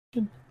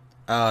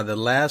The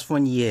last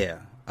one, yeah.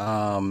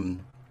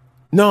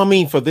 No, I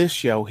mean for this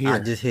show here. I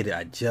just hit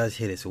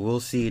it. So we'll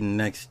see in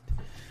the next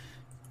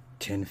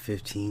 10,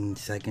 15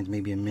 seconds,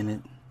 maybe a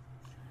minute.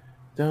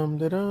 Dum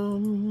da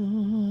dum.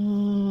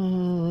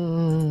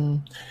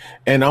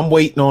 And I'm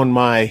waiting on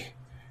my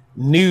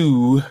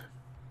new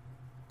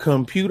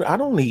computer. I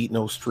don't need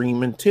no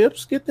streaming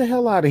tips. Get the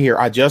hell out of here.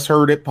 I just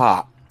heard it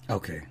pop.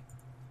 Okay.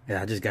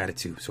 Yeah, I just got it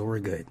too, so we're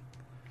good.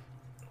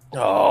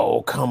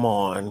 Oh, come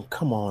on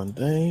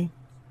thing.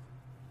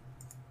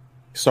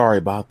 Sorry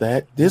about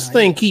that. This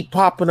thing keep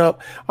popping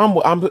up.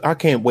 I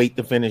can't wait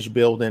to finish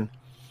building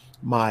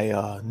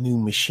my new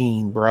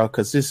machine, bro,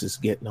 because this is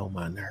getting on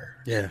my nerve.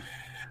 Yeah.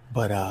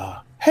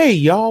 But hey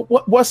y'all,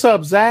 what's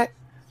up, Zach?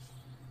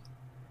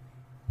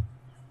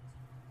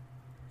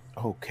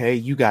 Okay,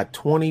 you got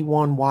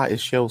 21. Why it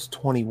shows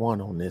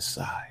 21 on this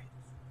side?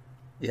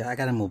 Yeah, I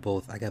got them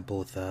both. I got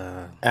both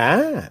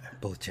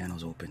both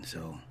channels open,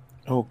 so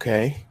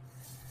okay.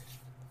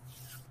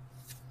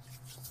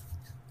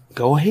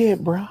 Go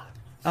ahead, bro.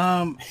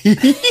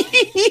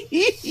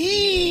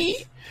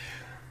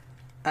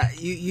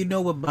 You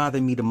know what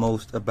bothered me the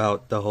most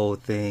about the whole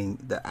thing?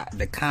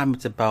 The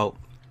comments about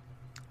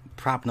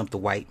propping up the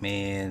white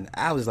man.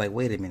 I was like,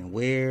 wait a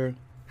minute,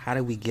 how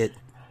did we get?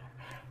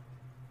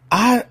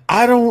 I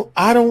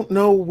don't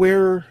know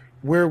where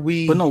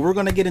we. But no, we're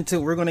gonna get into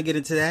that. We're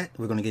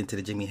gonna get into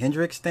the Jimi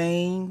Hendrix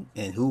thing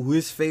and who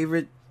his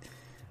favorite.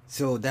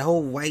 So that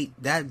whole white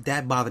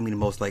that bothered me the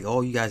most. Like, oh,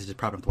 you guys are just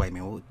propping up the white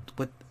man.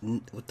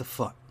 What the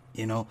fuck,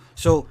 you know?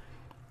 So,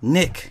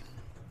 Nick.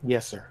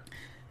 Yes, sir.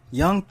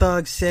 Young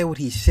Thug said what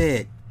he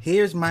said.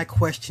 Here's my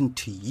question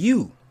to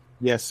you.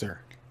 Yes, sir.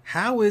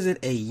 How is it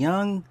a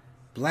young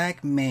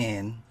black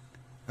man,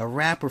 a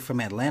rapper from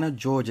Atlanta,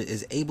 Georgia,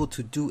 is able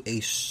to do a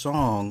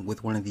song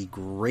with one of the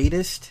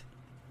greatest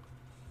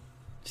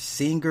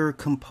singer,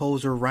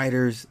 composer,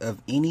 writers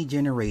of any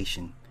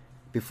generation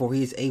before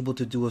he is able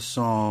to do a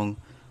song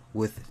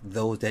with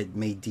those that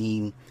may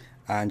deem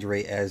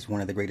Andre as one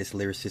of the greatest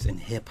lyricists in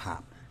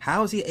hip-hop?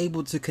 How is he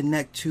able to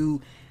connect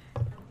to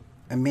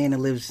a man that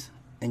lives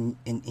in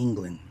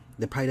England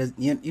that probably does,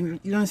 you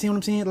understand what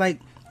I'm saying?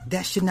 Like,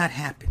 that should not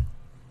happen.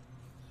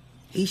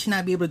 He should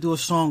not be able to do a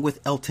song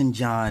with Elton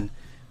John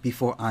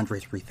before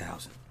Andre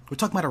 3000. We're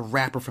talking about a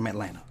rapper from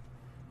Atlanta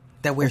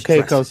that wears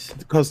dresses.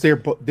 Because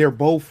they're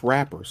both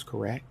rappers,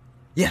 correct?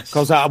 Yes.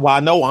 Because I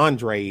know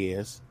Andre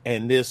is,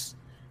 and this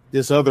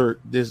other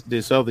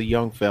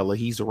young fella,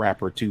 he's a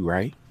rapper too,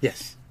 right?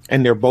 Yes.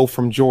 And they're both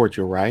from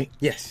Georgia, right?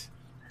 Yes.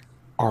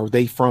 Are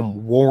they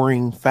from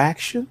warring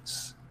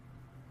factions?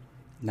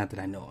 Not that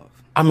I know of.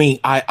 I mean,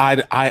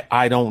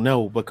 I don't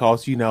know,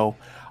 because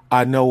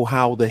I know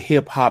how the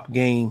hip hop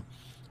game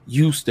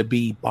used to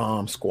be.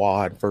 Bomb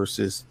Squad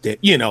versus Death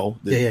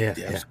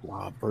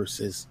Squad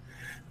versus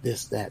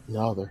this, that, and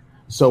the other.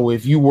 So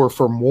if you were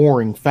from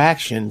warring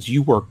factions, it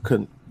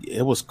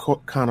was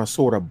kind of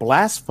sort of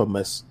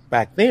blasphemous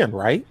back then,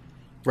 right?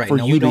 Right.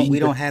 No, we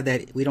don't have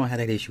that. We don't have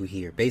that issue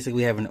here. Basically,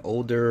 we have an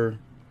elder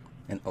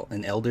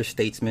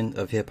statesman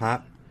of hip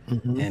hop,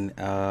 mm-hmm. and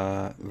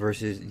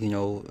versus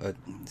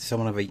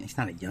someone of he's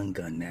not a young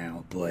gun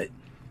now, but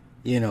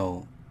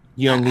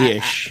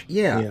youngish.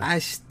 I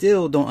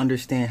still don't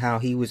understand how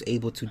he was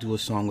able to do a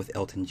song with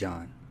Elton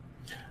John.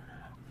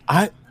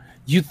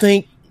 You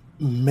think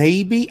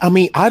maybe? I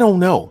mean, I don't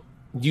know.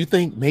 Do you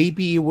think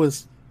maybe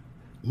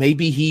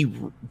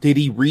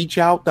he reach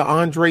out to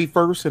Andre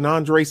first and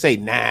Andre say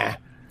nah,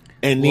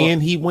 and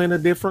then he went a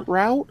different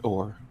route?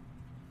 Or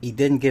he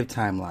didn't give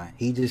timeline.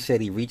 He just said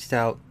he reached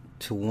out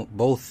to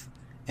both,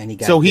 and he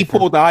got. So he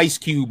pulled the Ice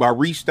Cube. I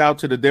reached out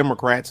to the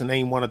Democrats and they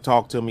didn't want to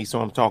talk to me, so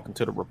I'm talking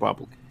to the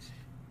Republicans.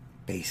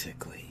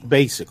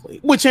 Basically,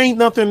 which ain't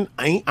nothing.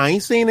 I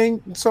ain't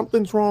saying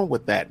something's wrong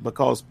with that,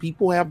 because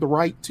people have the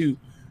right to,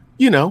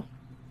 to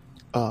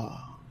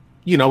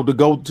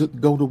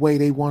go the way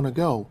they want to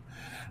go.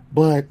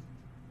 But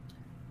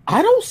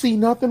I don't see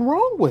nothing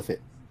wrong with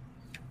it,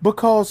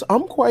 because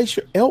I'm quite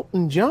sure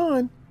Elton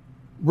John,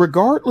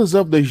 regardless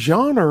of the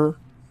genre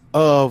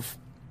of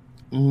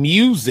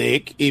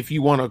music, if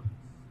you want to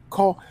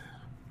call,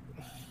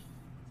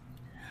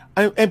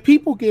 and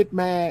people get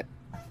mad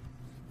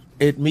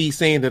at me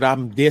saying that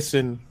I'm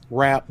dissing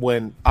rap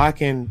when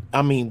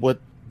with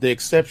the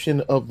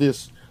exception of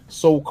this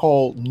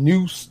so-called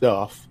new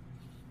stuff,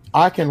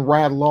 I can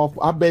rattle off.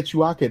 I bet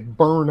you I could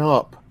burn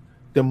up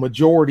the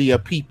majority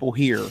of people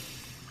here,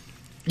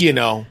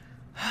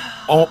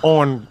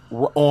 on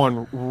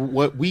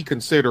what we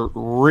consider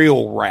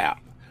real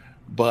rap.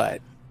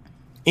 But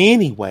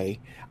anyway,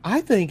 I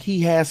think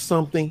he has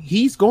something.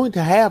 He's going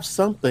to have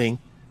something.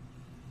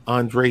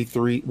 Andre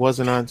 3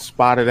 wasn't on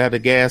spotted at a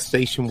gas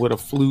station with a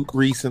flute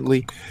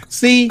recently.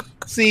 See.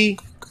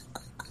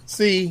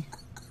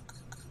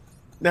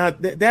 Now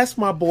that's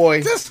my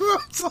boy. That's what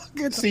I'm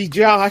talking about. See,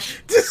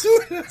 Josh.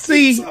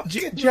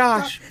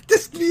 Josh.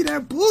 This be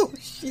that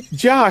bullshit.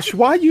 Josh,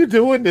 why you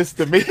doing this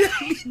to me?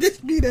 This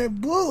be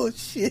that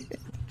bullshit.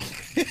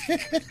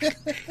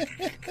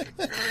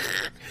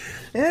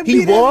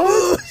 He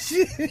was.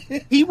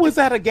 He was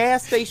at a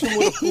gas station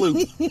with a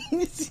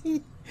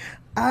flute.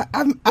 I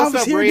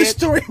was hearing the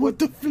story with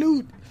the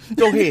flute.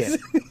 Go ahead.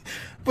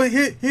 But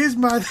here's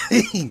my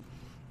thing.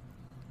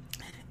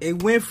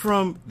 It went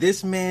from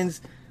this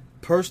man's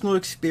personal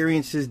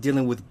experiences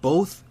dealing with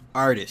both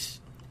artists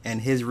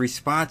and his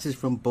responses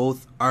from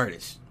both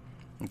artists.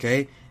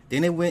 Okay?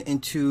 Then it went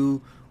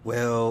into,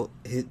 well,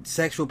 his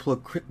sexual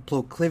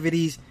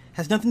proclivities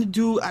has nothing to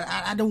do.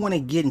 I don't want to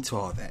get into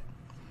all that.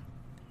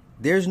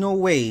 There's no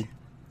way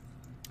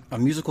a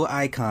musical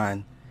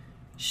icon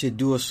should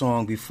do a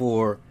song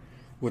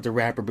with a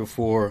rapper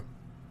before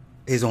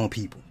his own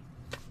people.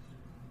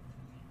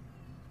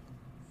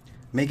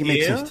 Make it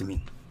make sense to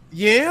me.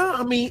 Yeah,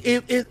 I mean,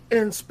 it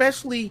and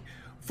especially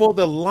for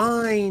the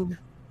line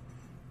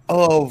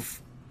for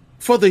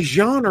the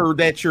genre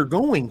that you're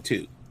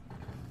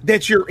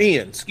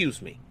in,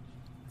 excuse me.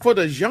 For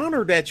the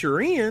genre that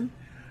you're in,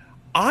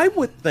 I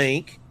would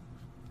think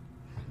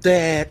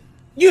that,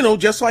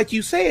 just like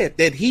you said,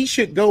 that he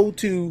should go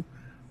to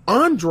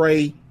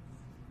Andre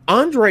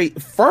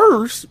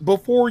first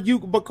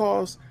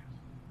because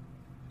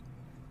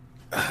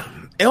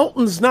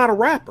Elton's not a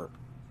rapper.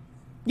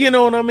 You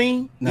know what I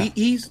mean? No.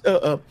 He's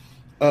and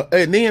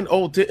then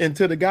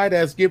to the guy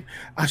that's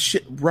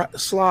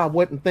Sly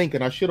wasn't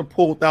thinking. I should have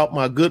pulled out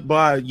my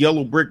Goodbye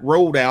Yellow Brick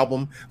Road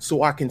album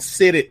so I can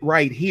sit it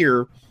right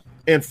here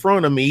in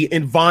front of me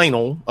in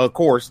vinyl, of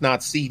course,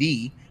 not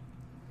CD,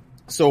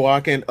 so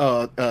I can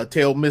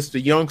tell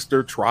Mr.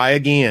 Youngster try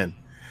again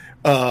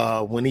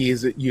when he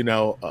is,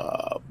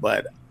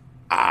 but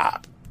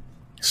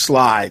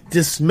Sly,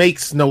 this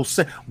makes no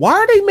sense. Why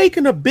are they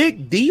making a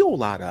big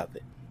deal out of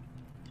it?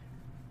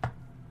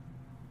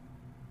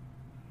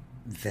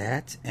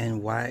 That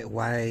and why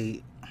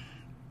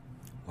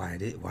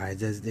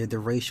does the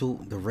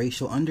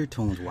racial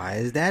undertones? Why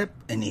is that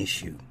an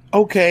issue?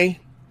 Okay,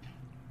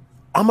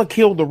 I'm gonna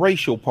kill the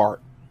racial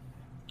part,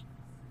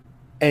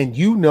 and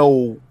you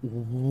know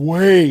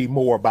way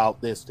more about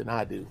this than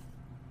I do.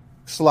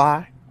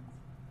 Sly,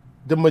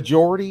 the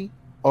majority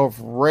of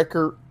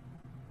record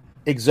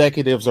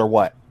executives are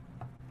what?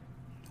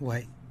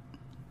 White.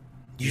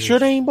 You sure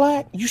they ain't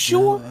black? You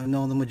sure?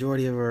 No, the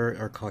majority of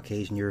are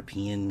Caucasian,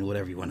 European,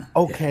 whatever you want to.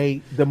 Okay,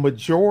 yeah. The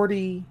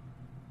majority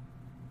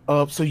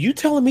of... So you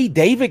telling me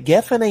David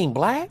Geffen ain't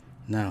black?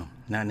 No,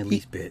 not in the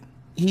least bit.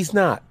 He's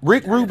not.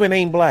 Rick Rubin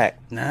ain't black?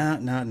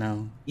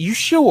 No. You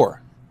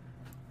sure?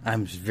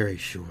 I'm very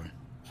sure.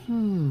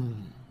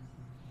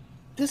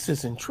 This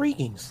is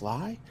intriguing,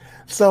 Sly.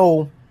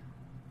 So,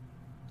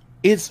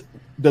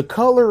 the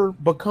color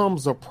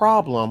becomes a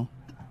problem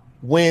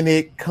when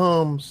it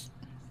comes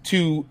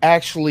to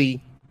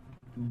actually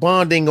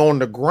bonding on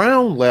the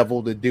ground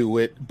level to do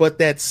it, but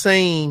that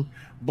same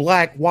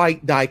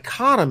black-white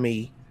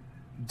dichotomy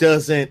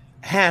doesn't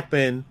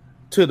happen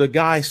to the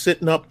guy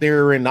sitting up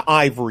there in the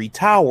ivory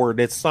tower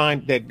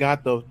that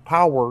got the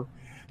power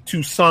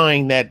to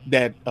sign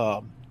that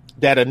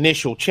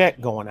initial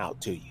check going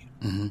out to you.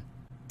 Mm-hmm.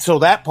 So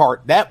that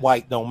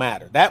white don't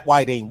matter. That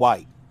white ain't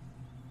white.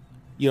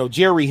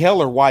 Jerry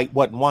Heller white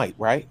wasn't white,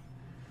 right?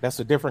 That's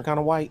a different kind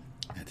of white.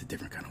 That's a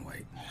different kind of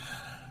white.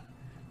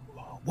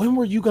 When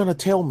were you going to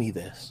tell me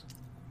this?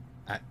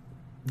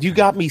 You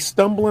got me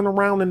stumbling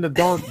around in the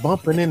dark,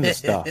 bumping into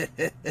stuff.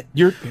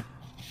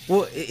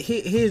 Well,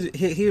 here's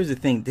the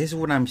thing. This is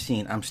what I'm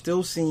seeing. I'm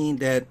still seeing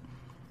that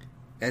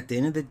at the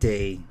end of the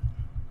day,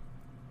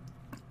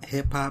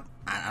 hip hop,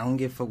 I don't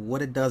give a fuck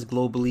what it does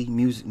globally,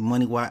 music,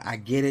 money wise. I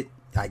get it.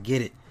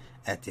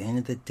 At the end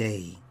of the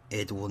day,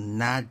 it will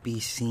not be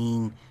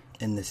seen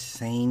in the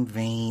same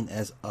vein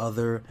as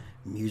other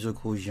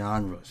musical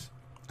genres.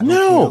 I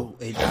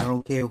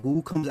don't care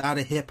who comes out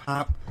of hip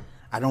hop.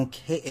 I don't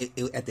care.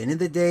 At the end of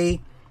the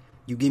day,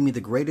 you give me the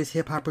greatest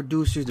hip hop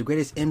producers, the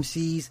greatest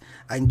MCs.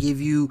 I can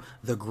give you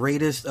the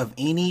greatest of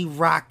any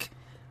rock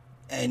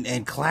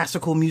and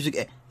classical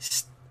music.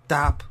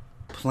 Stop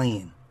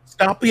playing.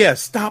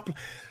 Stop.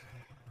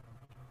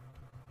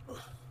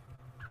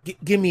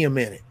 Give me a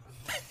minute.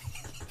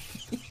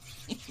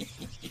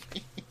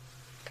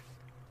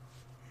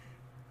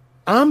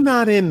 I'm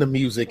not in the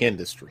music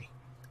industry.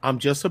 I'm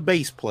just a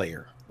bass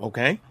player.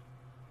 Okay,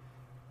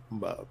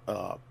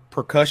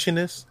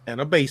 percussionist and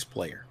a bass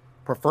player,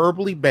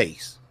 preferably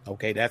bass.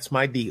 Okay, that's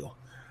my deal.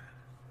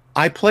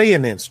 I play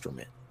an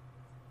instrument.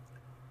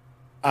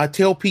 I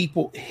tell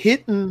people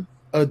hitting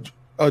a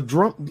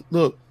drum.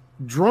 Look,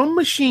 drum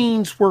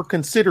machines were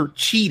considered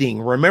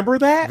cheating. Remember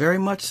that? Very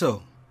much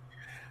so.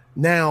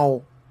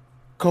 Now,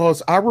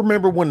 because I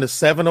remember when the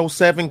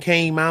 707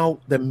 came out,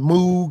 the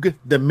Moog,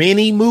 the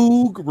Mini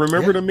Moog.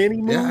 Remember the Mini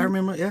Moog? Yeah, I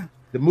remember. Yeah.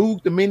 The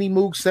Moog, the Mini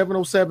Moog,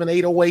 707,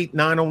 808,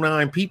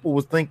 909, people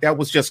would think that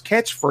was just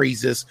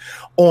catchphrases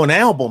on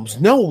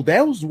albums. No,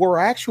 those were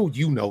actual,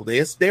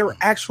 they're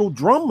actual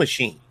drum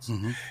machines.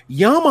 Mm-hmm.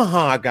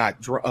 Yamaha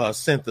got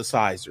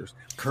synthesizers.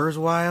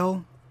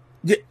 Kurzweil?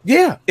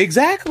 Yeah,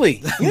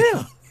 exactly.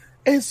 Yeah.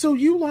 And so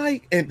you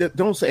like, and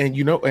don't say, and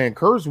and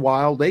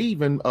Kurzweil, they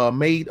even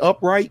made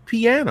upright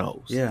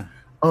pianos. Yeah.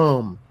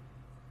 No,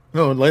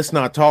 let's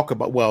not talk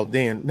about, well,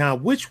 then, now,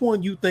 which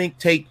one you think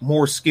take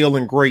more skill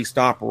and grace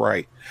to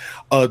operate?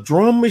 A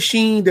drum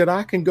machine that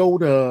I can go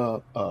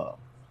to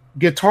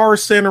Guitar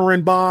Center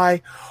and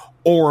buy,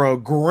 or a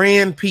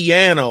grand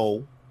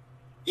piano?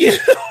 You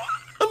know,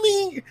 I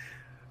mean,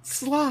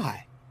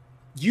 Sly,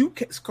 you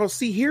can, because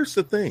see, here's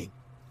the thing.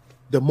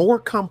 The more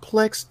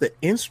complex the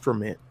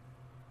instrument,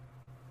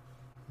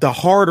 the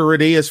harder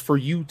it is for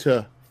you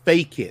to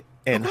fake it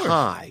and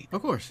hide.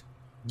 Of course.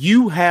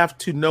 You have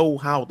to know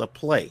how to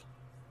play.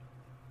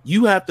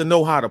 You have to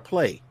know how to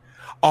play.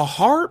 A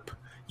harp,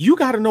 you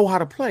got to know how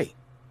to play.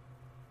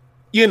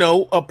 You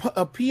know,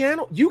 a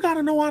piano, you got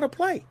to know how to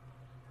play.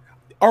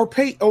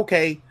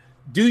 Okay,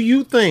 do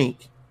you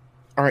think,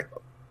 all right,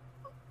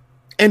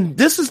 and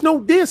this is no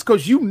diss,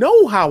 because you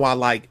know how I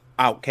like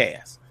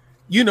Outkast.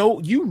 You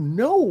know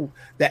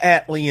the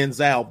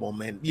Atlians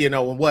album and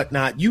and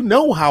whatnot. You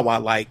know how I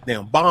like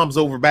them. Bombs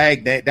Over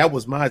Baghdad. That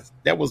was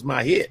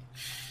my hit.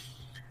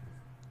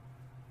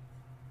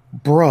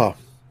 Bruh.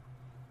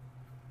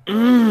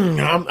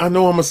 I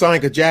know I'm a sound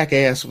like a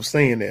jackass for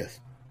saying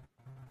this.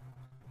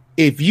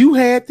 If you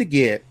had to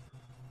get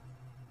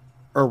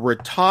a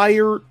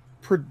retired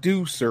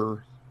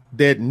producer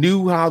that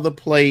knew how to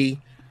play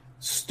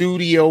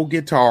studio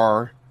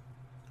guitar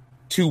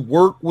to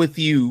work with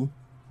you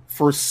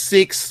for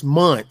 6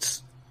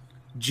 months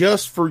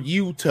just for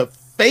you to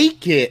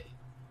fake it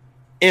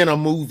in a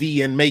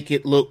movie and make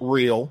it look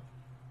real,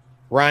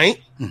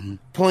 right? Mm-hmm.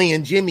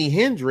 Playing Jimi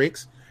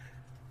Hendrix,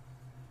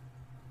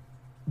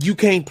 you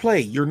can't play.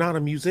 You're not a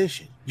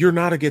musician. You're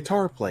not a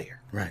guitar player.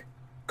 Right.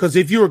 Because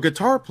if you're a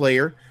guitar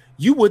player,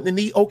 you wouldn't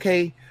need,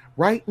 okay,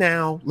 right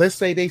now, let's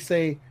say they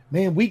say,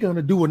 man, we're going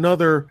to do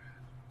another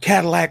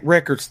Cadillac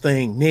Records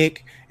thing,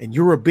 Nick, and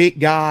you're a big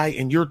guy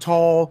and you're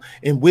tall,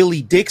 and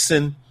Willie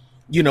Dixon,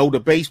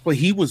 the bass player,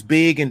 he was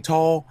big and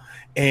tall,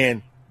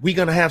 and we're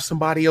going to have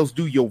somebody else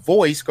do your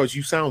voice because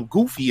you sound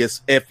goofy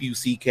as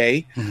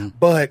F-U-C-K,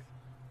 but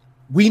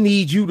we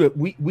need you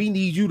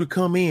to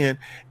come in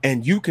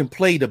and you can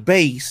play the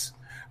bass,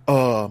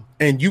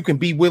 and you can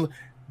be willing.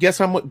 Guess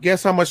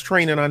how much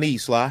training I need,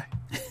 Sly?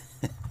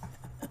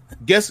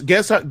 Guess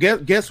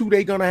who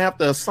they gonna have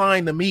to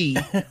assign to me?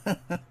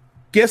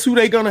 Guess who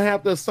they gonna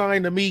have to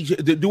assign to me?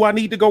 Do I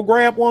need to go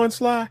grab one,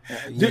 Sly?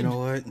 You know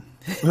what?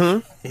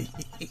 Huh?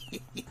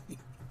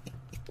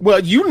 Well,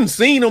 you didn't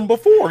seen them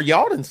before.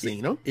 Y'all didn't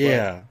seen them.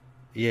 Yeah.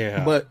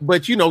 Yeah. But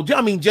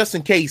I mean, just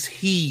in case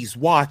he's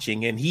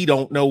watching and he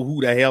don't know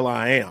who the hell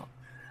I am.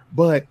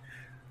 But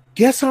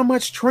guess how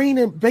much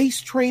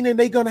bass training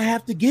they gonna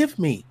have to give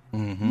me?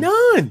 Mm-hmm.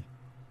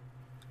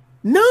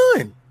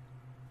 None.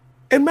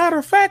 And matter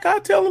of fact, I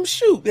tell them,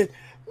 shoot, man,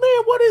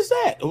 what is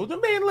that? Oh, the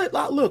man,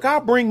 look, I'll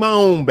bring my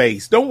own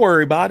bass. Don't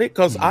worry about it,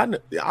 because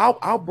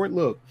I'll bring.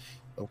 Look,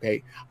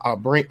 okay, I'll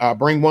bring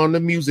one of the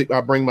music.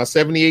 I'll bring my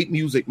 78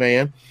 Music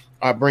Man.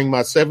 I bring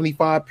my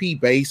 75p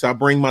bass. I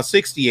bring my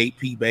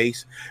 68p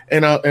bass,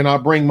 and I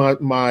bring my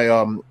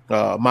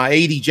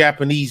 80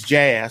 Japanese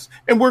jazz,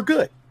 and we're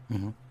good.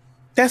 Mm-hmm.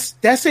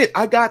 That's it.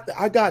 I got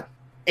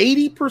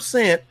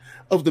 80%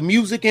 of the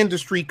music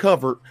industry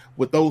covered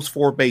with those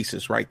 4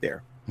 basses right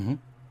there. Mm-hmm.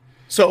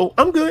 So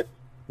I'm good.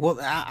 Well,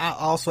 I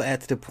also add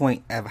to the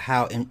point of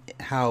how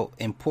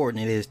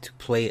important it is to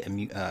play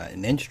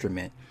an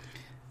instrument.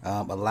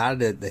 A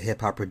lot of the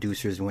hip hop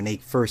producers, when they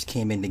first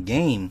came in the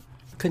game,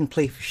 couldn't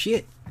play for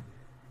shit.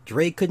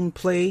 Dre couldn't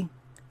play.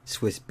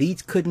 Swiss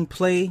Beats couldn't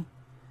play.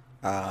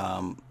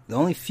 The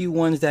only few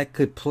ones that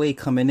could play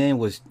coming in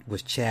was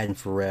Chad and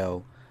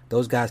Pharrell.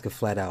 Those guys could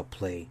flat out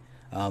play.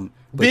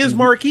 Biz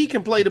Markie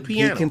can play the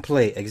piano. He can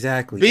play,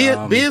 exactly.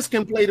 Biz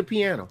can play the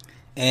piano.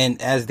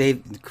 And as their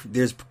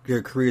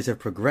careers have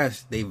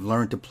progressed, they've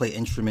learned to play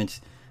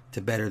instruments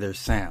to better their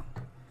sound.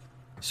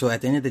 So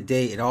at the end of the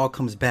day, it all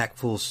comes back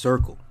full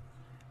circle.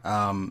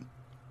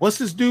 What's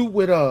this dude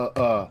with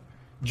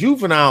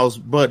Juvenile's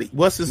buddy?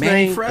 What's his name?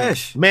 Manny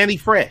Fresh. Manny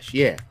Fresh,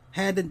 yeah.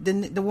 Had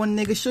the one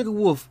nigga Sugar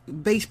Wolf,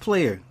 bass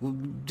player,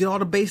 did all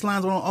the bass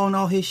lines on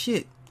all his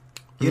shit.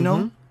 You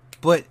know?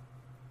 But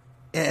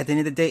at the end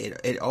of the day,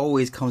 it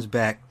always comes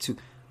back to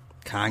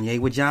Kanye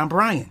with John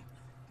Bryan.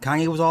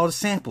 Kanye was all the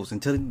samples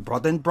until he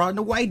brought in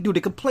the white dude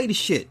that could play the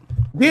shit.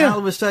 Yeah. Now all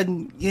of a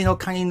sudden,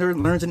 Kanye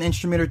learns an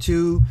instrument or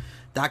two.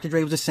 Dr.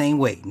 Dre was the same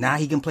way. Now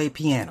he can play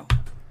piano.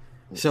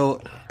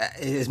 So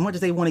as much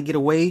as they want to get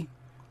away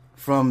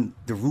from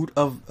the root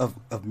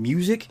of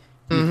music,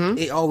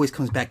 it always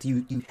comes back to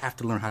you have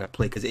to learn how to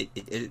play, because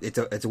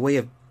it's a way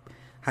of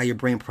how your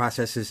brain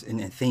processes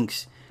and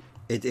thinks.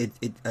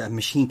 A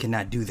machine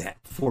cannot do that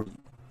for you.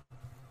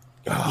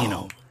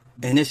 Oh.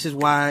 And this is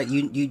why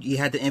you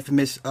had the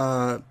infamous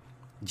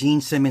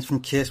Gene Simmons from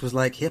Kiss was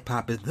like, hip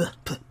hop is they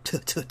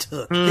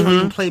don't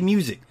even play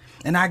music,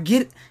 and I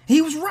get it.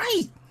 He was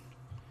right.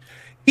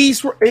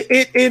 It's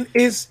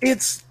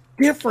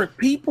different.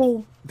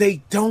 People,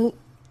 they don't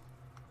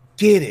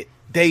get it.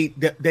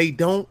 They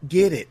don't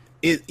get it.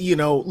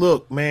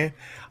 Look, man,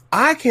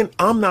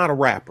 I'm not a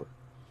rapper.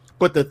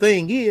 But the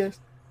thing is,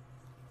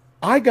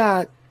 I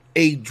got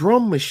a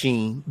drum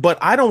machine, but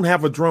I don't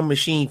have a drum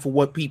machine for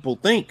what people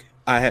think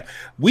I have.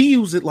 We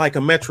use it like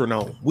a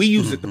metronome. We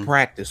use it to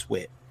practice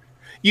with,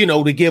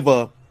 to give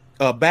a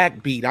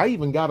backbeat. I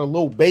even got a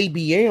little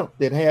baby amp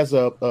that has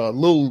a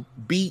little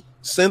beat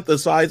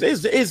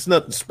synthesizer. It's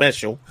nothing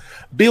special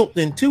built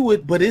into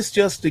it, but it's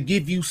just to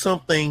give you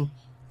something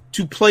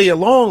to play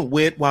along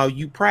with while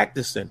you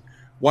practicing.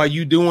 While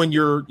you doing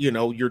your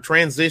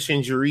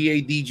transitions, your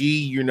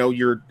EADG,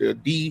 your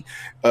D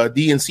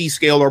and C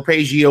scale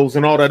arpeggios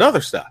and all that other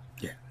stuff.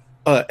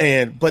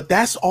 Yeah. But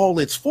that's all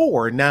it's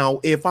for. Now,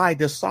 if I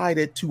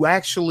decided to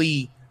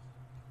actually,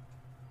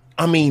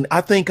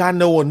 I think I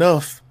know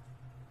enough,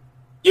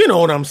 you know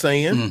what I'm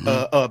saying?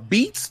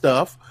 Beat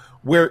stuff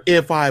where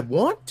if I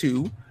want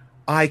to,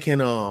 I can,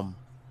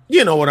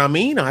 you know what I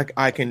mean?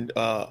 I can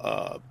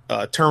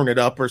turn it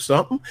up or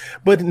something.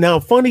 But now,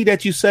 funny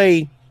that you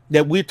say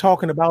that we're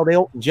talking about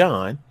Elton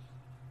John.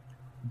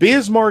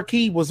 Biz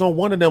Markie was on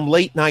one of them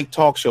late night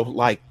talk shows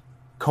like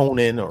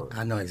Conan or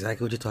I know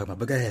exactly what you're talking about,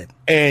 but go ahead.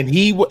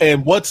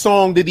 And what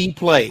song did he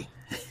play?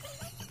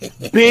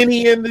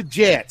 Benny and the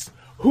Jets.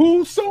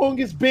 Whose song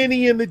is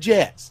Benny and the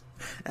Jets?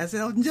 That's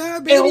Elton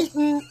John, baby.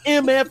 Elton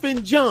MF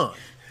and John.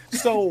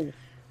 So,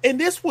 and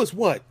this was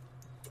what?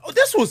 Oh,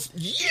 this was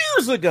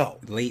years ago.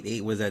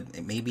 Was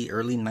that maybe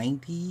early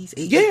 90s?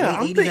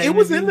 It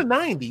was in the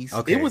 90s.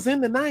 Okay. It was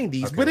in the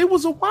 90s, but it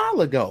was a while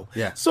ago.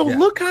 Yeah. So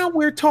look how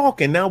we're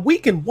talking. Now we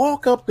can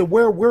walk up to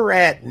where we're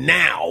at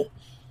now.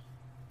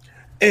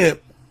 And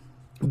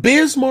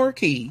Biz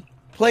Markie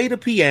played the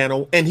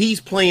piano and he's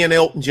playing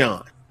Elton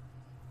John.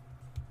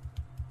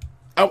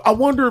 I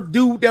wonder if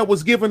dude that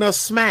was giving us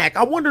smack,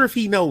 I wonder if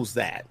he knows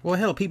that. Well,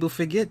 hell, people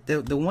forget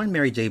the one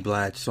Mary J.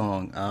 Blige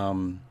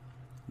song,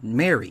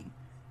 Mary.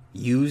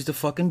 Use the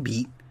fucking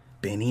beat,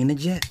 Benny and the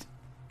Jets.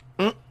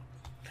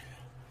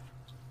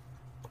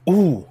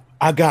 Ooh,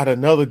 I got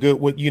another good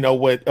one. You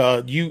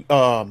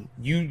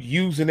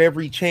using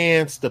every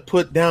chance to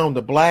put down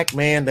the black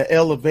man to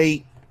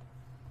elevate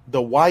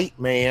the white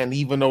man,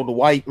 even though the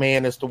white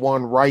man is the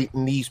one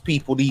writing these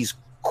people these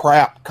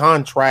crap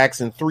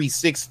contracts and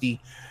 360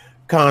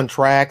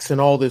 contracts and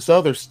all this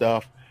other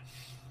stuff.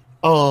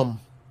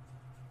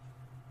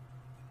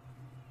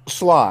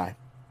 Sly.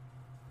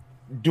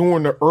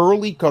 During the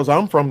early, because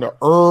I'm from the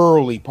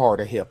early part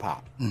of hip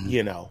hop,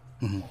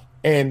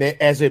 and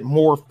as it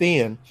morphed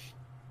in,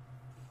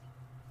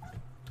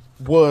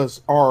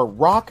 was our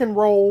rock and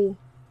roll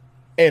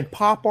and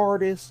pop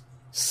artists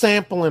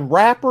sampling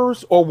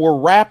rappers, or were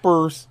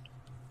rappers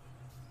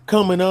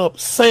coming up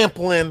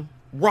sampling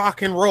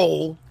rock and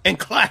roll and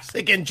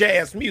classic and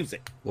jazz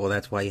music? Well,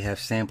 that's why you have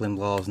sampling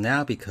laws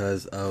now,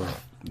 because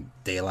of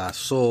De La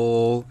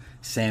Soul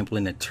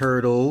sampling the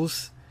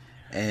Turtles.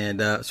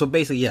 And so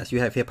basically, yes,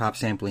 you have hip hop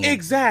sampling.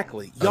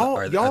 Exactly.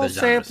 Y'all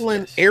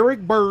sampling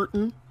Eric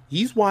Burton.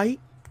 He's white.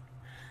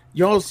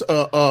 Y'all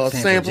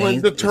sampling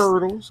the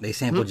Turtles. They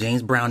sample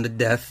James Brown to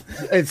death.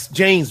 It's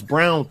James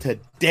Brown to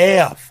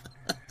death.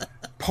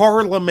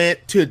 Parliament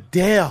to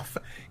death.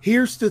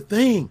 Here's the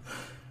thing.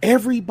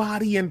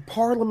 Everybody in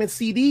Parliament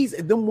CDs,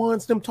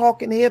 them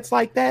talking heads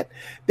like that,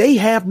 they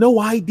have no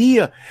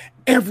idea.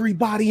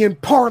 Everybody in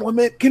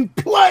Parliament can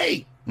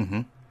play.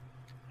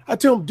 I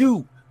tell them,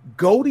 dude,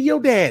 go to your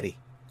daddy.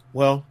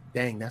 Well,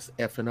 dang, that's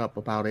effing up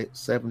about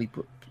 70%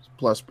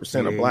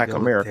 of Black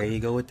America. There you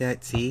go with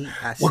that. See,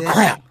 I said,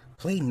 crap.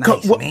 Play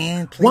nice,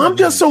 man. I'm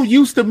just so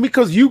used to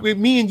because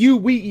me and you,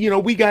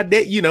 we got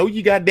that.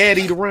 You got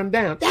daddy to run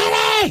down,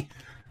 daddy.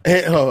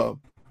 And,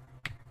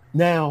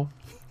 now,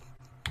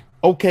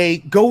 okay,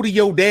 go to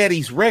your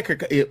daddy's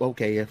record.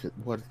 Okay,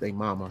 what if they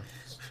mama?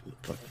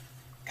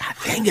 God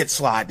dang it,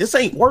 Slide. This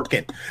ain't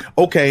working.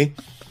 Okay.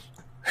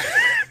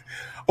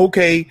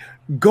 Okay,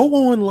 go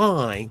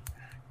online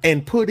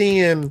and put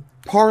in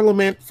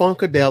Parliament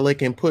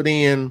Funkadelic and put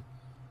in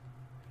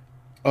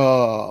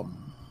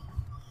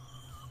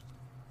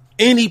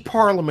any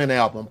Parliament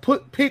album.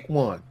 Pick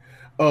one.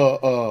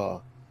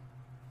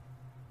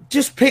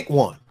 Just pick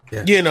one.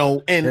 Yeah.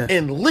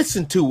 And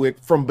listen to it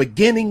from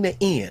beginning to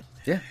end.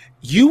 Yeah.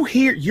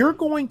 You're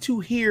going to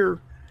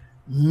hear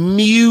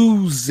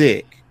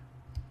music.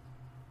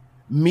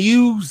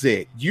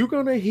 You're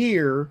going to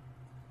hear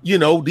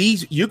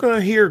you're going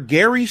to hear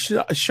Gary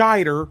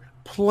Scheider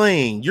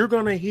playing. You're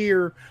going to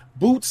hear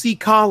Bootsy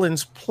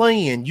Collins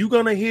playing. You're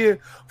going to hear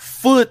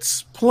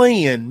Foots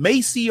playing,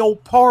 Maceo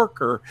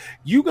Parker.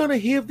 You're going to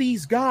hear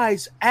these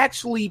guys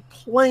actually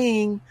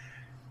playing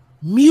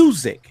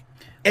music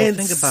and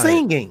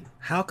singing.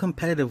 How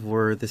competitive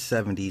were the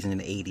 70s and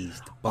the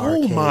 80s? The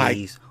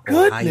Bar-Kays,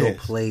 Ohio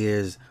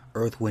Players,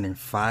 Earth, Wind, and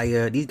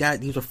Fire.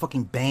 These were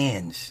fucking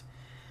bands.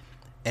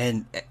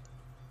 And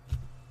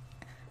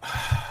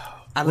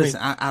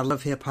I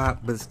love hip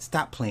hop, but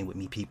stop playing with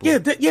me, people.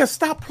 Yeah,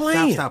 stop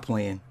playing. Stop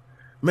playing.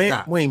 Man,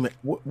 stop. Wait a minute.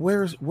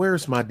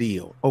 Where's my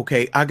deal?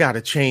 Okay, I gotta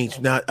change.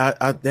 Now,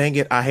 I dang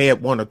it, I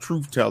had one a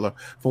truth teller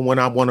for when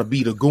I want to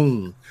be the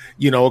goon.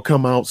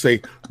 Come out and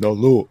say, no,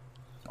 look,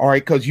 all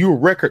right, because you a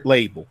record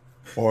label.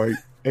 All right,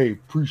 hey,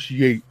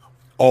 appreciate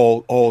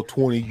all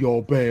 20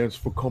 y'all bands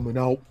for coming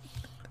out.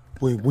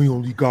 When we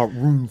only got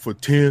room for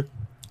 10,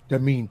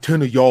 that means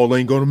 10 of y'all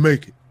ain't gonna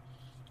make it.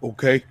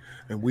 Okay?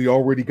 And we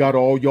already got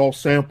all y'all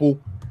sample.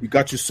 We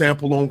got your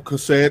sample on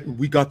cassette, and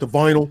we got the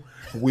vinyl,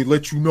 and we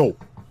let you know.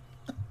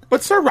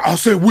 But sir, I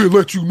said we'll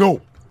let you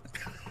know.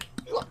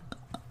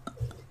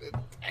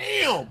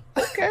 Damn.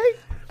 Okay.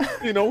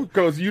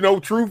 Because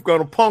Truth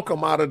gonna punk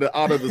them out of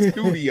the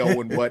studio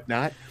and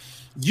whatnot.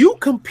 You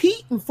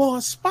competing for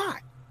a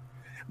spot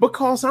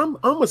because I'm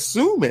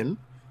assuming,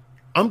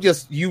 I'm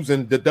just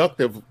using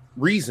deductive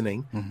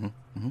reasoning.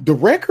 The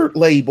record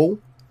label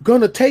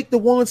gonna take the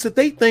ones that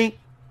they think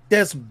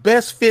that's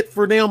best fit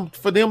for them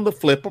to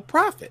flip a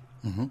profit.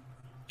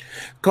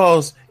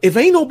 Because if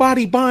ain't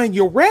nobody buying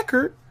your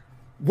record,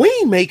 we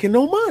ain't making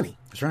no money.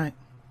 That's right.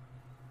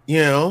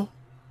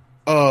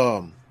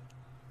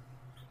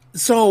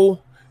 So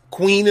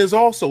Queen is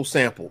also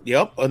sampled.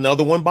 Yep,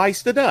 another one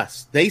bites the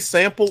dust. They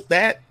sampled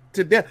that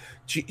to death.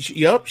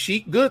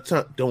 She good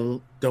time.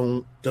 Don't.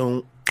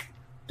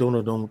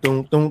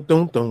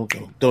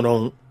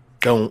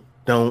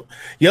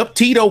 Yep,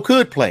 Tito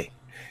could play.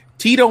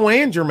 Tito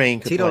and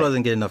Jermaine could Tito play.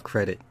 doesn't get enough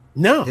credit.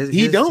 No,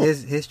 he don't.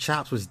 His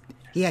chops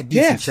he had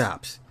decent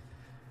chops.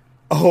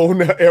 Oh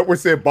no! Edward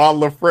said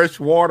bottle of fresh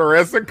water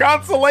as a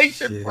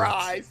consolation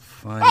prize.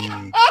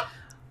 Funny.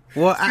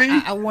 Well,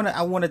 I want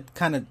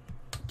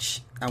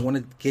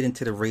to get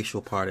into the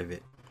racial part of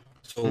it.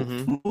 So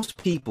most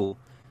people,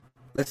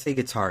 let's say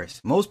guitarists,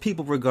 most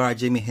people regard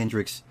Jimi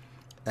Hendrix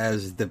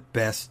as the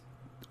best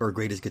or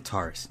greatest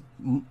guitarist.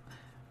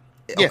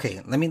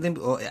 Okay, let me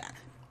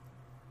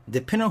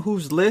depending on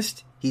whose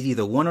list, he's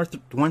either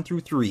 1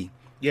 through 3.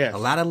 Yes. A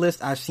lot of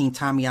lists I've seen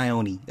Tommy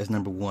Iommi as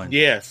number 1.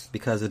 Yes.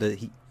 Because of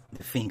the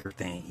finger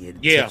thing. He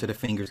had tips of the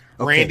fingers.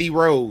 Okay. Randy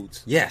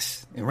Rhoads.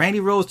 Yes. And Randy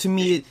Rhoads to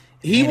me,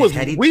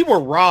 we were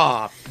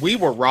robbed. We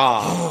were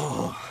robbed.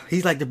 Oh,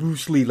 he's like the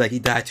Bruce Lee, like he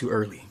died too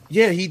early.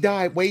 Yeah, he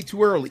died way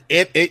too early.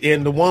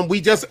 And the one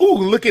we just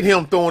look at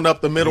him throwing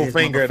up the middle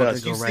finger at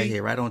us. You see? Right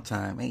here, right on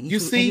time. Ain't you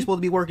supposed to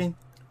be working?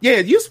 Yeah,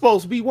 you're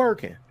supposed to be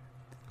working.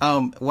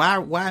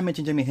 Why I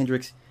mentioned Jimi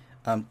Hendrix?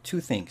 2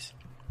 things.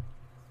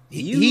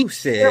 He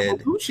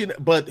said,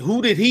 but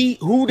who did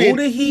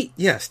he?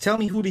 Yes, tell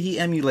me who did he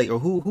emulate or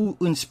who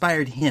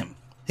inspired him?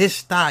 His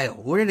style.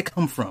 Where did it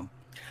come from?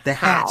 The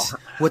hats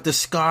with the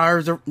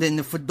scarves and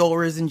the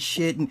fedoras and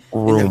shit and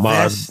the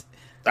vests.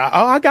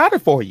 I got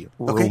it for you.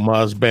 Okay.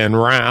 Rumors been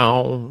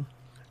round,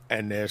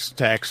 and this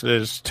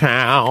Texas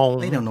town.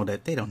 They don't know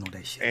that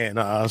shit. And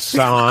the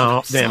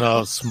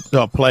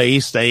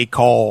place they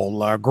call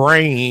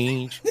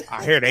LaGrange.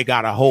 I hear they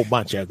got a whole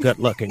bunch of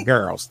good-looking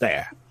girls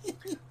there.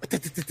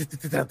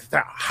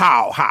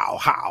 How?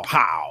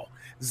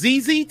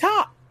 ZZ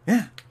Top.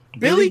 Yeah.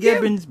 Billy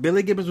Gibbons.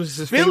 Billy Gibbons was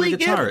his favorite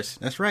guitarist.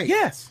 That's right.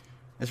 Yes.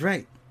 That's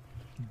right.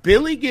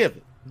 Billy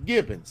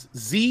Gibbons.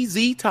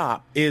 ZZ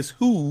Top is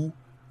who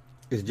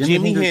is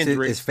Jimi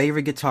Hendrix his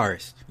favorite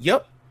guitarist.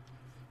 Yep.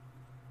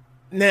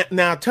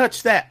 Now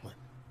touch that one.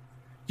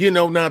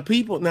 Now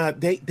people,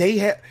 they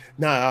have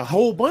a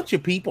whole bunch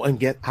of people,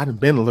 and I've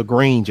been to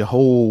LaGrange a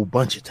whole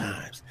bunch of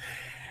times,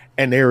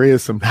 and there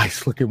is some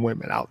nice looking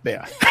women out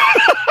there,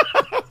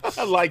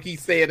 like he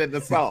said in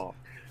the song.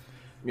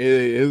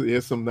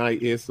 It's some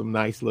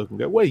nice looking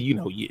girls. Well,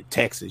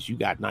 Texas, you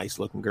got nice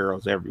looking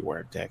girls everywhere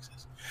in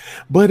Texas,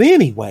 but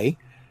anyway,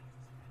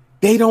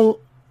 they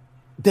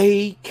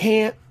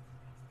can't.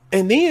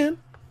 And then,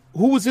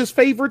 who was his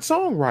favorite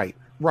songwriter?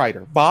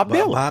 Bob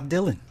Dylan. Bob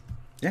Dylan.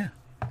 Yeah.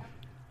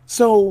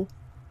 So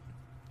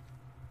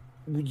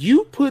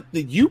you put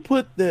the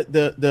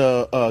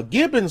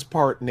Gibbons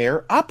part in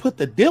there. I put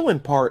the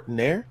Dylan part in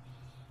there.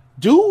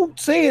 Dude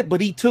said,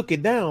 but he took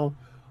it down.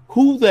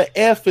 Who the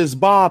F is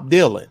Bob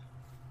Dylan?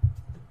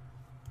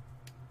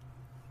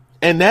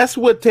 And that's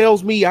what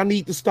tells me I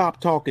need to stop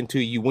talking to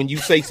you when you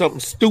say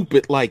something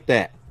stupid like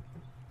that.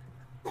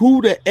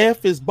 Who the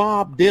F is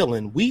Bob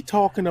Dylan? We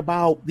talking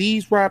about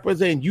these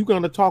rappers, and you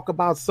gonna talk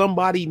about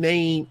somebody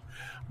named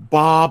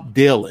Bob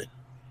Dylan.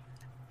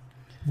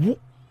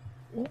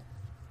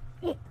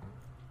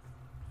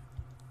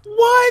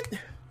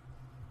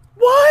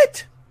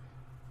 What?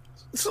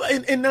 So,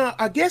 and now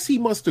I guess he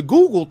must have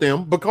Googled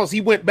them because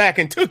he went back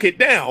and took it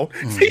down.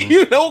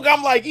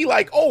 I'm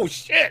like, oh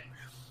shit,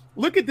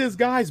 look at this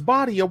guy's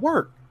body of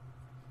work.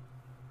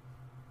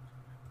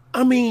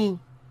 I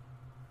mean,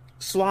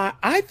 Sly,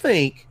 I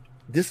think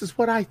this is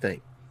what I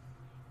think.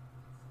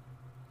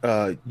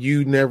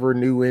 You never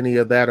knew any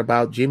of that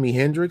about Jimi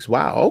Hendrix?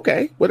 Wow.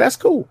 Okay. Well, that's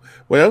cool.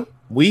 Well,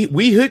 we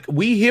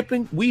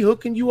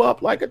hooking you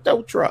up like a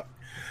tow truck.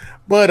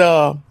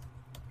 But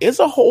it's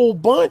a whole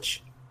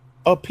bunch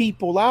of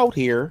people out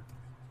here,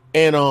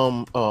 and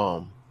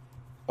Hubert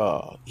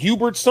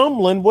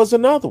Sumlin was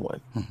another one.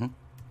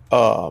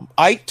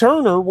 Ike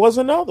Turner was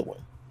another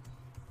one.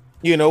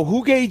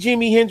 Who gave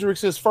Jimi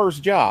Hendrix his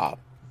first job?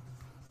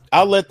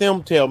 I'll let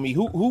them tell me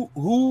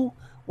who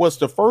was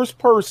the first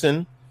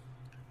person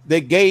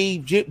that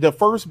gave the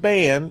first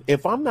band.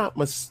 If I'm not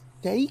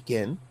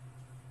mistaken,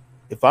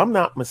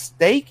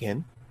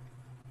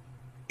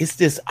 It's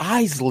this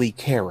Isley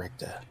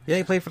character. Yeah,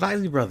 he played for the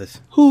Isley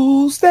Brothers.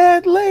 Who's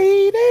that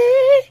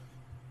lady?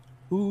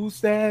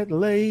 Who's that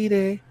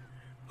lady?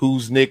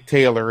 Who's Nick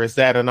Taylor? Is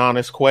that an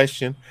honest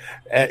question?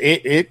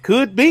 It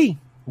could be.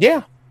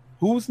 Yeah.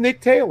 Who's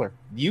Nick Taylor?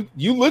 You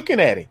looking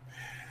at him.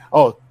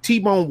 Oh,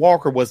 T-Bone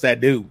Walker was that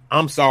dude.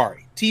 I'm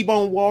sorry.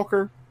 T-Bone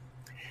Walker.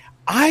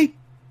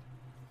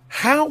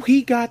 How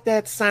he got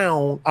that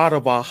sound out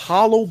of a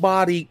hollow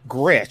body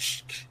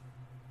Gretsch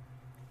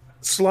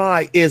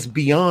slide is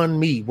beyond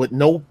me with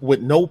no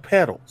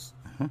pedals.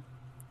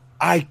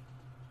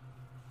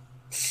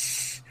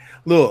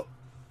 Look,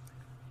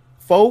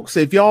 folks,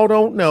 if y'all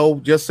don't know,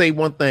 just say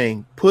one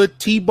thing. Put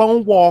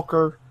T-Bone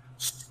Walker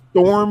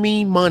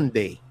Stormy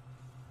Monday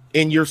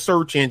in your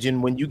search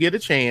engine when you get a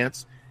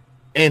chance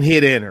and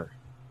hit enter.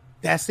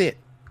 That's it.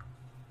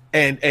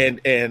 And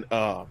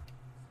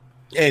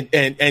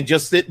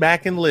just sit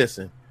back and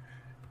listen.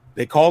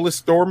 They call it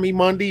Stormy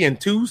Monday,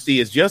 and Tuesday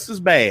is just as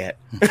bad.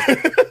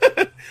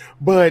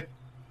 But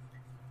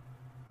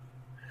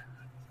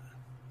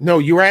no,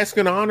 you're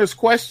asking an honest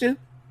question.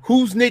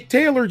 Who's Nick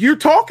Taylor? You're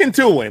talking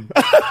to him.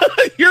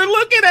 You're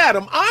looking at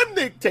him. I'm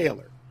Nick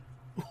Taylor.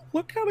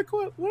 What kind of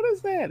what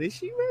is that? Is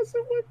she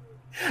messing with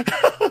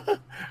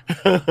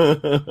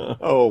me?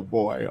 Oh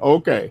boy.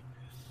 Okay.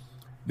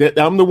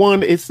 I'm the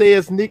one. It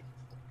says Nick.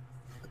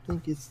 I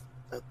think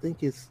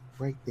it's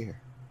right there.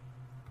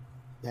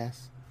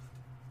 That's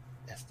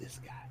this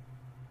guy.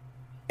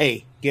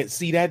 Hey,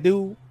 see that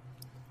dude?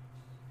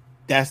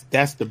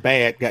 That's the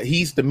bad guy.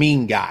 He's the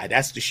mean guy.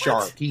 That's the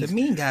shark. The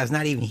mean guy's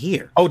not even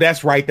here. Oh,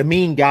 that's right. The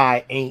mean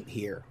guy ain't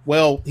here.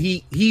 Well,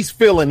 he's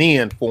filling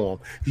in for him.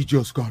 He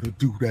just got to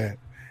do that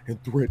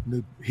and threaten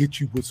to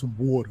hit you with some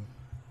water.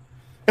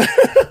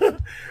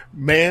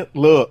 Man,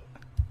 look.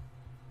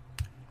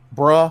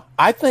 Bruh,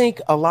 I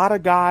think a lot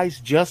of guys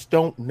just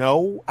don't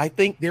know. I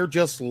think they're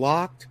just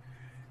locked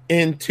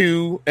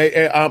into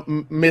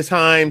Miss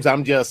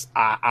Himes.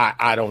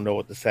 I don't know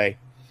what to say.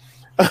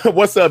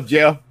 What's up,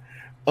 Jeff?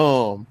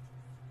 I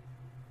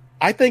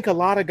think a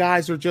lot of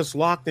guys are just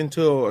locked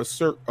into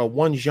a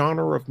one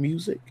genre of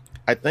music.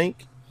 I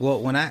think.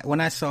 Well, when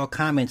I saw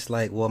comments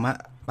like, "Well,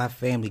 my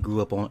family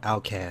grew up on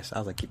Outkast," I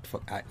was like,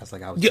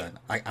 I was done.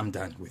 I'm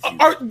done with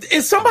you.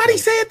 Is somebody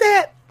said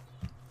that?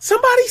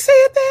 Somebody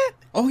said that?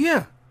 Oh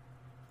yeah.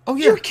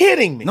 You're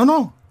kidding me.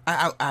 No.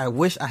 I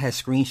wish I had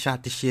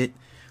screenshot the shit,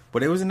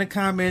 but it was in the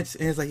comments,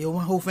 and it's like, yo,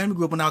 my whole family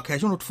grew up on Outkast. You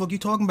don't know what the fuck you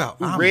talking about.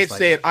 Red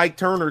said Ike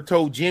Turner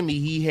told Jimmy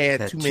he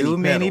had too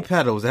many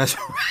pedals. That's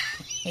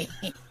right.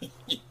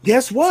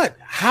 Guess what?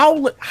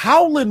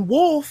 Howlin'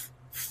 Wolf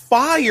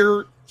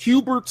fired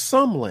Hubert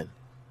Sumlin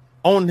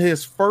on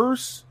his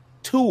first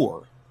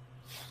tour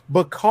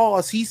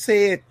because he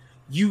said,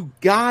 you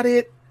got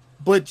it,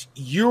 but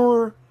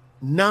you're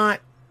not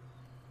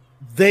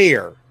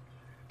there.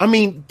 I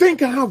mean,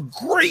 think of how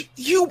great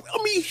Hubert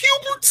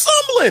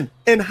Sumlin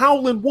and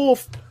Howlin'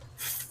 Wolf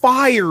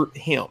fired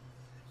him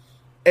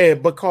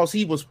because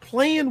he was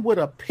playing with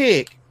a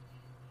pick.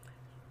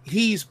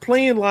 He's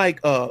playing like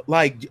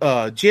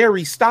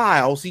Jerry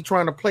Styles. He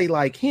trying to play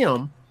like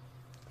him,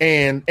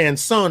 and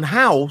Son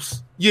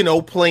House,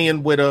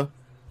 playing with a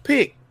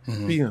pick.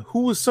 Mm-hmm.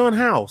 Who is Son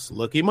House?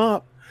 Look him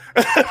up.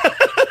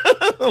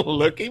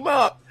 Look him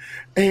up,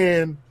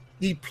 and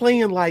he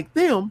playing like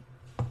them.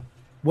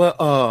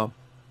 Well,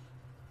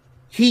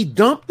 he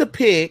dumped the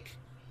pick,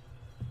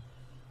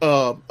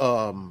 dropped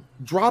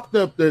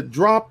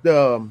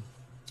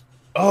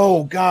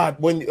oh God,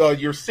 when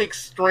your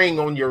sixth string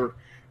on your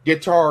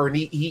guitar, and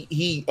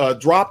he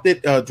dropped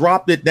it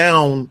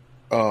down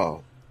a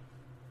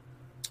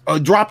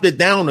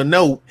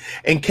note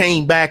and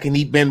came back, and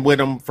he'd been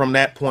with him from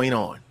that point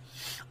on.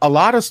 A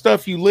lot of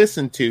stuff you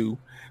listen to,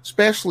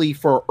 especially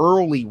for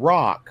early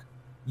rock,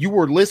 you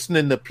were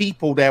listening to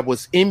people that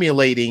was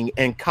emulating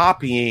and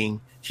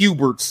copying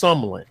Hubert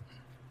Sumlin,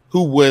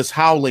 who was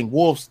Howlin'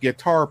 Wolf's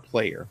guitar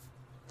player.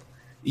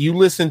 You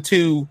listen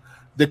to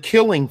The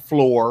Killing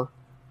Floor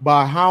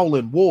by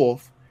Howlin'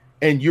 Wolf,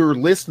 and you're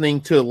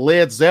listening to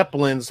Led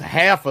Zeppelin's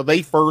half of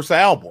their first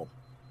album.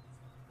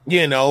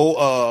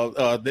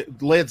 The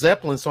Led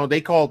Zeppelin song, they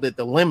called it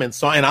the Lemon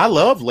Song, and I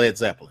love Led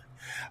Zeppelin.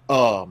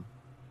 The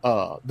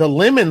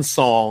Lemon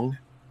Song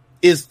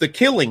is The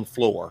Killing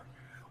Floor.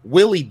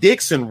 Willie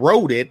Dixon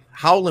wrote it,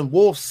 Howlin'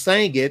 Wolf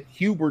sang it,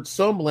 Hubert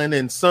Sumlin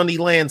and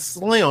Sunnyland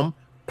Slim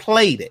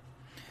played it.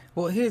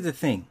 Well, here's the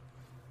thing.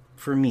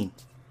 For me,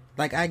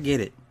 like, I get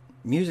it.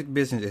 Music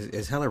business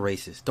is hella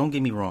racist. Don't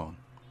get me wrong.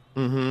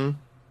 Mm-hmm.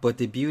 But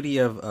the beauty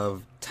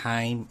of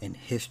time and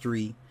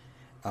history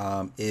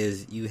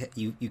is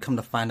you come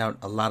to find out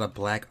a lot of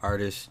black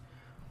artists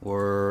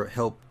were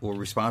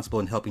responsible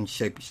in helping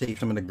shape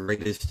some of the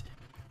greatest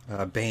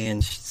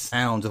band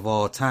sounds of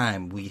all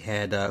time. We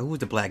had who was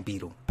the Black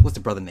Beatle? What's the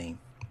brother name?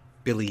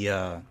 Billy. He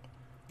had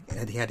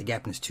the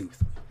gap in his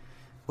tooth.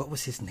 What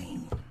was his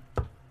name?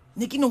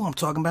 Nick, you know what I'm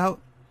talking about.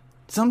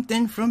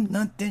 Something from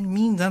nothing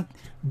means something.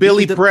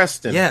 Billy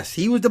Preston. Yes,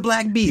 he was the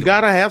Black Beatle. You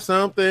gotta have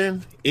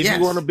something if you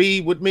want to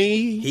be with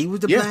me. He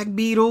was the Black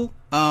Beatle.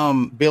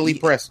 Billy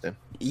Preston.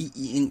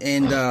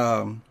 And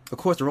of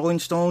course, the Rolling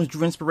Stones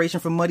drew inspiration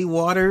from Muddy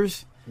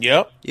Waters.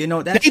 Yep. You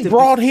know, that's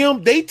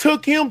they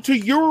took him to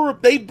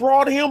Europe. They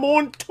brought him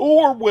on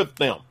tour with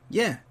them.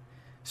 Yeah.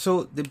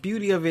 So the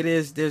beauty of it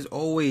is there's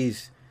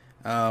always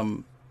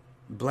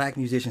black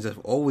musicians have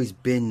always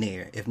been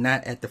there. If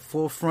not at the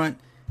forefront,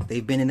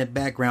 they've been in the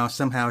background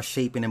somehow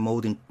shaping and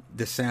molding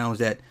the sounds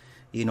that,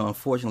 you know,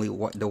 unfortunately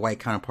the white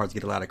counterparts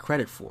get a lot of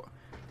credit for.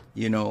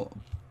 You know,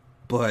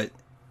 but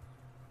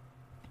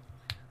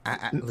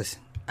listen.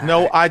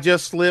 I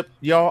just slipped,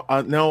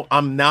 y'all. No,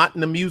 I'm not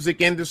in the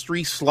music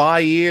industry.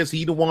 Sly is.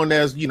 He the one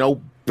that's, you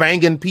know,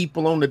 banging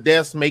people on the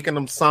desk, making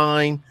them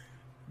sign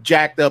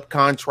jacked up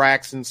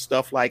contracts and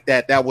stuff like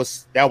that. That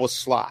was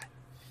Sly.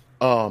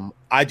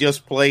 I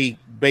just play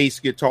bass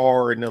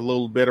guitar and a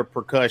little bit of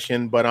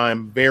percussion, but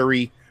I'm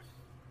very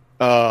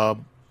well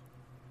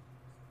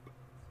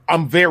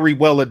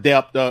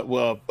adept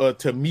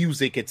to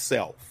music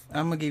itself.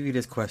 I'm gonna give you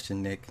this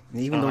question, Nick.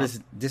 Even though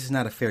this is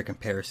not a fair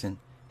comparison,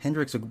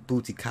 Hendrix or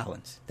Bootsy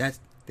Collins?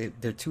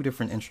 They're two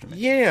different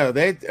instruments. Yeah,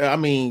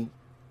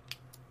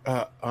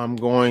 I'm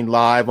going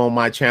live on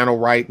my channel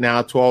right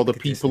now to all the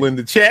people in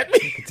the chat.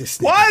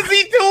 Why is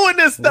he doing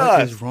this stuff?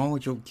 What is wrong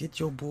with get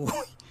your boy?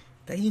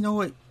 You know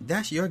what?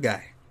 That's your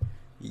guy.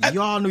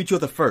 Y'all knew each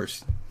other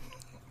first.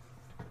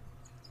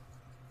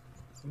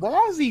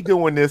 Why is he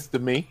doing this to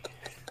me?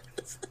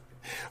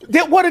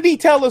 What did he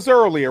tell us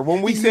earlier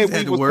when we said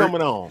we was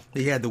coming on?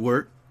 He had to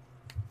work.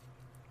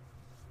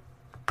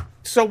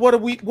 So what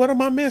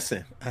am I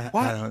missing?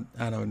 I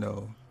don't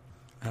know.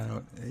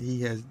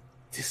 He has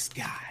this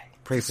guy.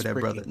 Pray for that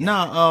brother.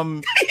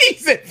 No, he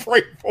said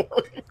pray for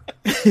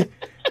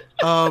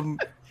him.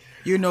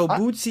 You know,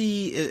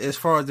 Bootsy, as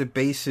far as the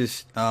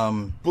bassist,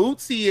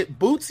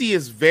 Bootsy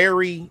is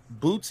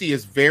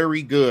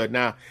very good.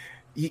 Now,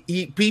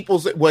 people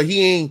say, well,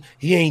 he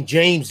ain't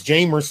James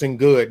Jamerson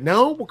good.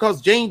 No,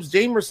 because James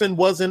Jamerson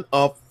wasn't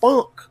a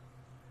funk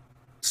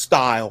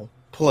style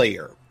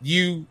player.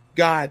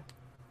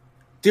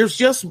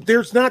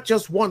 There's not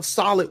just one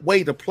solid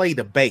way to play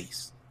the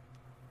bass.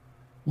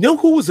 You know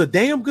who was a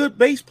damn good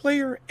bass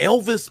player?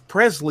 Elvis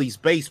Presley's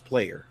bass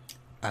player.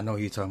 I know who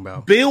you're talking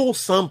about. Bill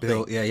something.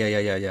 Bill,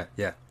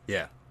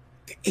 yeah.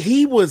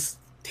 He was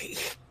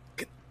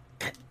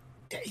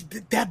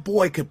that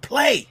boy could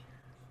play.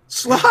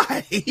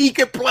 Sly, he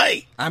could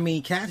play. I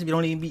mean, cats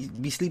don't even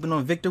be sleeping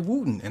on Victor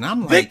Wooten, and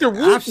I'm like, Victor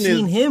Wooten I've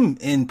seen him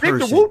in person.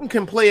 Victor Wooten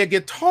can play a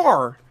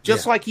guitar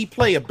just like he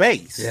play a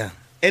bass. Yeah,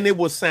 and it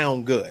would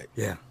sound good.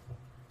 Yeah,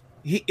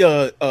 he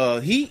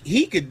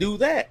could do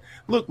that.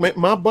 Look,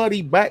 my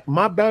buddy back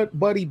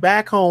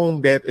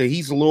home, that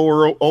he's a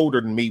little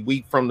older than me.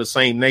 We from the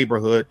same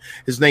neighborhood.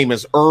 His name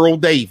is Earl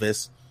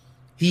Davis.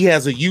 He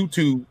has a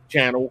YouTube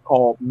channel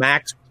called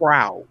Max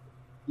Proud.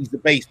 He's a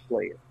bass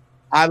player.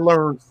 I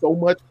learned so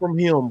much from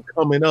him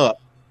coming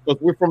up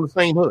because we're from the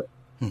same hood.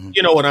 Mm-hmm.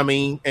 You know what I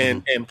mean?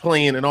 And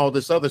playing and all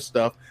this other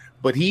stuff.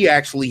 But he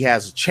actually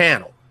has a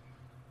channel.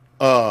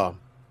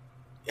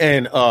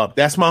 And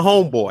that's my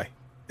homeboy.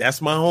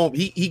 That's my home.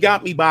 He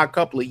got me by a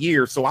couple of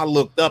years, so I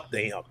looked up to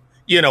him.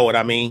 You know what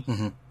I mean?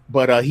 Mm-hmm.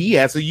 But he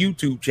has a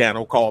YouTube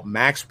channel called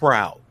Max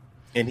Proud,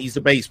 and he's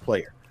a bass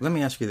player. Let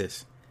me ask you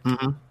this.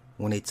 Mm-hmm.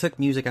 When they took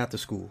music out to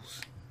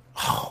schools.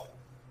 Oh.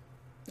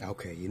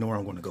 Okay, you know where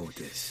I'm going to go with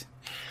this.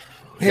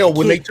 Hell,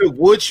 when they took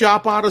wood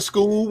shop out of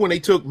school, when they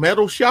took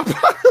metal shop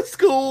out of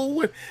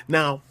school.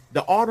 Now,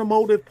 the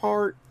automotive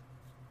part,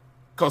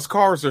 because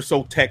cars are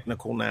so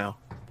technical now.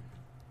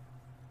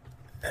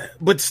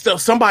 But still,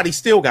 somebody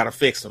still got to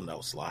fix them,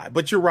 though, Sly.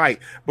 But you're right.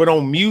 But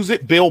on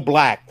music, Bill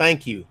Black.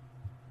 Thank you,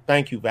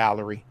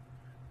 Valerie.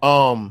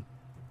 God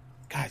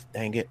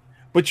dang it.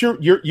 But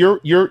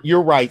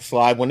you're right,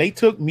 Sly. When they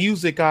took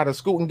music out of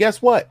school, and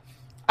guess what?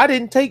 I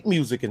didn't take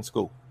music in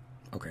school.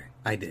 Okay,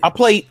 I did.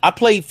 I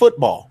played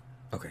football.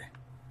 Okay,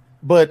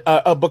 but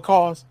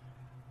because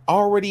I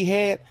already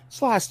had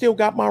Sly, I still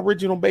got my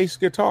original bass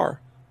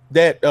guitar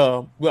that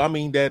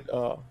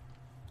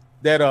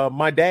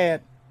my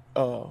dad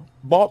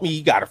bought me.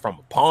 He got it from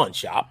a pawn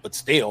shop, but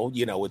still,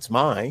 you know, it's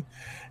mine.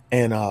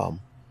 And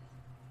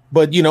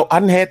but you know, I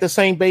didn't had the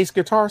same bass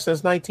guitar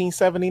since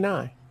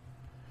 1979.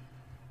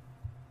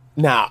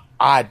 Now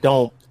I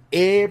don't.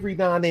 Every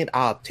now and then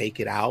I'll take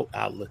it out,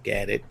 I'll look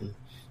at it,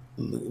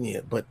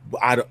 but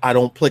I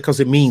don't play because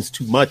it means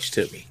too much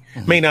to me.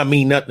 Mm-hmm. May not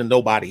mean nothing to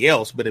nobody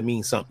else, but it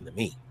means something to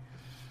me.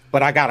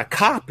 But I got a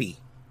copy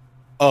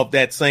of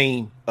that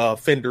same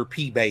Fender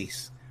P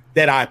bass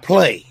that I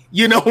play.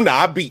 You know, now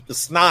I beat the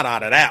snot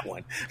out of that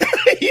one.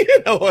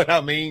 You know what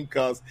I mean?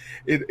 Because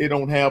it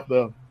don't have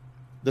the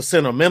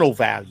sentimental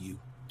value.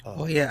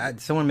 Well, yeah,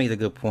 someone made a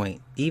good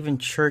point. Even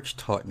church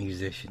taught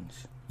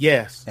musicians.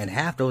 Yes. And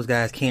half those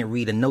guys can't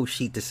read a note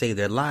sheet to save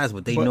their lives,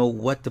 but they know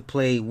what to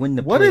play, when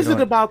to play. What is it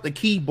about the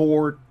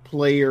keyboard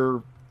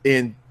player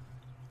in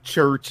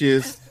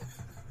churches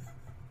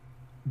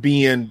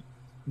being,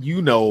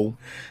 you know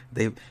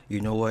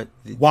what?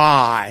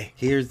 Why?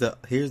 Here's the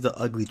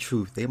ugly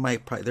truth. They're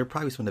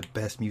probably some of the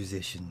best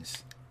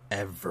musicians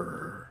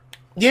ever.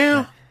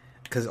 Yeah.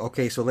 Because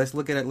okay, so let's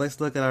look at it. Let's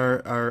look at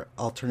our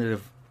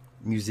alternative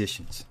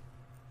musicians.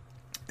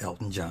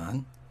 Elton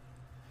John.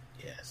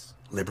 Yes.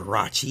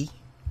 Liberace.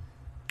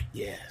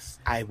 Yes.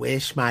 I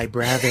wish my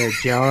brother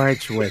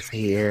George was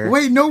here.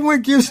 Wait, no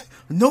one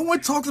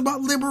talks about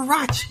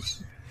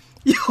Liberace.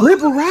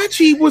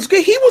 Liberace was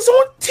good. He was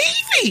on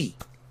TV.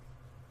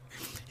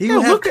 He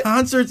would have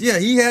concerts. Yeah,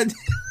 he had.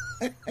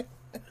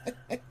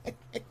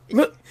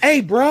 Look,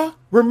 hey, bruh,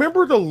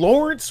 remember the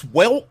Lawrence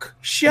Welk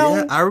show?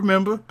 Yeah, I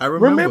remember.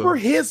 Remember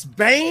his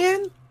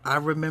band? I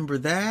remember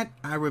that.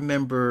 I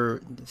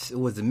remember,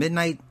 was the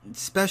Midnight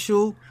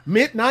Special?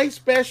 Midnight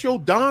Special,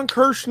 Don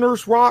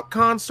Kirshner's rock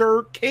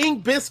concert,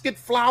 King Biscuit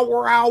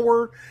Flower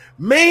Hour.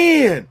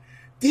 Man,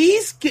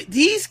 these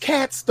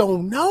cats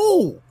don't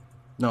know.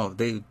 No,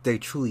 they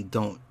truly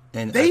don't.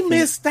 And they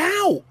missed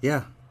out.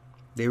 Yeah,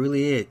 they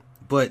really did.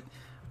 But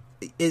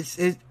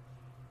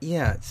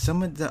yeah,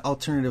 some of the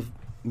alternative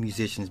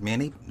musicians,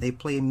 man, they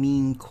play a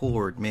mean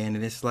chord, man,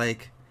 and it's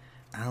like,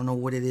 I don't know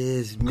what it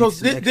is.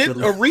 Because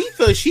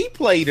Aretha, she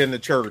played in the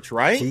church,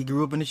 right? She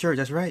grew up in the church.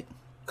 That's right.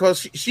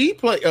 Because she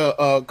played.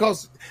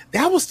 Because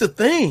that was the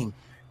thing.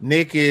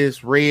 Nick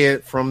is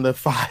red from the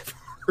 5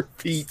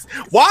 repeats.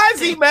 Why is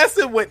he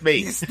messing with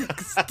me?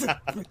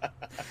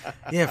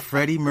 Yeah,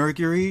 Freddie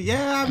Mercury.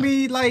 Yeah, I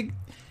mean, like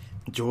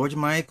George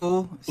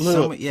Michael.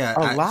 Look,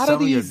 a lot of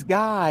these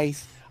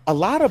guys, a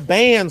lot of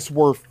bands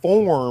were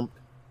formed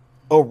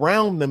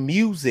around the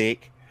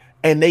music,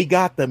 and they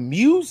got the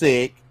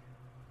music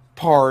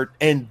part,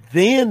 and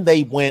then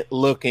they went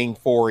looking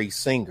for a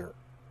singer.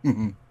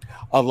 Mm-hmm.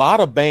 A lot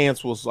of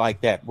bands was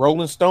like that.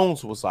 Rolling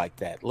Stones was like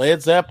that.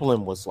 Led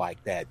Zeppelin was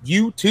like that.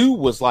 U2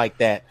 was like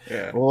that.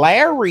 Yeah.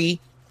 Larry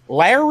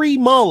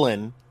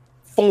Mullen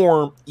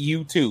formed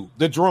U2,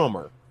 the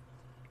drummer.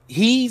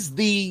 He's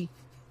you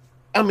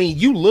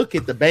look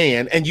at the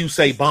band and you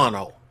say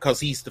Bono,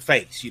 because he's the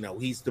face,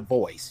 he's the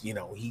voice,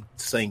 he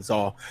sings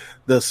all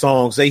the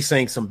songs. They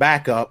sing some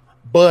backup,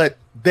 but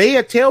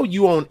they'll tell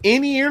you on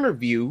any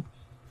interview,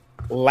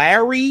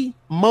 Larry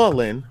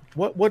Mullen,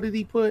 what did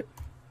he put?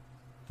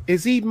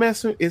 Is he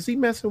messing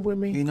with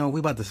me? We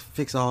about to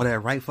fix all that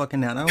right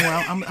fucking now.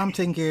 I'm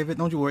taking care of it.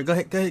 Don't you worry. Go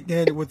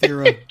ahead with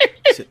your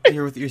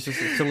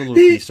soliloquy,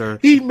 piece, sir.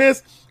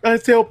 I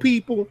tell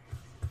people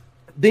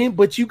then,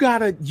 but you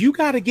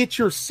gotta get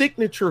your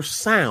signature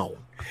sound.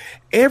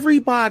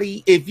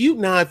 Everybody, if you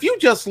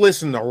just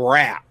listen to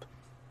rap,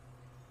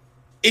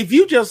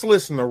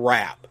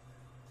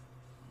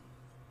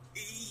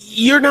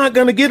 you're not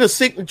going to get a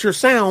signature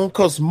sound,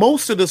 because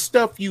most of the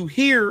stuff you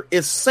hear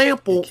is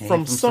sampled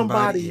from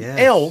somebody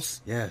else.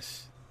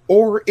 Yes.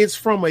 Or it's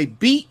from a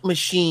beat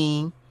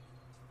machine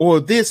or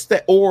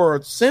or a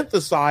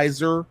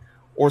synthesizer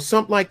or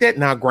something like that.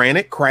 Now,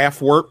 granted,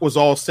 Kraftwerk was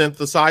all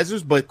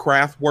synthesizers, but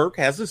Kraftwerk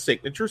has a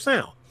signature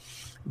sound.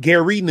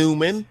 Gary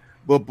Newman,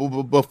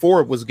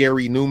 before it was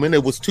Gary Newman,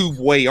 it was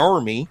Two-Way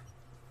Army,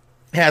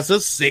 has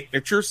a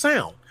signature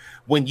sound.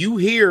 When you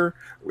hear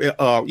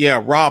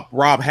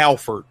Rob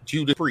Halford,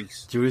 Judas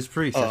Priest, that's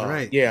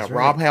right. Yeah, that's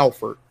Rob right.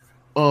 Halford.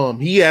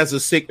 He has a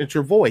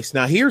signature voice.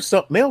 Now, here's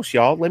something else,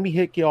 y'all. Let me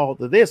hit y'all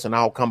to this, and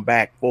I'll come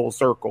back full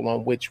circle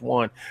on which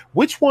one.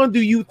 Which one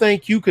do you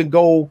think you can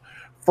go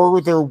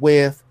further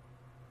with?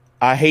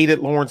 I hated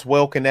Lawrence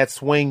Welk and that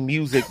swing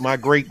music. My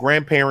great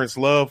grandparents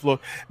loved.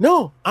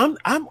 No,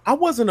 I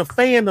wasn't a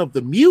fan of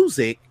the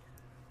music.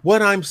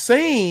 What I'm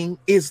saying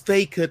is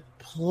they could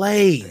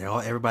play.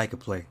 Everybody could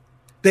play.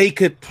 They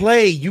could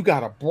play. You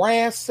got a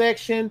brass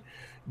section.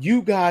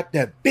 You got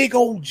that big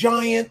old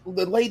giant,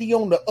 the lady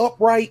on the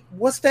upright.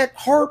 What's that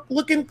harp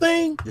looking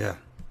thing? Yeah.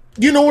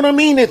 You know what I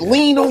mean? It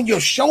leaned on your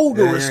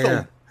shoulder or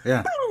something.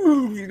 Yeah.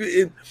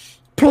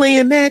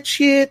 Playing that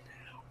shit.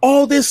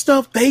 All this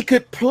stuff they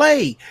could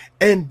play.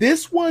 And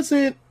this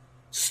wasn't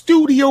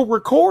studio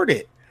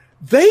recorded.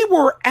 They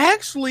were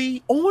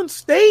actually on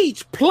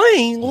stage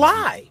playing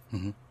live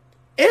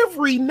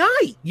every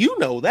night. You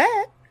know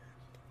that.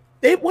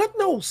 It wasn't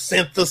no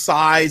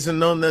synthesizing,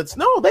 none of that.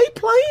 No, they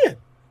playing.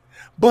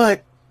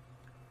 But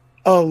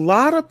a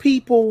lot of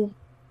people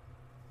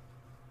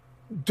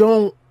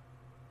don't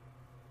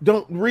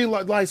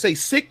realize, like I say,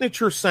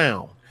 signature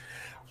sound.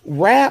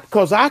 Rap,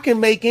 because I can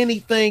make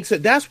anything. So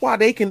that's why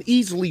they can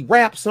easily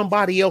rap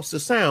somebody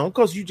else's sound,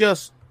 because you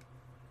just,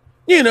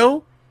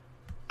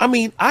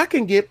 I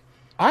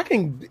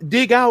can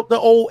dig out the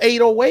old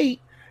 808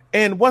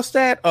 and what's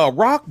that?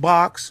 Rock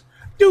box.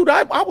 Dude,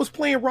 I was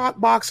playing rock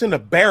box in the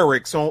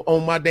barracks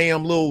on my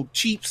damn little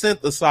cheap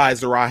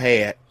synthesizer I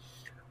had.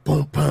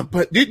 Boom, boom,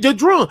 boom. The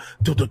drum.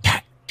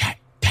 Tat, tat,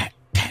 tat,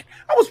 tat.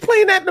 I was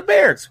playing that in the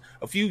barracks.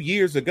 A few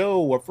years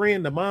ago, a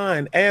friend of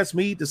mine asked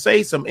me to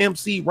say some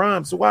MC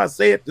rhyme, so I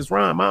said this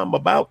rhyme I'm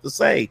about to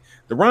say.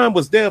 The rhyme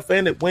was deaf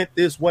and it went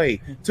this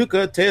way. Took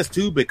a test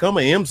to become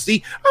an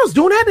MC. I was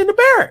doing that in the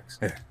barracks.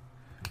 Yeah.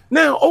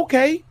 Now,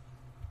 okay,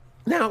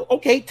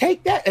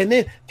 take that and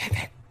then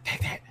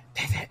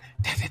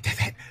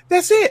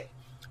that's it.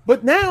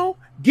 But now,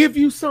 give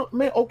you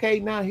something. Okay,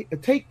 now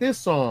take this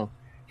song.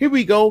 Here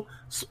we go.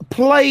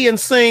 Play and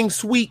sing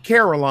Sweet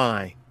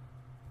Caroline.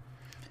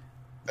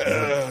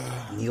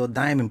 Neil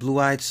Diamond, Blue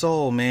Eyed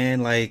Soul,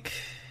 man. Like,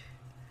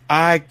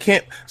 I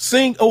can't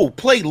sing. Oh,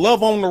 play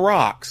Love on the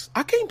Rocks.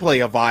 I can't play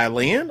a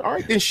violin. All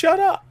right, then shut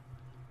up.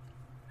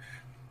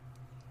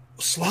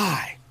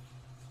 Sly,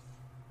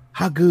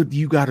 how good do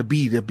you got to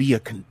be a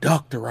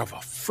conductor of a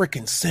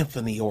freaking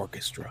symphony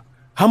orchestra?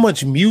 How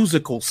much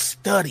musical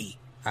study?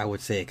 I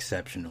would say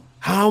exceptional.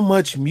 How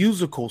much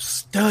musical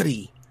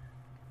study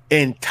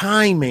and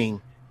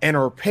timing and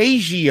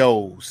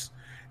arpeggios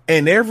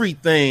and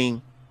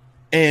everything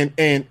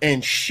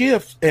and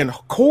shifts and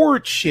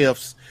chord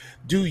shifts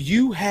do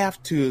you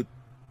have to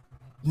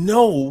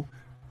know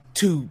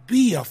to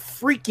be a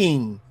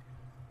freaking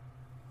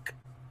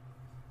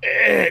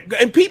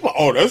and people,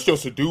 oh, that's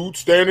just a dude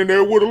standing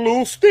there with a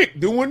little stick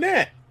doing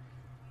that.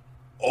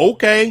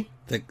 Okay.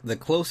 The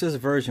closest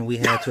version we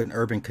had to an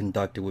urban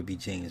conductor would be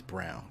James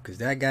Brown, because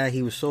that guy,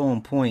 he was so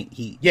on point.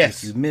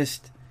 If you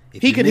missed,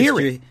 he could hear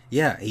it.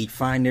 Yeah, he'd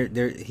find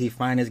he'd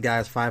find his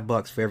guys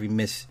 $5 for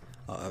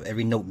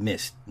every note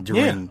missed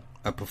during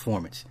a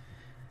performance.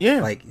 Yeah,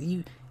 like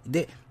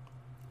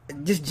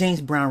just James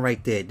Brown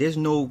right there. There's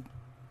no,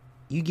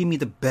 you give me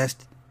the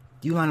best.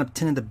 You line up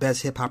 10 of the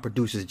best hip hop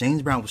producers.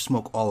 James Brown would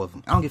smoke all of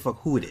them. I don't give a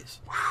fuck who it is.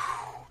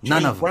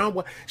 None of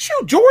them.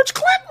 Shoot, George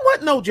Clinton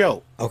wasn't no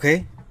joke.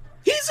 Okay.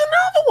 He's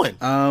another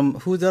one.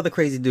 Who's the other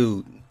crazy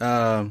dude?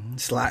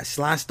 Sly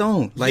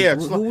Stone. Like, yeah,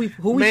 who we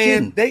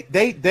kidding?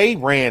 They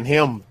ran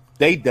him.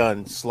 They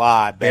done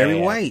Sly bad. Barry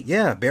White.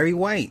 Yeah, Barry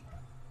White.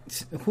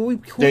 Who we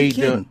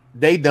kidding?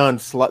 They done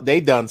Sly. They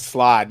done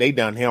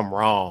him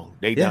wrong.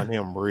 They done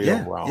him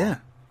real wrong. Yeah.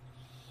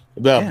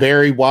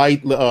 Barry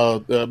White,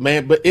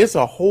 man, but it's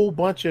a whole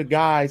bunch of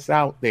guys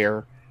out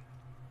there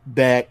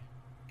that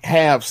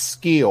have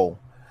skill,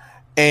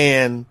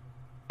 and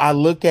I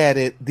look at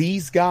it.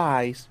 These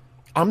guys,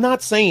 I'm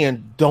not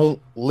saying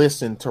don't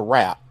listen to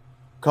rap,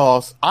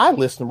 cause I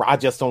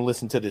just don't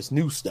listen to this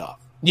new stuff,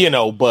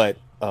 But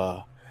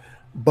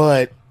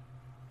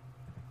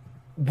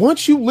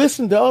once you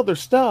listen to other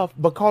stuff,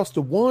 because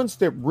the ones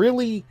that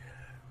really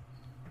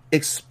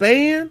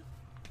expand,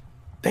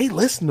 they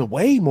listen to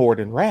way more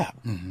than rap.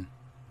 Mm-hmm.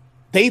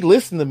 They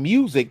listen to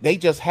music. They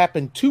just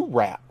happen to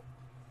rap.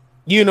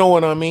 You know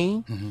what I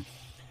mean? Mm-hmm.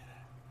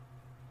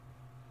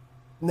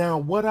 Now,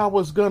 what I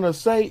was going to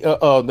say,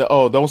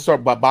 don't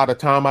start by the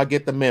time I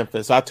get to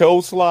Memphis. I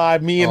told Sly,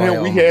 me and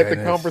him, we had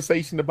the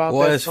conversation about that.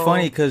 Well, it's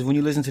funny because when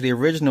you listen to the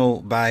original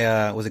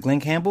by, was it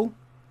Glenn Campbell?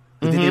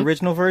 He did the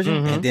original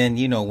version, and then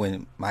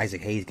when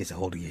Isaac Hayes gets a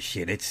hold of your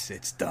shit,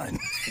 it's done.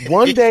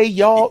 One day,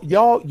 y'all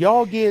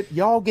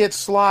get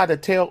Sly to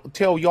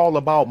tell y'all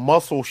about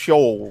Muscle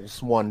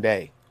Shoals. One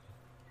day,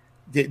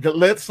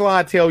 let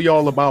Sly tell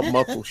y'all about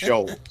Muscle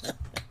Shoals.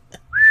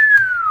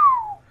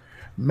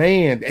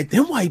 Man,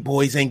 them white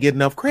boys ain't get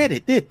enough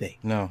credit, did they?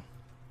 No.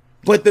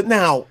 But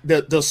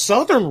the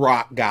Southern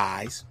rock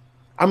guys,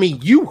 I mean,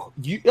 you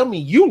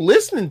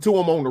listening to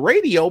them on the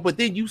radio, but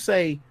then you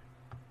say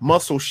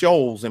Muscle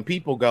Shoals, and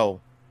people go,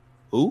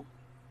 "Who?"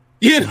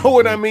 You know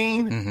what I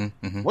mean? Mm-hmm,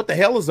 mm-hmm. What the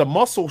hell is a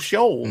Muscle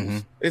Shoals? Mm-hmm.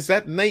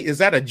 Is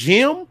that a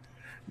gym?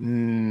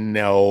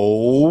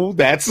 No,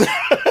 that's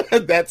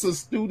a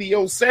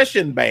studio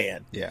session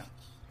band. Yeah,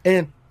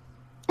 and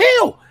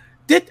hell,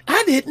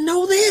 I didn't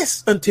know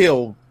this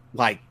until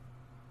like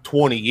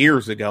 20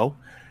 years ago.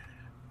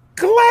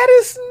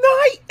 Gladys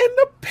Knight and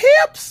the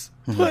Pips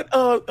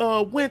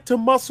went to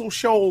Muscle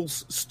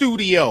Shoals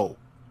studio.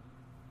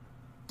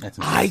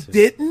 I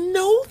didn't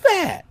know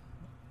that.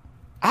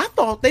 I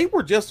thought they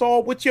were just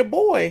all with your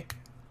boy,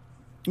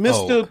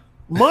 Mr.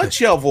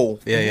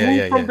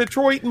 Munchovel, from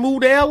Detroit and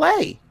moved to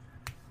L.A.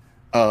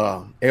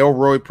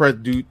 Elroy Press,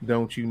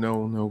 don't you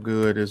know no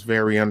good, is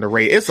very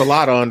underrated. It's a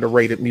lot of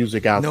underrated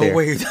music out there. No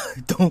way,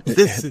 don't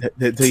listen.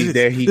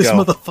 There he this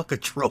goes. Motherfucker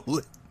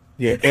trolling.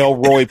 Yeah,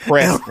 Elroy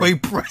Preston. Elroy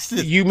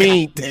Preston. You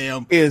mean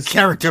damn is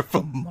character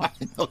from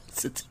Martin?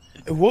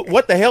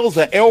 What the hell is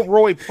a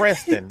Elroy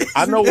Preston?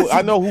 I know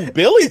who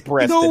Billy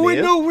Preston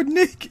is. No, with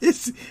Nick,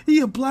 he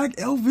a black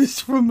Elvis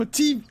from a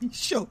TV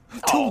show.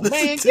 Oh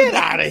man, get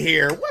out of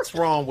here! What's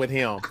wrong with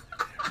him?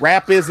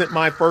 Rap isn't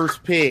my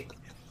first pick.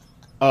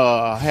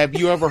 Have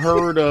you ever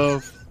heard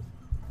of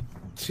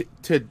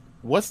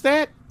what's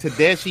that?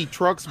 Tedeschi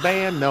Trucks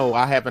Band? No,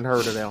 I haven't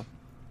heard of them.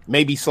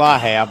 Maybe Sly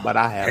have, but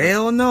I haven't.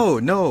 Hell no.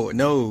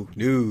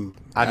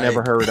 I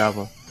never heard of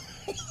them.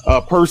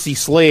 Percy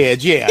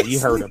Sledge, yeah, you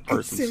heard of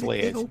Percy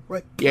Sledge.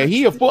 Yeah,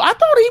 he a fool. I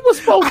thought he was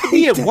supposed to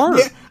be at work.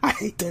 Yeah, I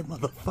hate that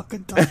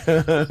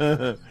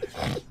motherfucking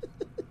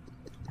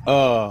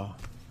time.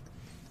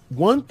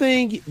 One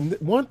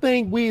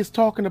thing we was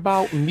talking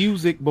about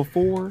music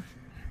before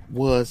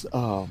was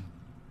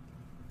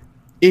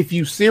if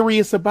you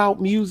serious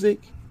about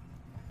music,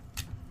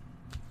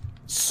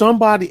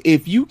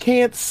 if you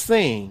can't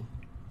sing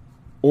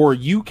or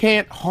you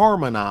can't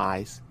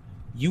harmonize,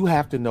 you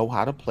have to know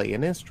how to play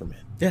an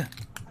instrument. Yeah.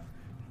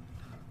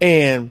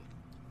 And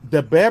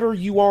the better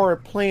you are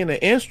at playing an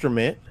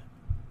instrument,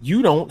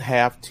 you don't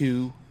have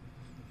to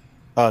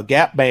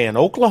Gap Band,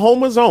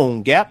 Oklahoma's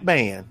own Gap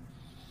Band.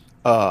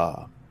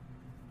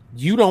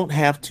 You don't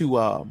have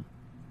to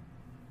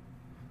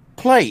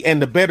play.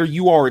 And the better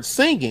you are at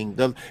singing,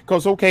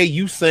 because okay,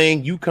 you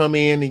sing, you come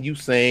in and you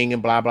sing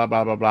and blah blah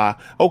blah blah blah.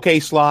 Okay,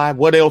 Sly,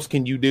 what else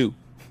can you do?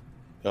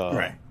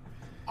 Right.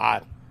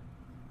 I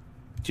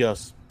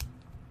just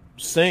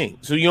sing.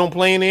 So you don't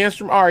play any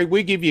instrument? All right,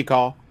 we'll give you a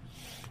call.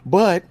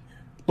 But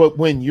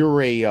when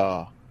you're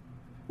a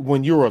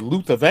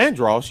Luther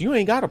Vandross, you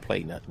ain't got to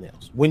play nothing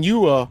else. When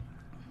you a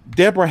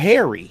Deborah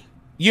Harry,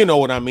 you know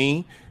what I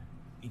mean?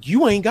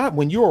 You ain't got.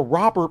 When you're a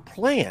Robert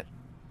Plant,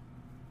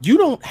 you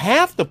don't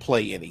have to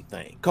play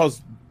anything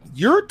because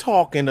you're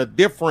talking a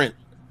different,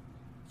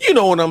 you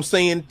know what I'm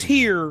saying,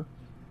 tier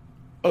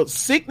of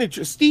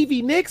signature.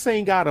 Stevie Nicks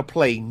ain't got to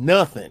play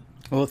nothing.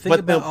 Well, think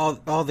about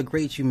all the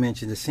greats you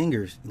mentioned, the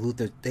singers.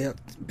 Luther, they're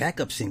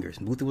backup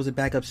singers. Luther was a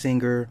backup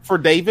singer. For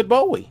David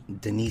Bowie.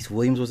 Denise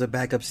Williams was a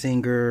backup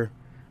singer.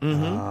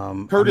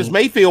 Mm-hmm. Curtis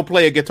Mayfield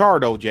play a guitar,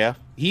 though, Jeff.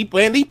 He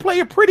play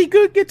a pretty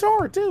good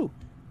guitar, too.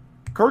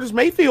 Curtis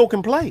Mayfield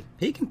can play.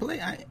 He can play.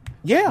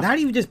 Yeah. Not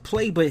even just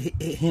play, but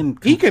him.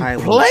 He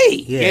can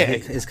play. Yeah.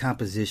 His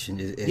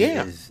composition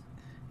is,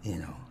 you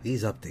know,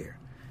 he's up there.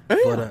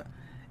 Yeah.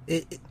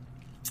 But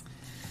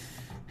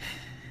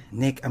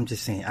Nick, I'm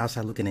just saying,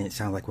 outside looking at it,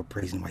 sounds like we're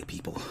praising white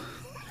people.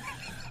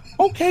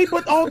 Okay,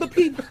 but all the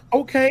people.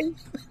 Okay,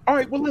 all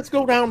right. Well, let's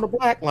go down the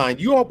black line.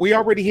 We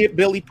already hit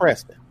Billy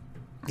Preston.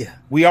 Yeah.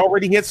 We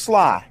already hit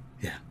Sly.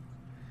 Yeah.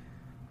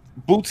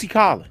 Bootsy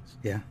Collins.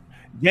 Yeah.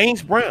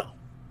 James Brown.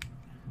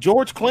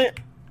 George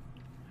Clinton.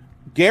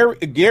 Gary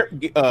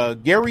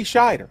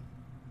Scheider.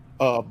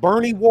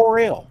 Bernie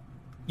Worrell.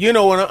 You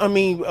know what I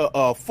mean?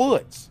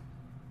 Foots.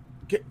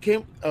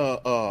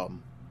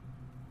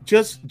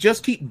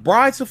 Just keep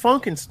Brides of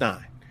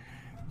Funkenstein.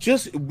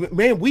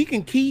 We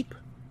can get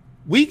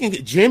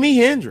Jimi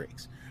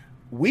Hendrix.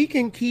 We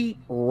can keep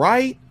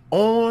right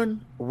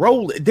on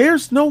rolling.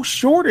 There's no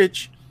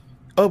shortage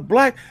of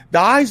the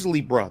Isley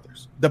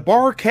Brothers, the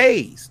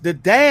Bar-Kays, the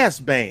Dazz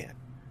Band.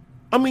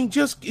 I mean,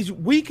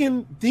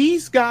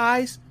 these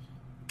guys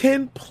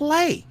can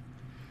play.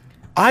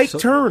 Ike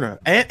Turner,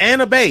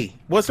 Anna Mae.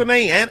 What's her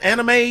name?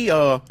 Anna Mae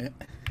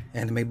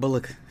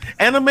Bullock.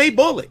 Anna Mae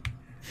Bullock.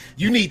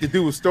 You need to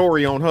do a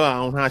story on her,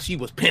 on how she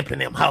was pimping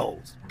them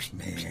hoes.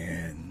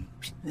 Man.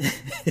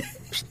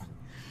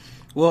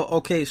 Well,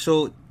 okay,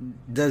 so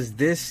does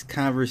this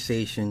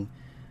conversation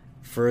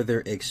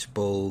further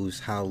expose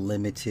how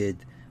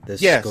limited the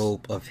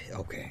scope of...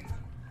 Okay.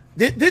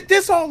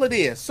 This all it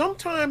is.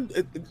 Sometimes,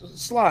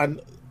 Sly,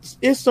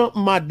 it's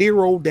something my dear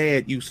old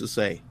dad used to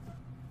say.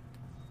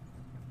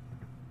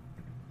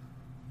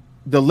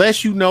 The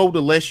less you know,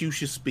 the less you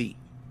should speak.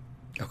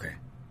 Okay.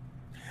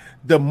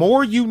 The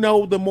more you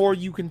know, the more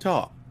you can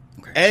talk.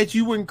 Okay. As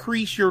you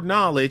increase your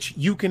knowledge,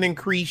 you can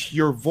increase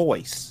your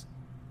voice.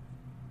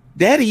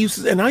 Daddy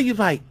used to, and I used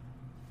like,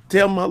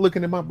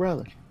 looking at my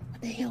brother,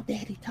 what the hell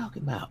Daddy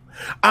talking about?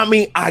 I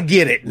mean, I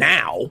get it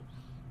now,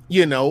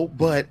 you know,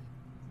 but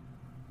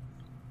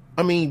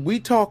I mean, we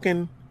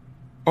talking,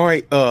 all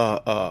right,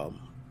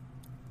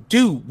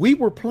 dude, we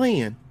were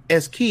playing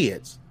as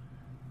kids.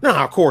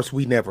 Now, of course,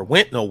 we never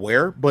went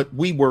nowhere, but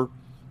we were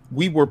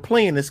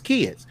playing as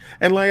kids.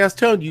 And like I was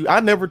telling you, I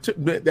never took,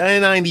 and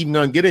I ain't even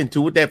gonna get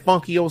into it, that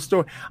funky old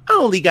story. I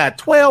only got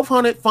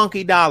 $1,200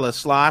 funky dollars,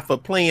 Sly, for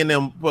playing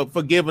them,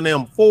 for giving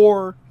them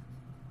four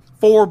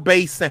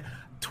bass sound.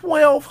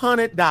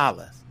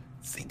 $1,200.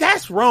 See,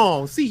 that's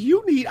wrong. See,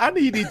 I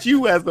needed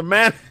you as the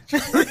manager.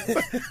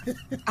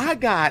 I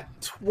got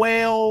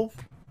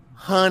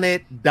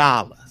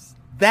 $1,200.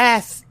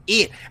 That's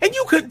it. And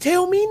you couldn't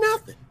tell me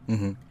nothing.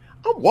 Mm-hmm.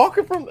 I'm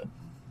walking from the...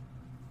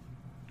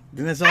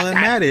 Then that's all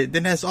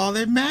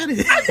that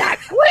mattered. I got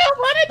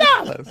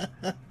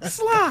 $1,200.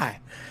 Sly,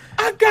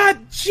 I got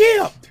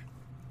gypped.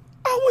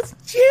 I was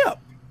gypped.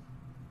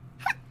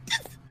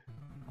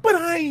 But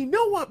I ain't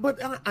know what. But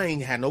I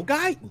ain't had no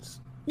guidance.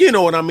 You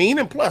know what I mean?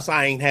 And plus,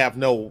 I ain't have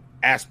no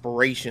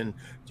aspiration,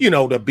 you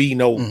know, to be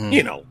no,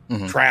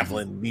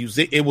 traveling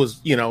music. It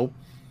was,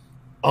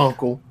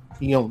 uncle.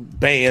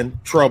 Band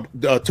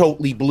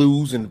Totally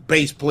Blues and the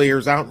bass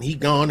players out and he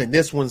gone and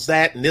this one's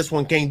that and this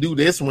one can't do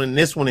this one and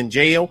this one in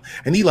jail.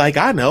 And he like,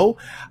 I know,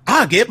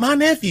 I'll get my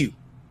nephew.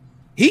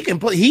 He can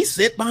play. He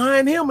sit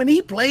behind him and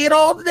he play it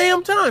all the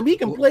damn time. He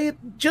can play it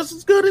just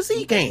as good as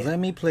he can. Let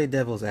me play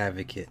devil's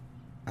advocate.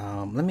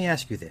 Let me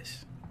ask you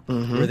this.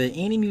 Mm-hmm. Were there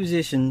any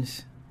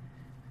musicians,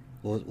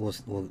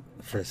 well,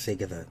 for the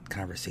sake of the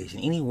conversation,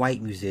 any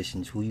white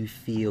musicians who you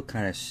feel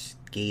kind of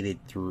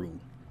skated through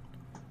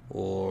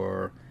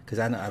or... Because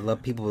I know I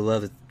love people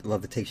who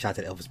love to take shots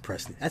at Elvis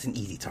Presley. That's an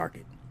easy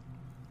target.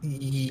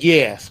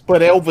 Yes,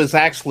 but Elvis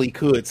actually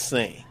could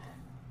sing.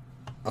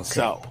 Okay.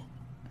 So,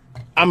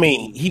 I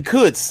mean, he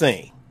could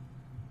sing.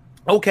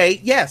 Okay,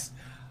 yes.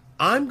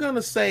 I'm going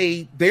to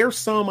say there's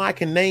some I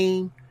can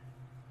name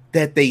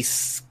that they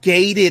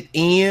skated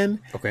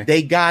in. Okay.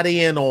 They got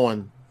in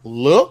on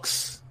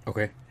looks.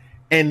 Okay.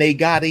 And they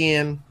got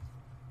in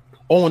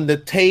on the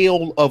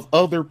tail of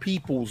other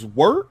people's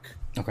work.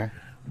 Okay.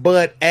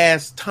 But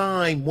as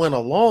time went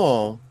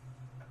along,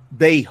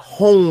 they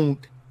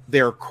honed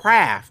their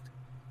craft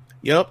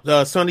Yep.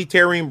 Sonny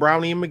Terry and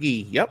Brownie and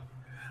McGee. Yep.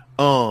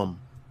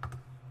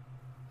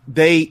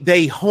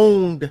 They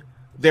honed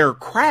their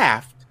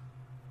craft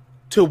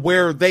to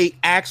where they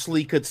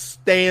actually could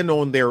stand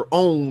on their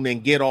own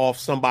and get off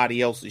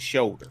somebody else's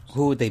shoulders.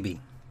 Who would they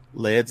be?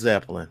 Led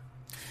Zeppelin.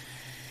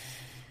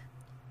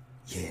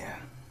 Yeah.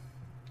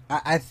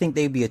 I think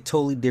they'd be a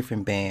totally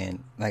different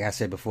band. Like I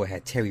said before,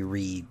 had Terry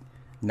Reid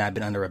not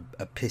been under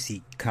a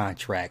pissy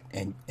contract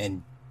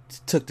and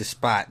took the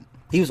spot.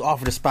 He was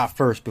offered a spot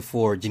first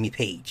before Jimmy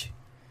Page.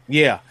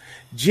 Yeah.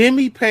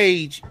 Jimmy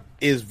Page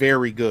is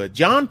very good.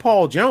 John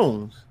Paul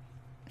Jones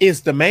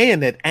is the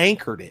man that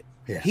anchored it.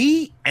 Yeah.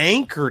 He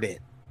anchored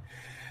it.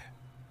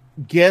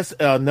 Guess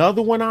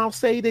another one I'll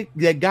say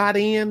that got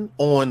in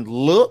on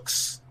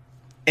looks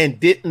and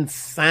didn't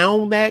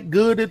sound that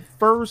good at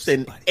first,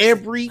 and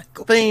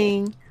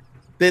everything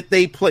that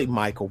they played,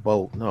 Michael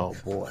Bolton, oh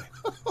boy.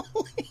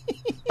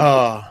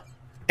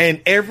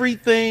 And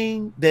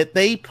everything that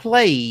they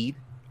played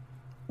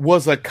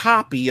was a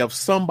copy of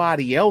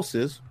somebody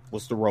else's,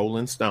 was the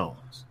Rolling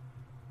Stones.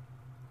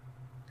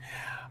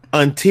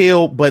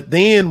 But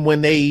then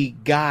when they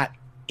got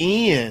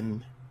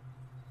in,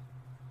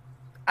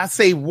 I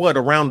say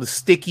around the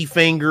Sticky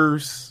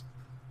Fingers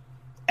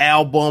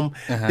album,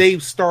 they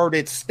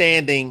started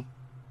standing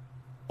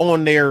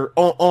on their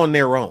own.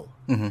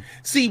 Mm-hmm.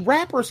 See,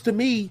 rappers to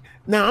me,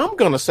 now I'm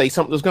gonna say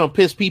something that's gonna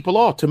piss people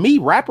off. To me,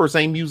 rappers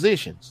ain't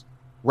musicians.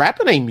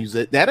 Rapping ain't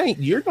music.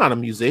 You're not a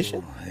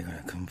musician. Oh, they're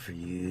gonna come for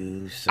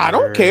you, sir. I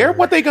don't care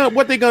what they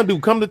gonna do.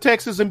 Come to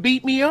Texas and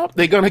beat me up?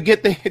 They're gonna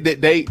get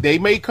they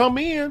may come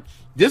in.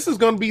 This is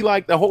gonna be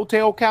like the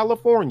Hotel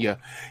California.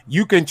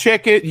 You can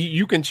check it.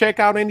 You can check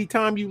out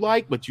anytime you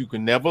like, but you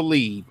can never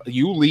leave.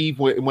 You leave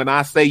when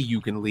I say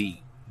you can leave.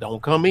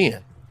 Don't come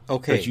in.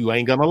 Okay. Because you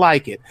ain't gonna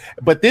like it.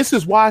 But this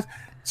is why,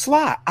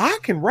 Sly, I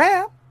can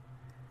rap.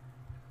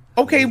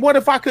 Okay, what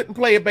if I couldn't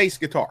play a bass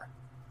guitar?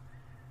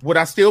 Would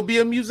I still be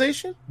a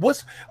musician?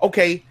 What's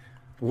a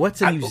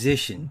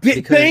musician?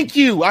 Thank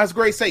you. I was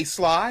going to say,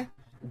 Sly,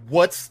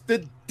 what's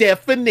the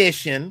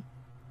definition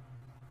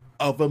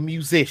of a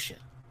musician?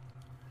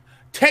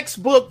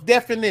 Textbook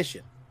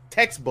definition.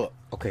 Textbook.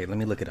 Okay, let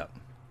me look it up.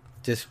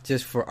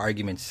 Just for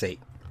argument's sake.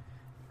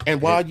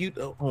 And while you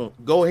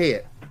go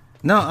ahead.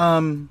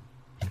 No,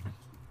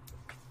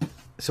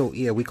 so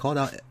yeah, we called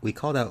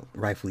out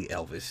rightfully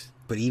Elvis,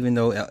 but even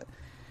though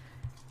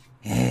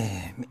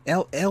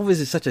Elvis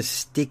is such a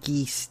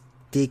sticky.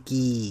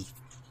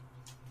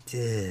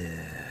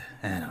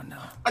 I don't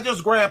know. I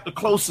just grabbed the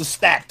closest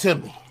stack to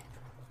me.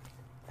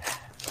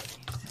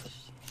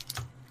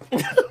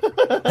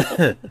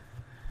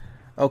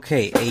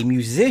 Okay, a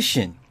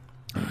musician,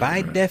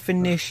 by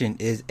definition,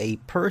 is a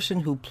person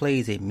who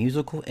plays a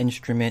musical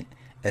instrument,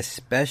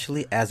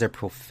 especially as a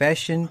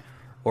profession,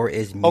 or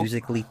is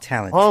musically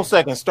talented. Hold on a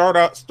second. Start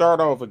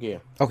off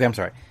again. Okay, I'm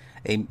sorry.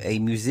 A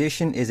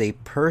musician is a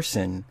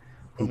person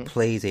who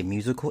plays a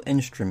musical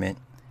instrument.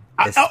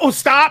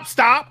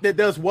 Stop. That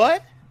does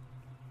what?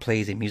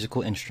 Plays a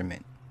musical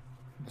instrument.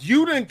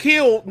 You done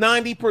killed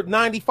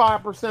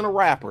 95% of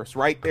rappers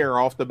right there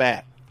off the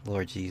bat.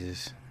 Lord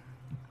Jesus.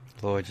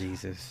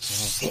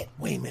 Shit.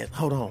 Wait a minute.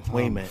 Hold on.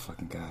 Wait a minute.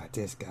 Fucking God.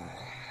 This guy.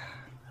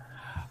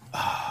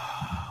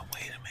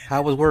 Wait a minute.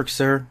 How was work,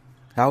 sir?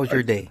 How was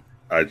your day?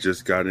 I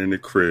just got in the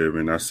crib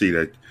and I see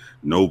that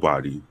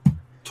nobody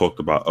talked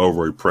about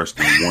Elroy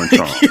Preston one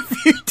time.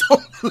 You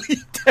don't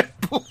believe that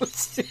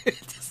bullshit.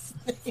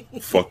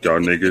 Fuck y'all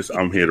niggas.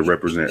 I'm here to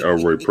represent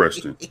Elroy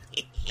Preston.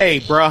 Hey,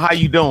 bro, how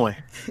you doing?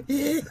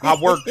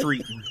 How work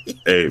treating?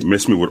 Hey,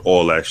 miss me with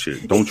all that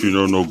shit. Don't you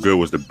know No Good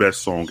was the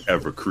best song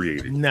ever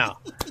created? No.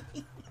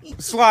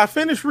 Sly,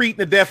 finish reading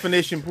the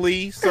definition,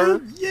 please, sir.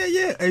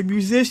 Yeah. A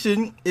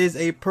musician is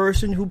a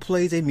person who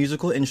plays a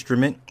musical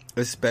instrument,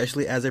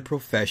 especially as a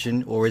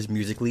profession, or is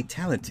musically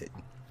talented.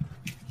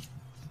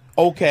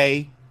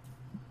 Okay.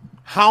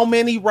 How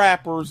many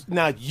rappers?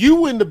 Now,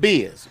 you in the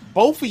biz.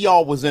 Both of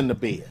y'all was in the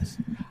biz.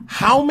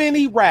 How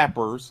many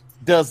rappers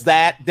does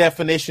that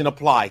definition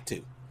apply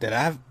to?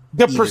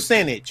 The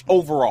percentage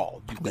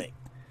overall, you think?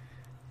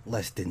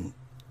 Less than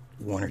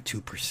 1 or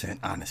 2%,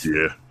 honestly.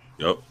 Yeah.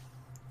 Yep.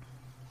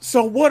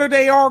 So what are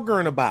they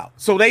arguing about?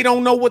 So they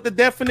don't know what the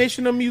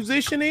definition of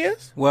musician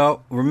is?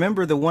 Well,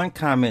 remember the one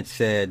comment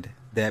said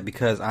that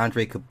because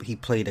Andre he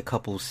played a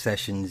couple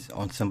sessions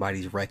on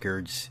somebody's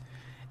records,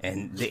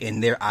 and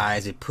in their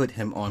eyes it put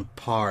him on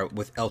par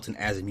with Elton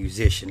as a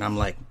musician. I'm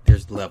like,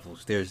 there's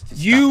levels.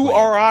 You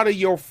are out of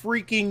your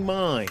freaking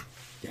mind.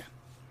 Yeah.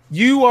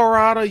 You are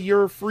out of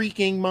your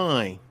freaking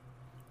mind.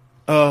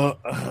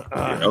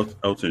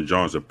 Elton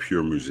John's a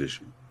pure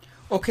musician.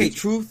 Okay,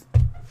 Truth.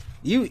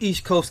 You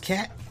East Coast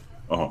cat.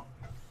 Uh-huh.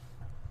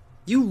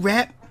 You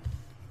rap.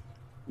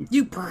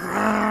 You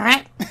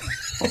rap.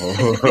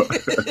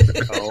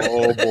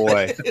 Oh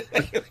boy.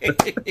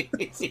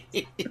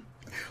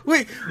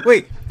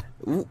 Wait.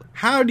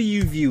 How do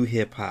you view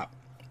hip hop?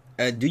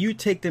 Do you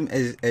take them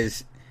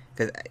as?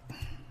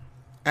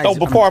 Because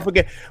before I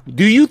forget,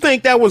 do you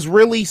think that was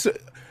really?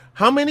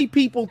 How many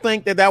people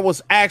think that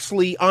was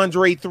actually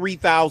Andre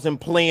 3000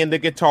 playing the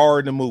guitar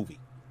in the movie?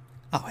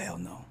 Oh, hell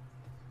no.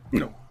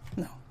 No.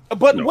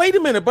 But wait a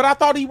minute. But I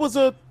thought he was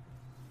a...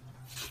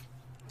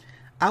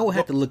 I would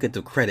have to look at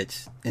the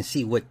credits and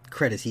see what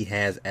credits he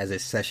has as a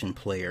session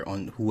player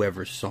on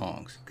whoever's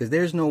songs. Because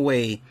there's no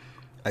way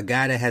a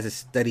guy that has to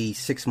study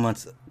 6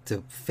 months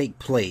to fake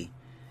play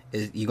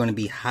you're going to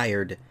be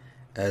hired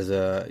as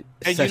a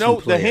session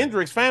player. The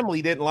Hendrix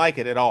family didn't like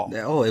it at all.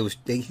 Oh, it was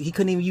he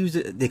couldn't even use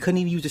it. They couldn't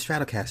even use the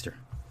Stratocaster.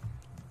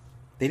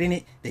 They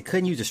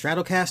couldn't use the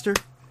Stratocaster.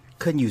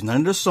 Couldn't use none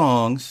of the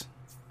songs.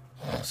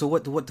 So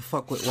what the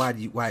fuck?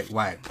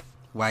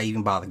 Why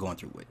even bother going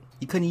through it?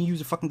 He couldn't even use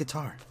the fucking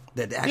guitar.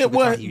 The actual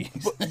guitar he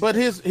used. But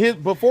his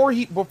before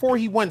he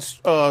went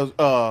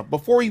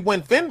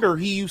Fender,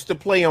 he used to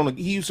play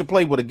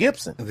with a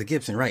Gibson. The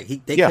Gibson,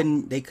 right?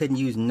 They couldn't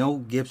use no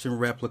Gibson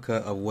replica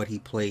of what he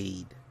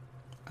played,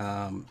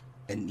 at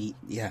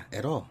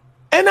all.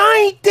 And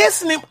I ain't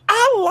dissing him.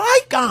 I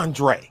like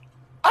Andre.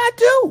 I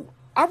do.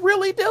 I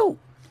really do.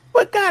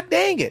 But god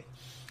dang it.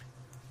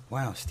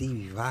 Wow,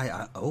 Stevie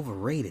Vai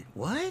overrated.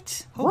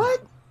 What?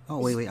 What? Oh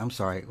wait. I'm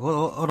sorry.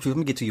 Hold on. Let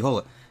me get to you. Hold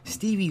up.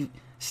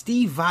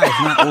 Steve Vai is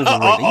not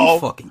overrated. Are you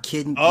fucking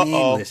kidding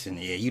me? Listen,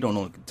 you don't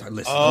know guitar.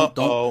 Listen,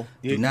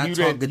 do not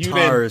talk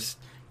guitars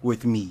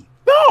with me.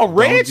 No,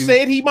 Reg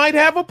said he might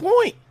have a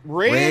point.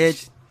 Reg,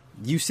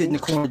 you sit in the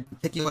corner.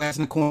 Take your ass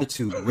in the corner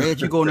too.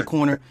 Reg, you go in the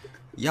corner.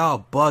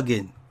 Y'all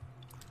bugging.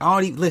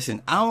 I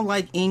don't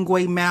like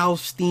Yngwie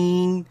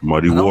Malmsteen.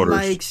 Muddy Waters.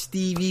 I don't like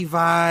Stevie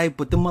Vai,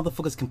 but the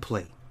motherfuckers can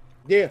play.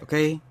 Yeah.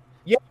 Okay?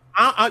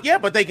 Yeah,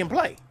 but they can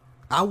play.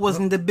 I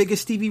wasn't the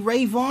biggest Stevie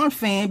Ray Vaughan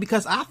fan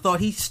because I thought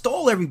he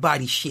stole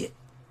everybody's shit.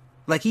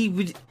 Like he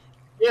would.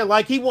 Yeah,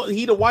 like he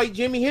the white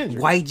Jimi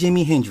Hendrix. White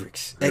Jimi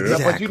Hendrix. Yeah.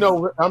 Exactly.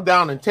 But I'm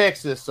down in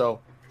Texas, so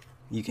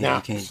you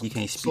can't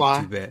speak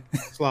Sly, too bad.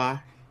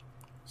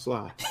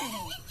 Sly.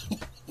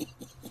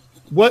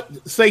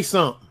 What? Say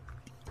something.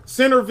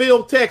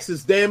 Centerville,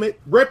 Texas. Damn it!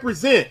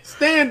 Represent.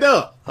 Stand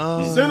up.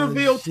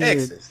 Centerville,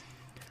 Texas.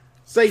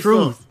 Say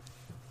something.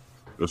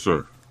 Yes,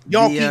 sir.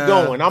 Y'all keep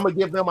going. I'm gonna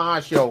give them a high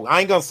show.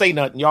 I ain't gonna say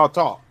nothing. Y'all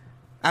talk.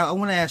 I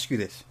want to ask you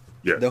this.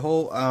 Yeah. The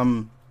whole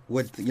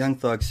what Young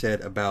Thug said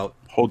about.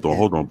 Hold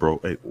on, bro.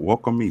 Hey,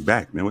 welcome me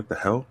back, man. What the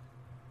hell?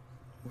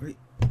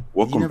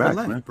 Welcome back,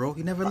 man. Bro.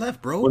 He never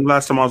left, bro. When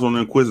last time I was on the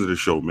Inquisitor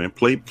show, man?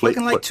 Play.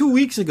 Like 2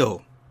 weeks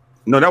ago.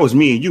 No, that was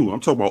me and you. I'm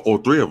talking about all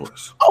three of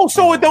us. Oh,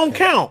 so it don't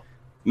count.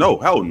 No,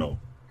 hell no.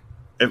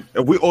 If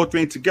we all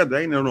three ain't together,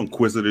 ain't no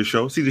Inquisitor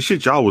show. See, the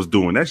shit y'all was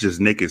doing, that's just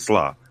naked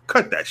Sly.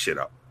 Cut that shit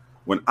out.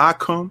 When I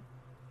come,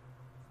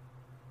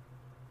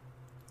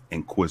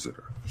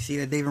 Inquisitor. You see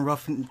that David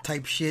Ruffin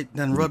type shit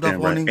done rubbed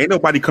off on him? Ain't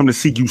nobody come to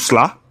see you,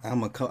 Sly. I'm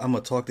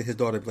gonna talk to his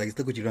daughter. Like,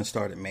 look what you done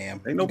started,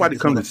 ma'am. Ain't nobody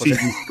come to see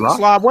you, Sly.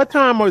 Sly, what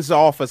time was the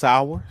office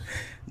hour?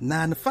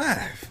 9 to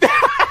 5.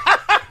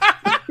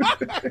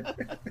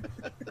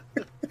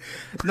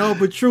 No,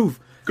 but truth.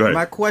 Go ahead.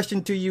 My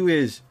question to you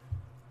is,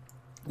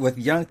 what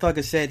Young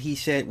Thug said,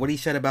 what he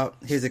said about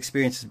his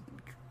experience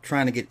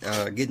trying to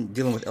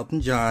dealing with Elton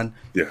John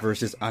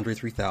versus Andre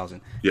 3000.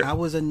 Yeah. How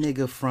was a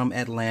nigga from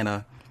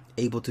Atlanta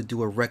able to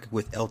do a record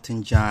with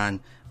Elton John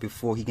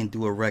before he can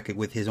do a record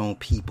with his own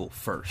people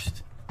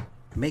first?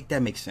 Make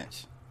that make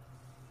sense.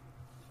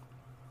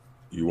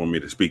 You want me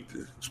to speak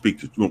to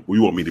you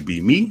want me to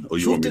be me, or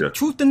you want me to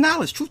truth to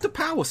knowledge, truth to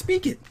power,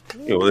 speak it.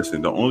 Yeah, well,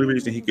 listen, the only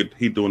reason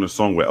he doing a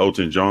song with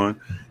Elton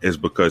John is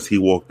because he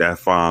walked that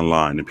fine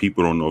line and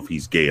people don't know if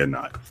he's gay or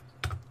not.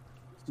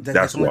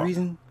 That's the only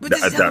reason. But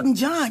this is Elton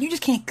John. You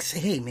just can't say,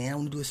 "Hey, man, I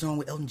want to do a song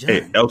with Elton John."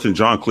 Hey, Elton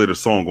John cleared a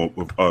song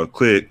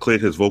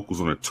cleared his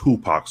vocals on a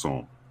Tupac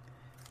song.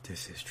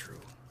 This is true.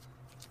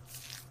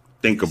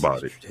 Think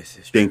about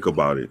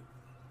it.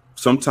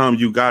 Sometimes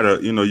you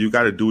gotta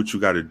do what you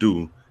gotta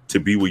do to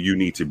be where you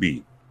need to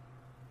be.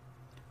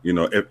 You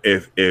know,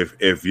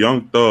 if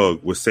Young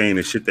Thug was saying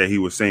the shit that he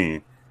was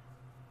saying,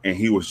 and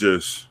he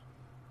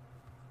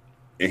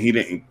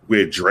didn't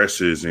wear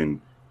dresses and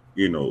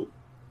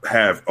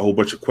have a whole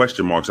bunch of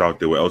question marks out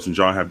there where Elton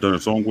John have done a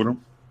song with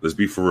him, let's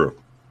be for real.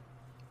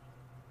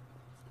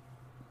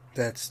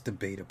 That's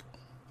debatable.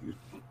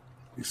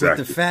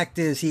 Exactly. But the fact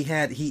is,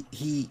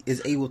 he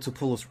is able to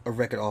pull a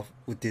record off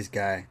with this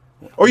guy.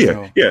 Oh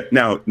yeah, yeah.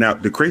 Now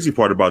the crazy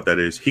part about that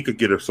is he could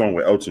get a song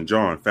with Elton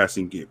John fast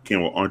and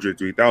came with Andre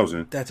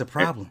 3000. That's a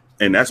problem,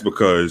 and that's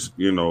because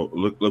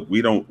look,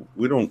 we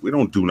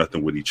don't do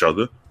nothing with each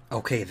other.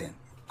 Okay, then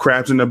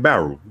crabs in the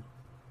barrel.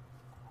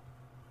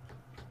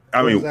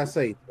 What does that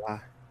say?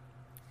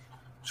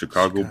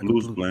 Chicago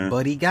Blues Band,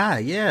 buddy guy,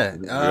 yeah.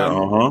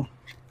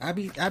 I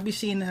be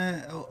seeing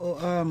that.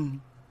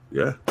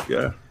 Yeah.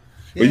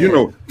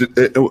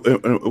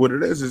 But what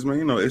it is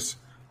man,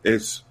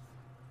 it's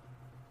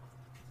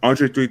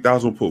Andre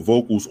 3000 put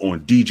vocals on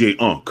DJ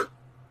Unk.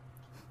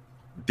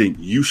 Then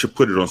you should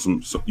put it on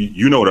some.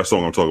 You know that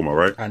song I'm talking about,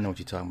 right? I know what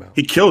you're talking about.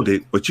 He killed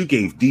it, but you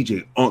gave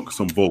DJ Unk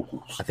some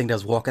vocals. I think that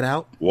was Walk It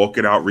Out. Walk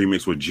It Out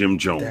remix with Jim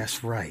Jones.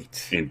 That's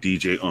right. And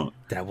DJ Unk.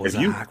 That was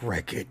a hot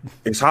record.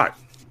 It's hot.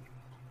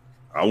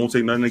 I won't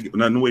take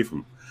nothing away from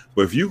him.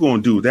 But if you're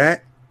gonna do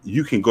that,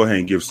 you can go ahead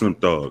and give Slim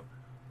Thug,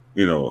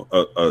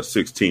 a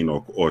 16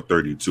 or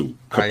 32,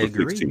 couple of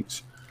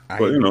 16s.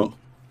 But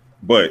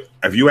but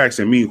if you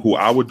asking me who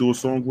I would do a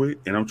song with,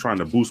 and I'm trying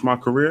to boost my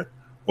career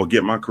or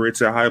get my career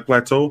to a higher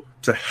plateau,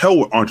 to hell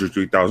with Andre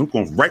 3000. I'm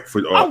going right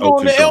for I'm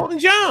going to Elton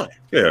John.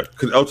 Yeah,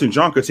 because Elton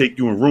John could take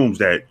you in rooms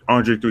that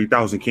Andre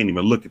 3000 can't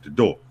even look at the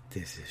door.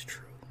 This is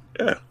true.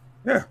 Yeah.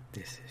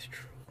 This is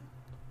true.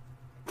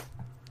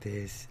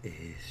 This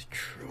is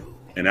true.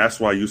 And that's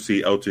why you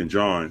see Elton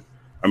John.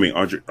 Young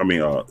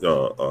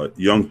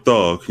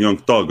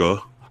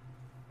Thugger.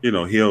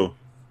 He'll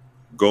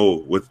go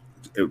with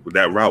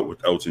that route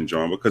with Elton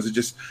John because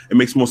it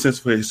makes more sense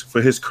for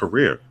his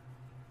career.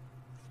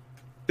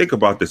 Think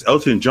about this.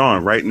 Elton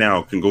John right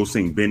now can go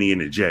sing Benny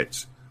and the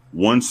Jets,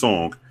 one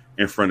song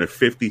in front of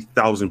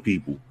 50,000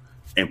 people,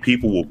 and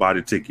people will buy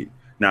the ticket.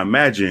 Now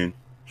imagine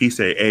he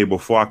say, "Hey,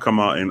 before I come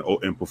out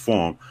and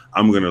perform,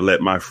 I'm going to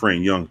let my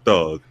friend Young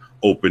Thug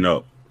open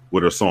up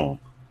with a song."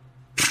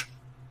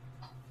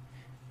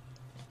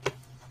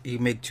 You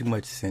make too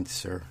much sense,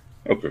 sir.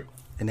 Okay.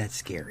 And that's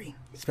scary,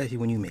 especially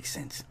when you make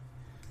sense.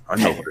 I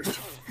know it.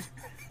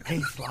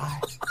 Hey,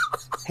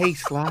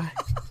 Sly.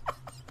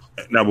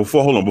 Now,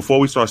 before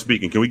we start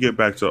speaking, can we get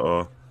back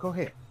to go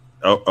ahead,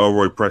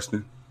 Elroy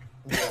Preston?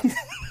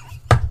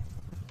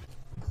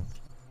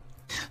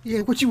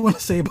 Yeah, what you want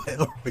to say about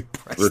Elroy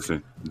Preston?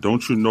 Listen,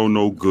 Don't You Know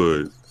No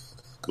Good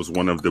was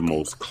one of the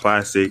most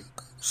classic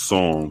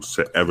songs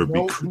to ever be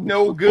recorded.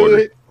 No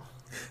good.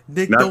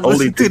 Nick, don't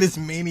listen to this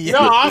maniac.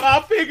 No,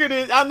 I figured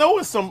it. I know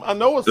it's some.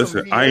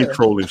 Listen, I ain't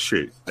trolling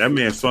shit. That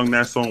man sung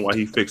that song while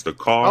he fixed the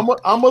car. I'm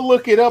gonna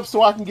look it up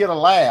so I can get a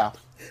laugh.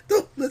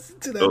 Don't listen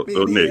to that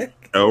maniac. Nick,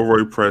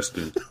 Elroy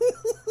Preston,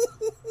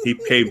 he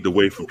paved the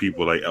way for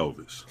people like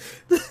Elvis.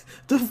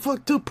 The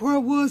fucked up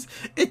part was,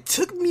 it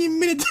took me a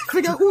minute to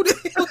figure out who the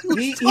hell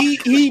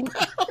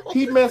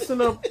he messing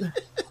up.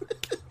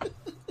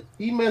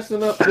 He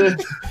messing up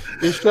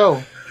the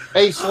show.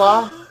 Hey,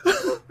 Sly.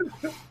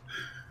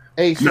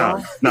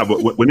 Nah,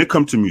 but when it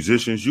comes to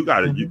musicians, you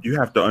gotta you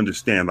have to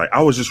understand. Like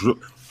I was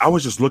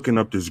just looking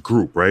up this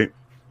group, right?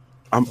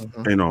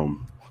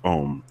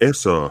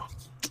 It's a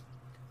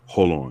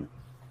hold on,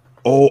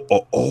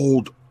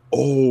 old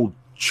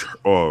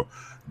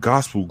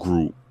gospel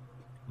group,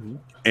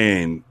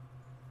 and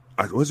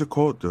what's it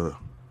called? The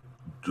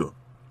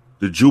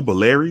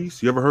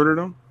Jubilaries. You ever heard of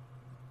them?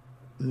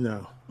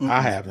 No,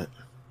 I haven't.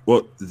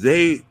 Well,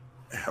 they're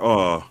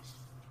a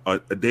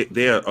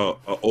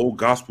old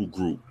gospel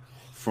group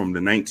from the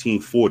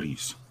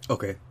 1940s.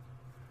 Okay.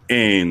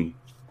 And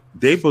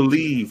they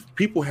believe,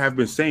 people have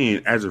been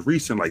saying as of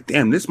recent, like,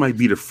 damn, this might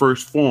be the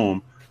first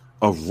form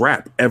of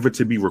rap ever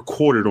to be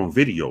recorded on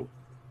video.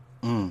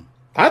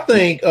 I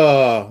think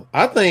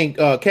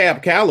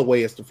Cab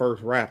Calloway is the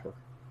first rapper.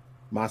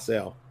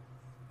 Myself,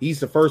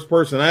 he's the first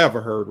person I ever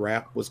heard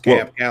rap was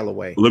Cab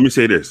Calloway. Let me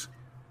say this: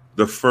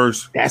 the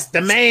first. That's the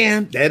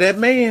man. That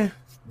man,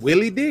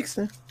 Willie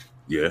Dixon.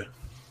 Yeah.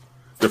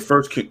 The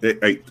first,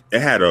 it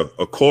had a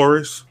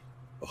chorus,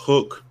 a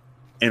hook,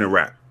 and a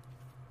rap.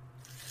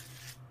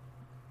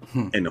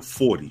 In the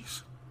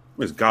 40s,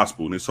 it's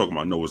gospel, and they're talking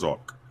about Noah's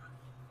Ark.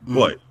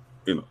 But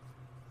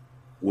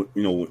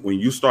when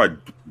you start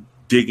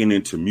digging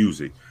into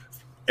music,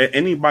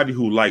 anybody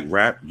who like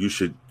rap, you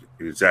should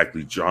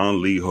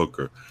John Lee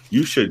Hooker.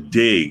 You should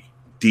dig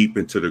deep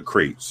into the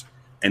crates,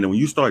 and then when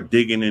you start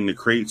digging in the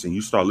crates and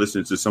you start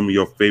listening to some of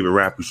your favorite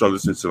rap, you start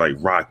listening to like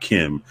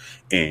Rakim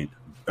and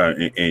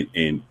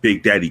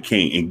Big Daddy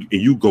Kane, and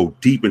you go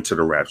deep into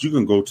the raps. You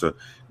can go to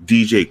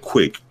DJ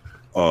Quick.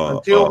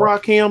 Until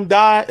Rakim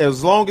died,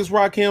 as long as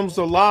Rakim's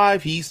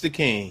alive, he's the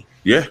king.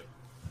 Yeah.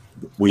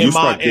 In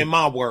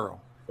my world.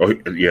 Oh,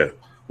 yeah.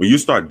 When you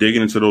start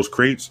digging into those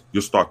crates,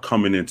 you'll start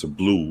coming into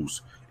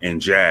blues and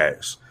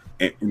jazz,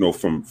 and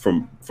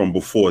from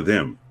before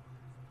them,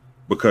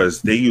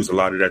 because they use a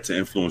lot of that to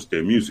influence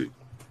their music.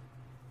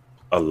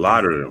 A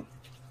lot of them.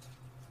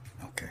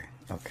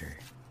 Okay.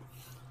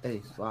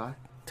 Hey, Sly.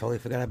 Totally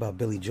forgot about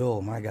Billy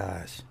Joel. My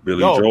gosh.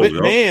 Billy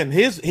Joel, man,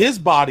 his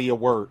body of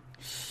work.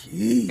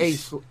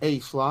 Jeez. Hey,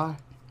 Sly.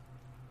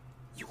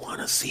 You want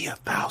to see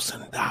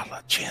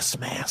 $1,000 chess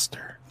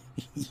master?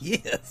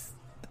 Yes.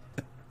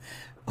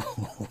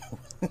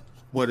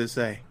 What'd it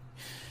say?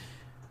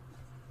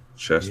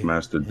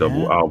 Chessmaster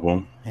double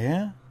album.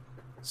 Yeah.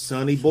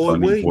 Sonny Boy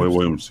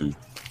Williamson.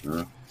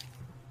 Yeah.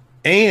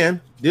 And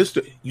this,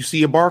 you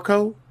see a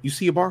barcode? You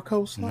see a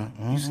barcode, Sly?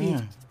 You see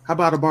it? How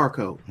about a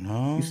barcode?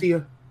 No. You see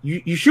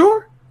you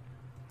sure?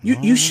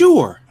 You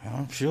sure?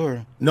 I'm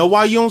sure. Know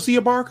why you don't see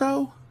a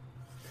barcode?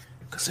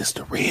 Because it's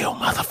the real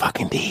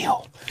motherfucking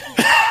deal.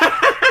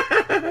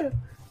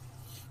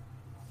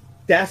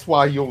 That's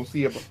why you don't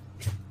see it.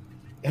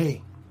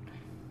 Hey.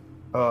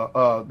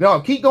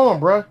 No, keep going,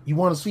 bro. You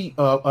want to see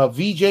a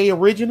VJ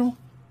original?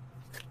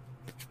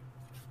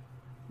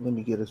 Let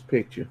me get his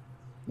picture.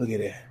 Look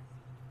at that.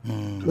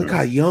 Look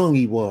how young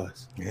he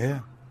was. Yeah.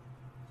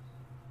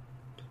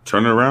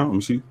 Turn it around. Let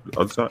me see the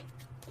other side.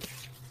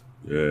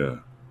 Yeah.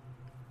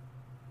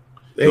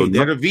 Hey,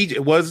 they're the VJ.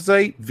 What does it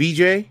say?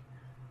 VJ?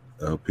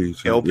 LP.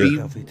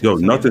 Yeah. Yo,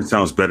 nothing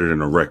sounds better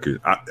than a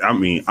record. I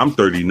mean, I'm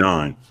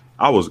 39.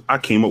 I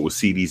came up with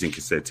CDs and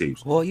cassette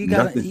tapes. Well, you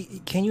got.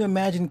 Can you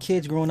imagine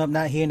kids growing up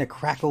not hearing the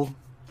crackle?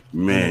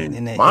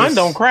 Man, mine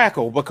don't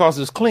crackle because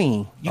it's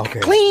clean. You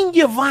can clean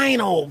your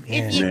vinyl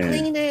if you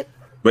clean it.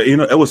 But you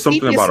know, it was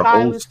something about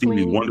an old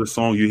Stevie Wonder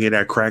song. You hear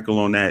that crackle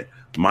on that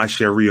My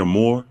Cherie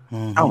Amour.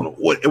 I don't know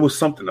what it was.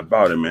 Something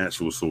about it, man.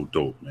 It was so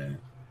dope, man.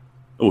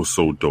 It was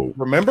so dope.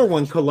 Remember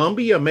when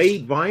Columbia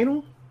made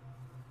vinyl?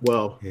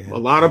 Well, a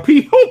lot of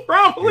people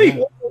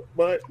probably,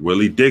 but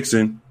Willie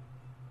Dixon.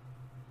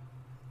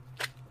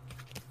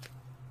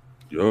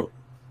 Yup.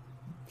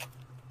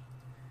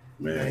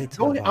 Man,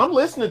 I'm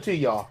listening to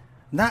y'all.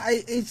 Nah,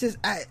 it's just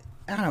I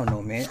don't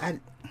know, man.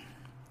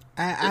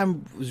 I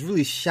was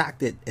really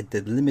shocked at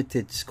the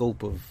limited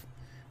scope of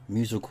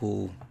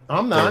musical.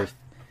 I'm not.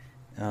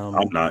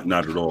 I'm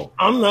not at all.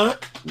 I'm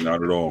not.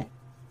 Not at all.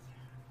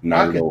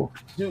 Not at all.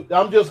 Dude,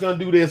 I'm just gonna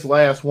do this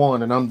last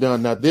one, and I'm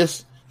done. Now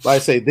this, like I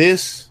say,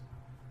 this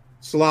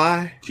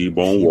Sly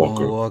T-Bone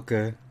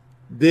Walker.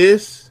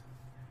 This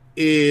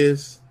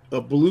is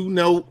a Blue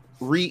Note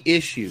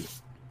reissue.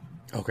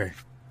 Okay.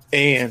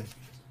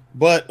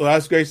 But I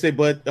was going to say,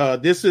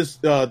 this is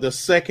the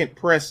second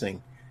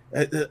pressing.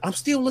 I'm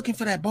still looking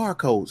for that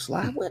barcode,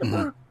 Sly. Where the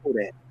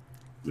barcode at?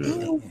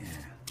 Yeah.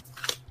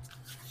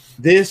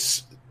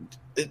 This,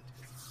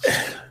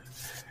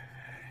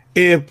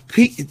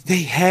 if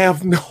they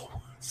have no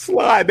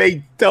Sly,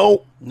 they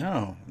don't.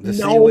 No, the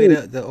same way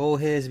the old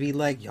heads be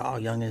like, y'all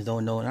youngins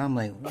don't know, and I'm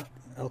like, what?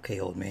 Okay,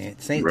 old man,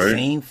 same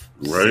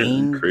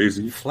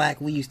crazy flack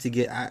we used to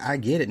get. I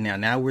get it now.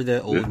 Now we're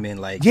the old men,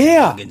 like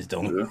youngins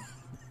don't. Yeah.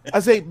 I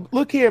say,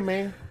 look here,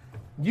 man.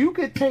 You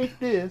could take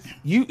this.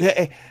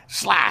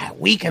 Sly,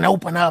 we can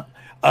open up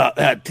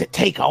to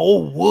take an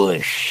old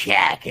wood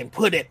shack and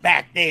put it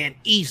back there in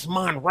East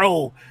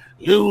Monroe,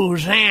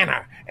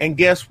 Louisiana. And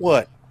guess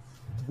what?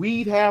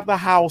 We'd have the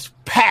house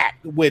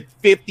packed with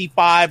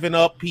 55 and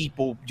up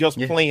people just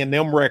playing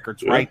them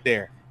records right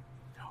there.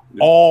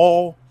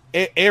 Yeah.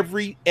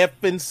 Every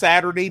effing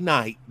Saturday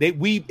night.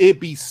 It'd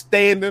be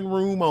standing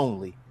room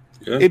only.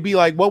 Yeah. It'd be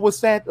like, what was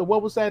that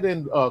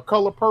in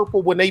Color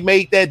Purple when they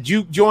made that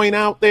juke joint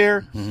out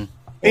there? Mm-hmm.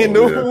 In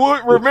the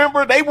wood,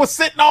 remember they were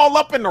sitting all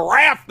up in the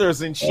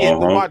rafters and shit to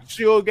watch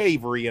Suge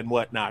Avery and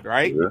whatnot,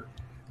 right? Yeah.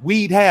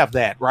 We'd have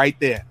that right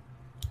there.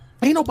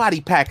 Ain't nobody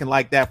packing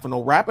like that for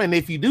no rapper, and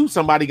if you do,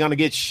 somebody gonna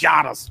get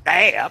shot or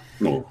stabbed.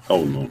 No.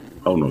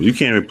 You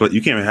can't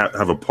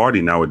have a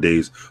party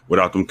nowadays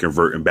without them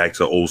converting back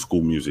to old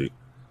school music.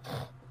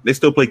 They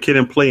still play Kid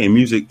and Play and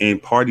music in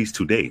parties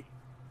today.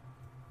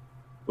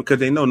 Because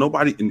they know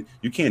nobody,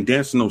 you can't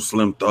dance to no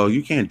Slim Thug,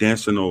 you can't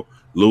dance to no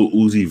Lil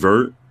Uzi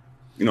Vert.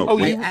 You know,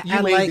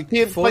 you made the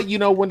Kid, but you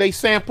know when they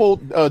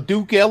sampled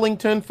Duke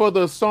Ellington for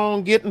the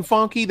song "Getting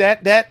Funky,"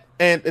 that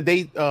and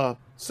they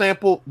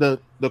sampled the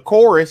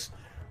chorus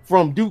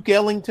from Duke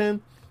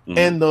Ellington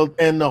and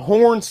the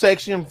horn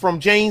section from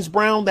James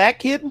Brown. That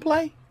Kid and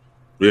Play,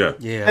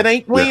 that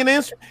ain't playing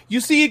instrument.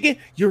 You see again,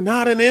 you're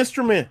not an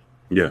instrument.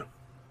 Yeah.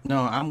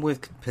 No, I'm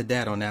with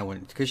Padat on that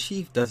one.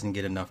 Kashif doesn't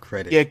get enough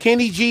credit. Yeah,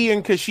 Kenny G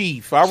and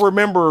Kashif. I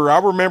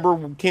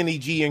remember Kenny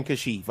G and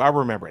Kashif. I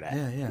remember that.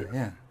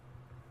 Yeah.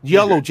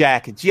 Yellow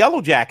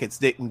Jackets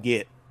didn't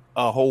get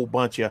a whole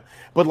bunch of,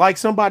 but like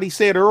somebody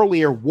said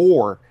earlier,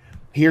 War.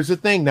 Here's the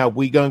thing. Now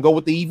we gonna go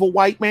with the evil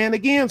white man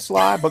again,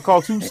 Sly,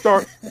 because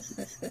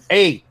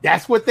hey,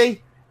 that's what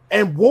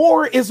and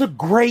War is a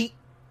great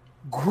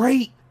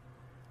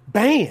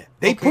band.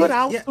 They put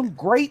out some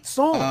great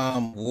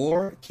songs.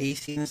 War,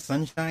 Casey and the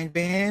Sunshine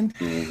Band,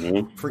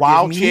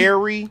 Wild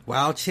Cherry,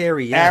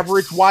 yes.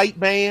 Average White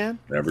Band,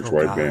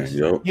 Band.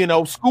 Yep. You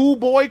know,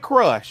 Schoolboy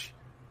Crush.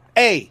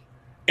 Hey,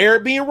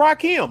 Eric B and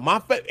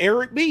Rakim,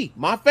 Eric B,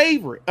 my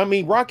favorite. I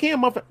mean, Rakim,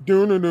 my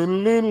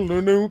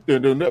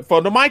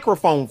for the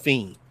Microphone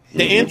Fiend.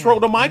 The intro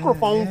to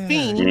Microphone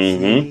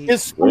Fiend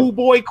is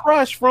Schoolboy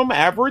Crush from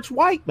Average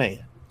White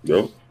Man.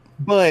 Yep.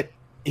 But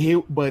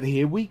here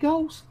we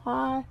go,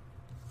 Sly.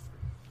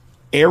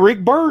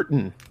 Eric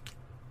Burton.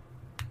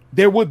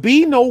 There would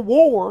be no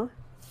War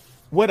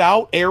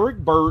without Eric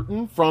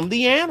Burton from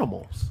the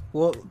Animals.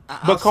 Well,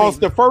 because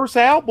the first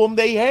album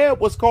they had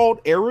was called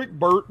Eric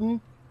Burton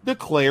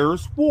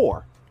Declares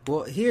War.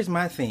 Well, here's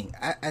my thing.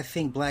 I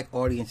think black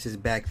audiences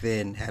back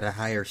then had a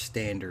higher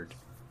standard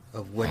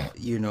of what,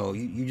 you know,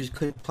 you just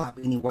couldn't plop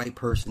any white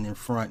person in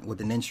front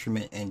with an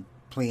instrument and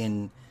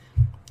playing,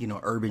 you know,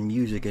 urban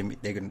music, and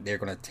they're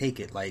gonna take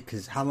it. Like,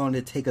 because how long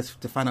did it take us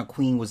to find out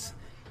Queen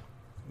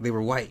they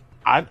were white?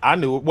 I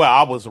knew it. Well,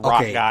 I was a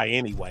rock guy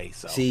anyway,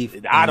 so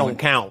I don't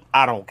count.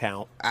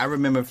 I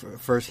remember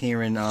first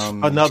hearing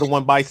Another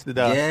One Bites the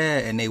Dust. Yeah,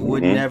 and they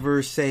would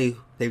never say.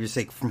 They would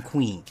say from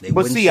Queen.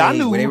 I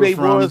knew who they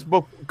was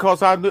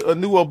because I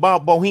knew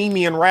about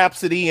Bohemian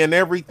Rhapsody and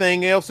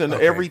everything else and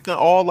everything,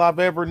 all I've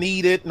ever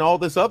needed and all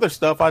this other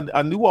stuff.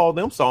 I knew all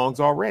them songs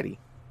already.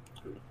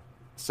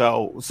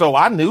 So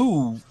I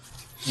knew,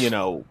 you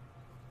know,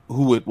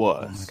 who it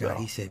was. Oh my God,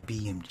 he said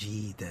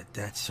BMG,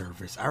 that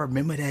service. I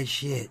remember that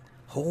shit.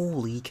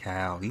 Holy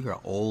cow, you are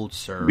old,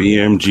 sir.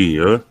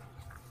 BMG, huh?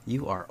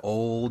 You are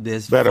old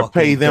as better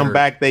fucking pay them dirt.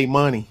 back their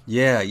money.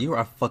 Yeah, you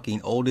are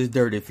fucking old as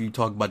dirt if you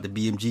talk about the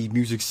BMG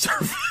music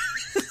service.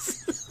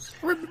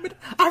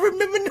 I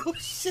remember no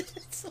shit.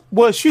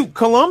 Well, shoot,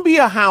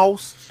 Columbia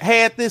House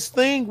had this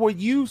thing where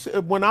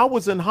when I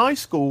was in high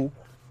school,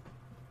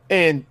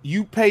 and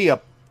you pay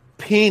a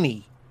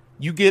penny,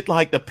 you get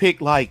like to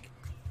pick like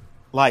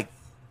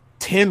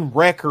 10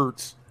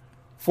 records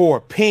for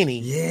a penny.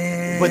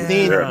 Yeah. But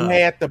then you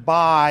had to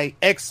buy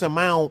X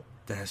amount.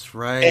 That's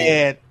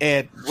right.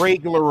 At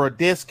regular or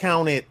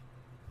discounted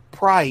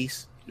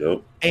price.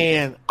 Yep.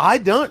 And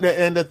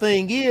and the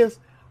thing is,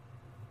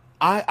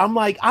 I'm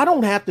like, I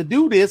don't have to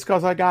do this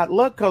because I got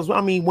luck. Because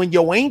I mean, when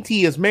your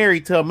auntie is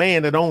married to a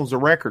man that owns a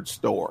record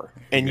store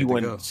and you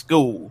in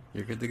school,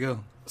 you're good to go.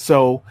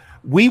 So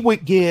we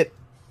would get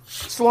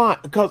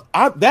slot because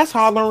that's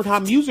how I learned how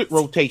music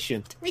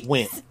rotation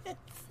went.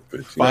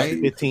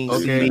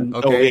 15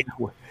 Okay.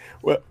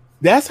 Well,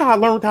 that's how I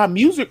learned how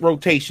music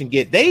rotation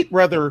get. They'd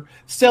rather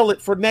sell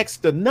it for next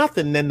to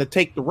nothing than to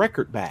take the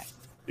record back.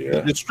 Yeah.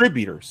 The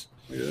distributors.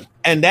 Yeah.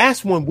 And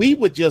that's when we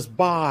would just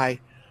buy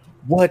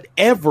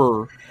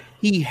whatever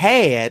he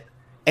had,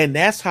 and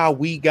that's how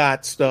we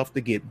got stuff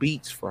to get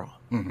beats from.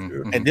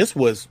 Mm-hmm. And this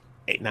was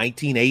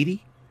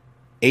 1980,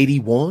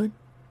 81.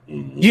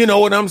 Mm-hmm. You know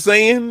what I'm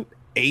saying?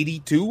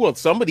 82. Well,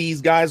 some of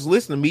these guys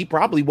listening to me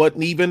probably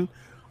wasn't even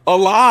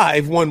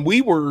alive when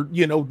we were,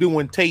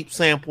 doing tape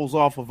samples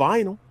off of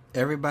vinyl.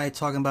 Everybody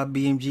talking about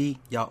BMG,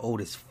 y'all old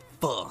as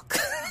fuck.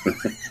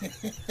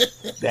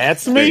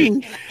 That's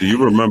me. Hey, do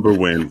you remember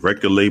when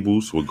record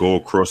labels would go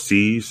across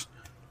seas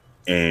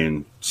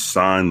and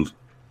sign,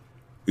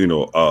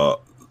 a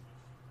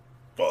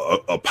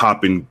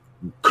popping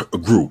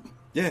group?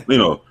 Yeah.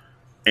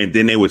 And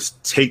then they would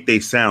take their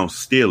sound,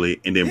 steal it,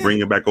 and then bring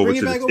it back over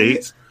to the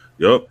States.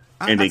 Yep.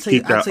 And they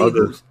keep that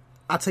other.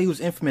 I'll tell you who's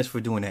infamous for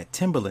doing that.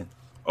 Timbaland.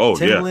 Oh,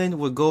 Timbaland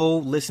would go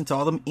listen to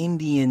all them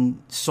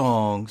Indian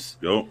songs.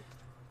 Yep.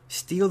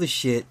 Steal the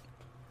shit.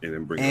 And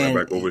then bring it right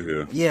back over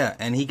here. Yeah,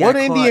 and he got What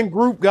caught. Indian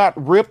group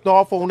got ripped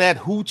off on that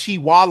Hoochie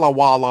Walla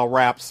Walla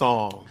rap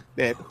song?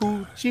 That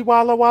Hoochie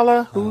Walla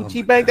Walla,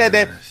 Hoochie Bang,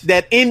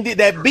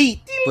 that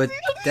beat. But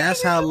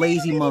that's how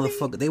lazy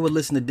motherfucker. They would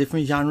listen to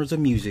different genres of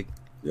music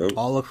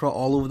all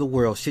over the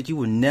world. Shit you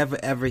would never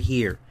ever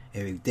hear.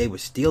 And they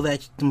would steal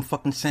them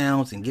fucking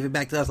sounds and give it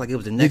back to us like it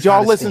was the next. Did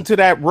y'all listen to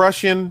that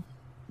Russian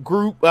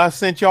group? I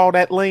sent y'all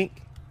that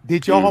link.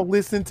 Did y'all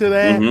listen to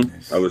that?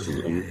 Mm-hmm. I listened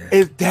to them.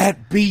 Is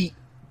that beat,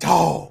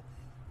 dog?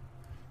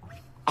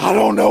 I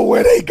don't know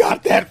where they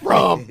got that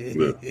from.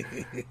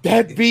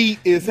 That beat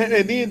is,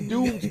 and then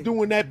dudes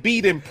doing that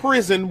beat in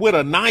prison with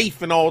a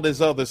knife and all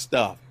this other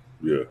stuff.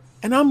 Yeah.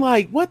 And I'm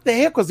like, what the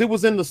hell? Because it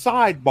was in the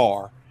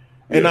sidebar,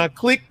 and I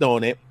clicked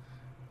on it.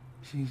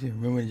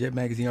 Remember the Jet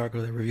Magazine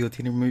article that revealed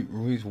Tina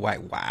Marie's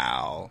white?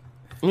 Wow.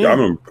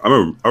 Yeah,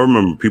 I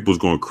remember people was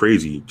going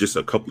crazy just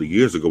a couple of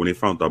years ago when they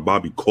found out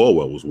Bobby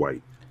Caldwell was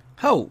white.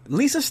 Oh,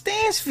 Lisa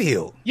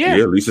Stansfield. Yeah,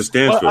 Lisa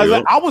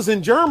Stansfield. I was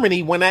in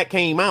Germany when that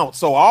came out,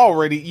 so I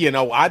already,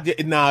 I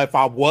did. Now, if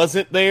I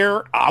wasn't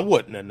there, I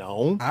wouldn't have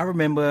known. I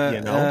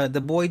remember the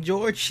Boy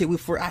George shit.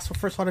 I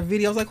first saw the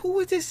video. I was like, "Who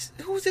is this?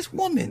 Who is this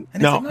woman?"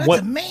 And no,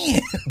 that's a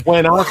man.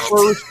 When I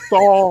first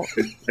saw,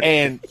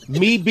 and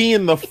me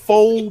being the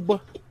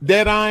phobe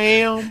that I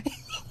am,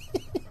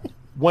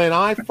 when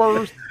I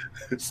first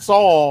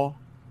saw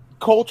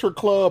Culture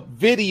Club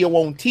video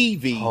on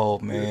TV, oh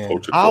man,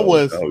 I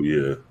was,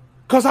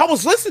 because I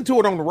was listening to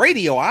it on the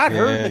radio. I'd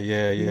heard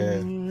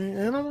it.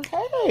 And I'm like,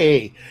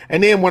 hey.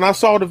 And then when I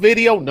saw the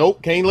video,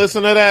 nope, can't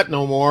listen to that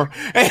no more.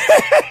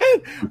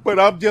 But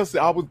I was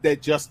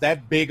just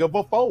that big of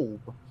a phobe.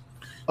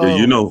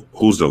 You know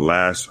who's the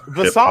last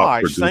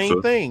Visage,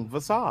 same thing.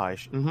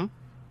 Visage. Mm-hmm.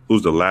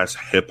 Who's the last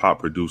hip hop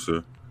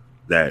producer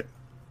that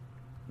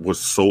was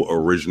so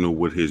original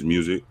with his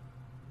music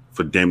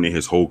for damn near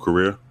his whole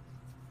career?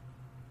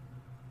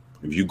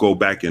 If you go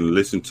back and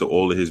listen to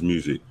all of his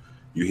music,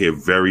 you hear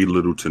very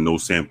little to no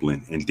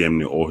sampling in damn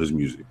near all his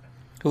music.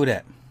 Who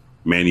that?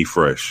 Manny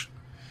Fresh.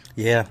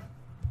 Yeah.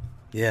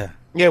 Yeah,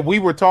 we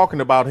were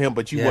talking about him,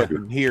 but you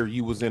wasn't here.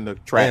 You was in the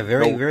track.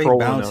 Yeah, very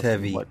bounce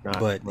heavy.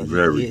 But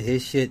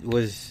his shit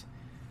was.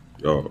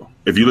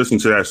 If you listen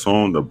to that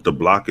song, the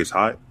Block is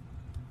Hot.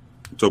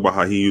 Talk about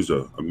how he used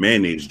a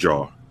mayonnaise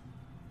jar,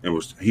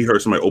 and he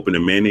heard somebody open a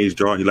mayonnaise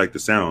jar. He liked the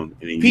sound.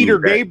 And Peter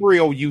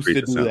Gabriel used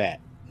to do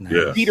that.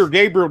 Yeah. Peter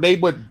Gabriel, they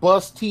would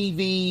bust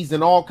TVs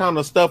and all kind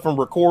of stuff and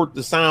record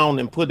the sound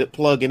and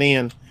plug it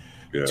in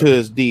to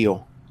his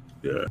deal.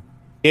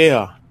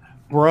 Yeah,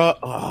 bruh.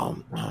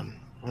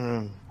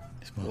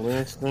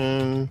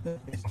 Listen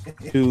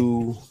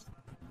to.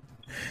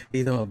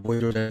 You know, boy,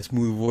 that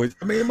smooth voice.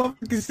 I mean,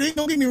 motherfucker sing.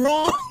 Don't get me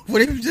wrong,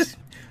 but it was just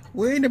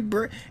wearing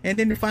the and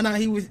then to find out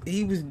he was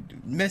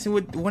messing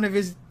with one of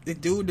his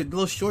dude, the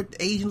little short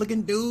Asian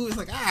looking dude. It's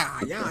like,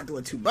 y'all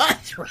doing too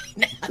much right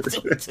now.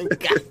 Doing too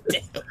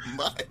goddamn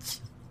much.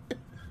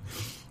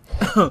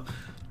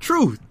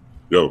 Truth.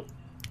 Yo.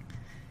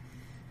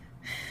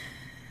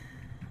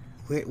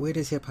 Where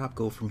does hip hop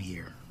go from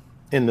here?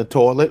 In the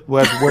toilet,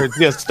 where it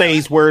just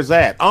stays where it's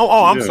at.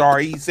 I'm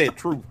sorry. He said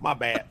truth. My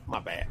bad.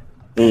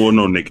 Oh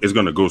no, Nick, it's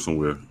gonna go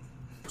somewhere.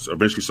 So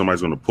eventually,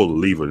 somebody's gonna pull the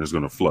lever and it's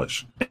gonna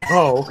flush.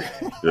 Oh,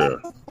 yeah,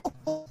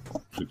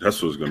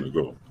 that's what's gonna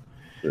go.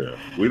 Yeah,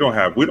 we don't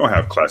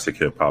have classic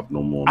hip hop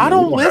no more. Man. I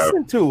don't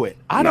listen to it.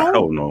 I don't.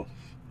 Hell no.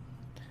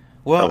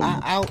 Well,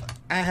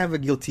 I have a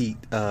guilty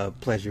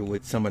pleasure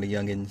with some of the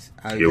youngins.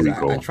 Here we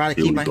go. I try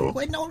to keep my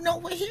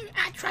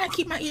I try to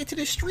keep my ear to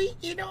the street,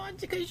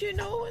 because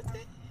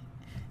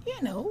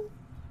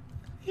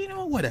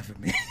whatever,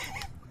 man.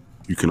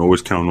 You can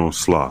always count on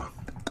Sly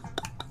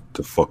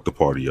to fuck the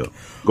party up.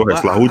 Go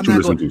ahead, Sly. What you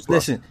listen to, Sly?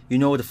 Listen, you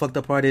know what the fucked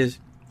up part is?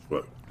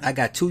 What? I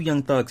got 2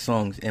 Young Thug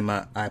songs in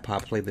my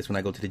iPod playlist when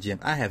I go to the gym.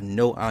 I have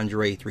no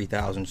Andre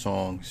 3000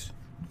 songs,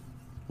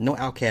 no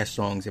Outkast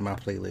songs in my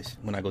playlist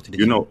when I go to the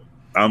gym.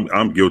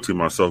 I'm guilty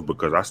myself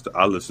because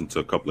I listened to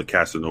a couple of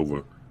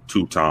Casanova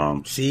 2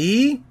 times.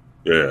 See?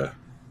 Yeah,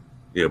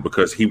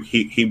 because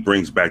he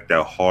brings back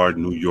that hard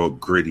New York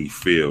gritty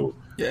feel.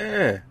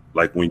 Yeah,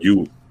 like when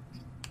the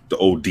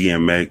old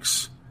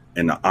DMX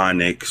and the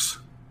Onyx,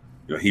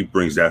 he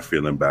brings that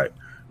feeling back.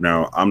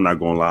 Now, I'm not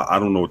gonna lie, I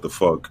don't know what the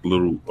fuck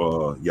little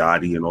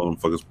Yachty and all them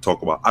fuckers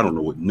talk about. I don't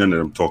know what none of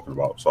them talking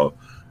about. So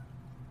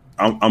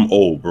I'm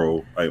old,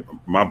 bro.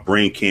 My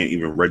brain can't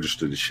even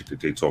register the shit that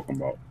they talking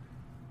about.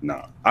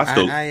 Nah, I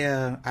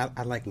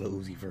like Lil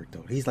Uzi Vert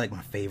though. He's like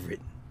my favorite.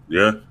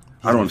 Yeah,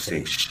 I don't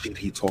understand shit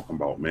he talking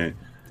about, man.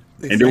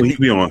 Exactly. And then when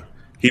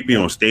he be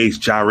on stage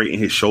gyrating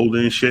his shoulder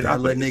and shit. I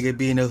let nigga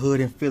be in the hood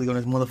in Philly on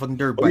his motherfucking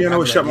dirt bike. Oh,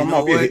 yeah, shut my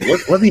mouth.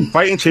 Was he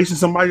fighting, chasing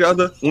somebody the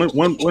other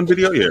one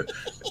video? Yeah.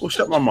 Well,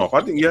 shut my mouth.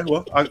 I think,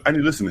 I need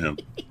to listen to him.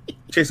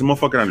 Chasing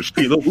motherfucker down the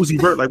street. Look, Uzi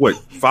Vert, like what?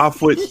 5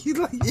 foot? He's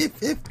like, if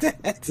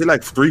that. He's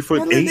like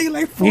 3'8".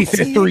 Like he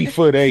said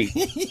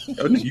 3'8".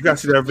 Yo, Nick, you gotta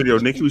see that video.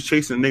 Nick, he was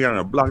chasing a nigga on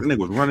a block. The nigga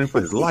was running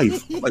for his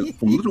life. Like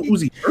from little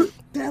Uzi Vert.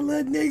 That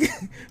little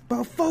nigga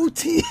about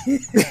 14.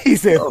 He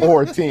said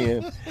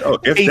 4'10".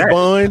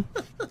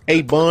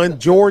 Hey Bun,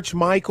 George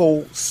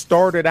Michael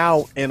started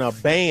out in a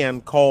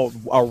band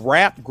a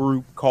rap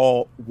group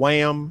called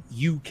Wham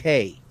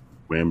UK.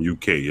 Wham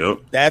UK, yep.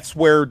 That's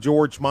where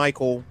George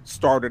Michael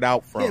started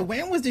out from. Yeah,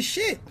 Wham was the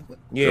shit.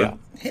 Yeah.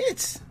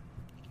 Hits.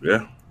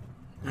 Yeah.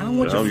 I don't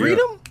want your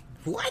freedom.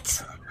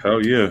 What?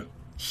 Hell yeah.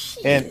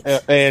 Shit.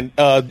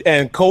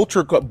 And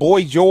Culture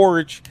Boy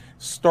George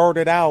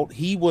started out.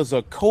 He was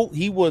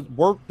he would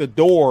work the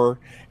door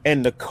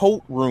and the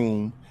coat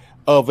room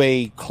of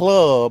a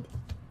club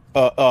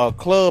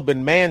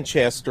in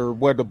Manchester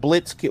where all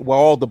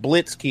the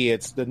Blitz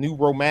kids, the New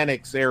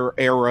Romantics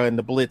era and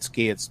the Blitz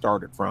kids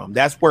started from.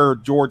 That's where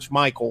Boy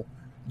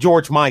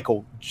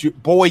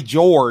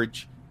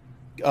George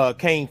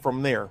came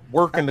from there,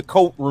 working the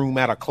coat room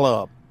at a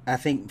club. I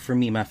think for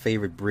me, my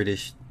favorite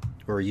British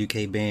or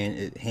UK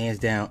band, hands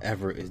down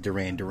ever, is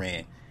Duran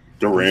Duran.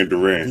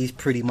 Duran. These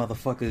pretty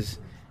motherfuckers,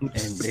 and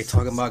they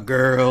talking about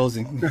girls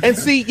and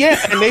see,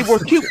 and they were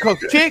cute because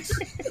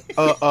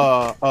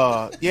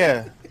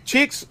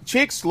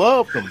chicks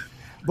loved them.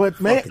 But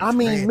man,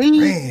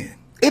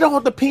 it all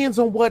depends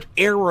on what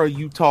era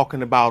you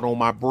talking about on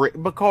my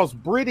because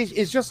British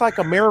is just like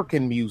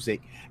American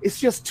music. It's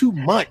just too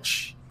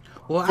much.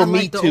 Well, for I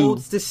like me the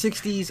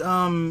 '60s,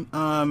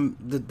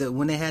 the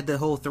when they had the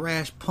whole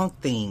thrash punk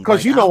thing.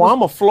 Because like,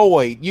 I'm a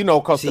Floyd,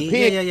 because the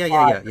Pig,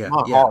 yeah.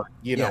 My heart,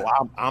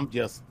 I'm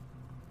just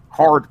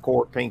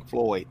hardcore Pink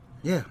Floyd.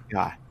 Yeah.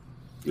 Guy.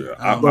 Yeah,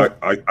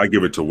 I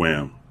give it to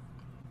Wham.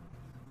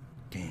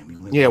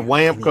 Damn,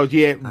 Wham, because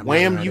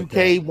Wham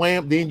UK,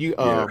 Wham. Then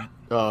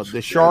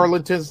the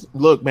Charlatans.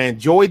 Look, man,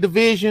 Joy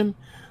Division.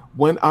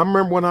 When I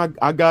remember when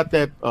I got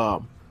that.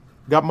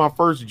 Got my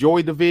first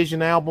Joy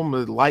Division album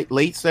in late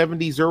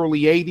 70s,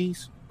 early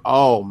 80s.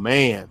 Oh,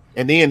 man.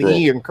 And then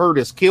Ian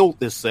Curtis killed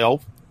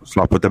himself.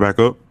 So I put that back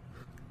up?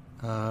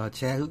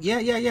 Chad,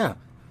 yeah.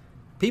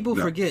 People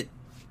forget.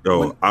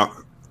 Yo, go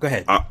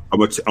ahead. I'm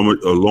a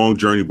long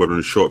journey, but on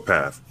a short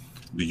path.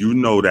 Do you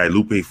know that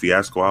Lupe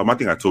Fiasco album? I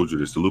think I told you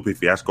this. The Lupe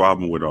Fiasco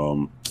album with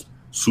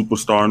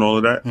Superstar and all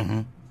of that?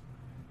 Mm-hmm.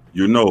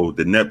 You know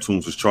the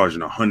Neptunes was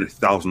charging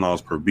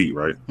 $100,000 per beat,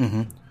 right?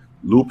 Mm-hmm.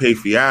 Lupe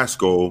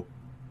Fiasco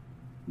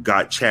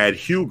got Chad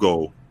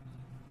Hugo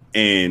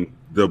in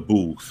the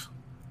booth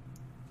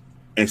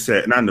and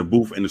said, not in the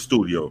booth, in the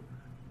studio,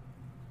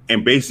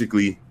 and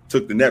basically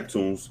took the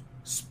Neptunes,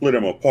 split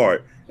them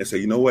apart, and said,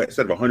 you know what?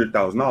 Instead of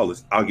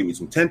 $100,000, I'll give you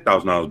some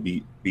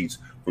 $10,000 beats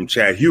from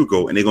Chad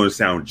Hugo, and they're going to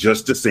sound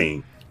just the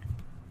same.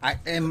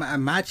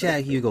 My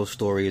Chad Hugo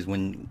story is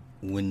when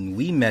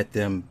we met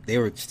them, they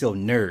were still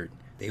Nerd.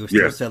 They were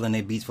still selling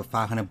their beats for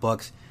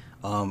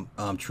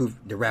 $500. Truth,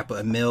 the rapper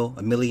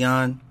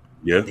Emilion.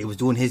 Yeah, they was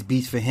doing his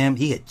beats for him.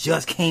 He had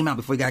just came out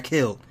before he got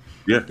killed.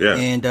 Yeah.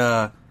 And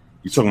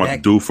you talking about the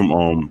dude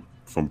from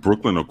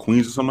Brooklyn or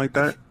Queens or something like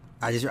that?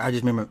 I just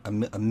remember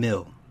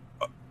Emilion.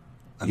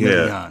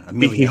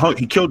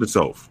 He killed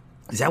himself.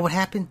 Is that what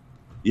happened?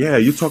 Yeah,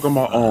 you talking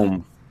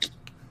about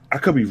I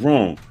could be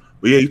wrong,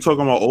 But yeah, you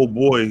talking about old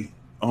boy?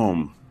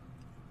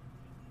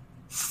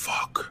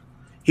 Fuck.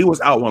 He was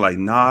out when like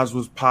Nas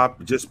was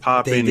popping.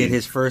 They did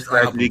his first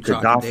Tragedy,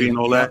 album, Gaddafi, and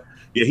all that.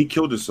 Yeah, he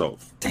killed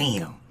himself.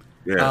 Damn.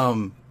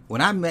 Yeah.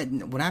 When I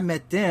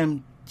met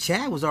them,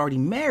 Chad was already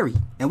married,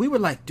 and we were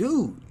like,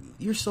 dude,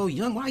 you're so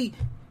young. Why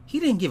he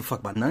didn't give a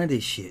fuck about none of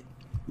this shit.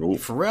 Nope.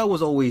 Pharrell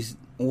was always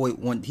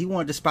he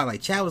wanted the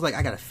spotlight. Chad was like,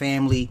 I got a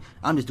family.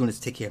 I'm just doing this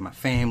to take care of my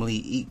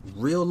family.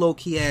 Real low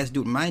key ass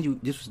dude. Mind you,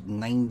 this was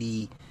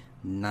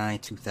 99,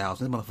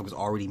 2000. This motherfucker's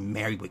already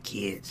married with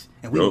kids,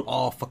 and we were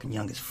all fucking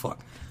young as fuck.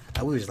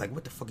 We were just like,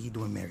 what the fuck are you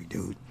doing married,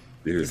 dude?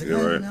 Yeah, He's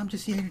like, right. I'm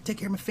just here to take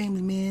care of my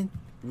family, man.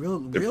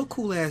 Real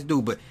cool ass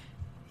dude. But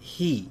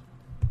he,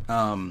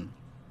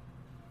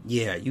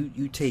 yeah,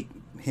 you take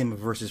him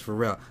versus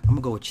Pharrell. I'm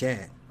gonna go with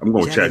Chad. I'm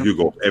going Chad. You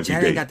go every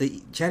Chad day.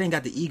 Chad ain't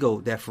got the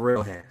ego that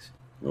Pharrell has.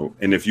 No.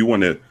 And if you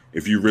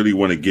really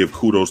want to give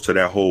kudos to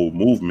that whole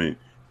movement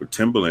with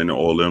Timberland and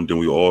all them, then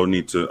we all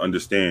need to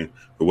understand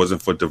if it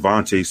wasn't for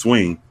Devontae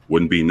Swing,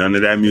 wouldn't be none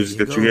of that music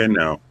that you hear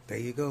now. There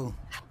you go.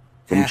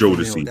 From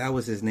Jodeci. That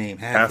was his name.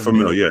 Half a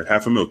mil, yeah.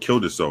 Half a mil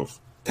killed himself.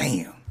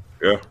 Damn.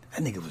 Yeah.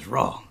 That nigga was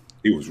raw.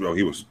 He was raw.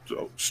 He was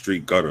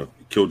street gutter.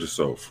 He killed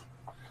himself.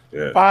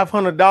 Yeah.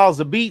 $500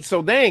 a beat.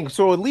 So dang.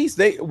 So at least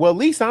I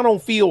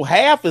don't feel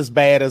half as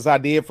bad as I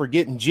did for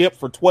getting gypped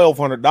for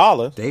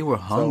 $1,200. They were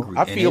hungry.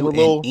 So I feel a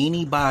little.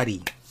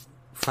 Anybody,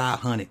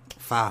 500.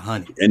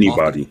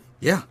 Anybody.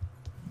 Yeah.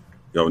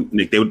 Yo,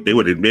 Nick, they'd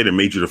have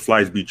made you the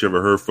flyest beat you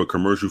ever heard for a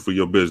commercial for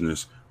your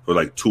business for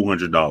like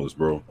 $200,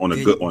 bro. On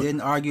a good one.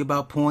 Didn't argue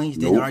about points.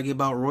 Didn't argue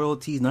about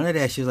royalties. None of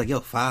that shit. Was like,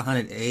 yo,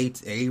 500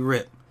 a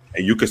rip.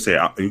 And you could say,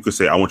 I want you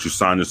to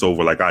sign this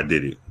over like I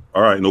did it.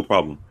 All right, no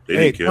problem.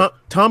 They didn't care.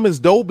 Thomas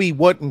Dolby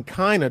wasn't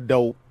kind of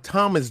dope.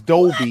 Thomas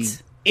Dolby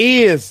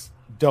is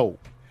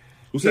dope.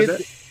 Who said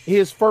that?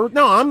 His first.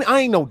 No, I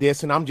ain't no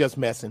dissing. I'm just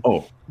messing.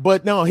 Oh,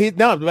 but no,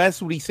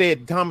 that's what he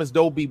said. Thomas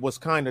Dolby was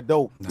kind of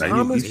dope. Nah,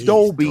 Thomas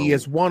Dolby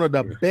is one of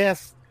the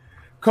best.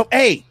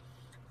 Hey,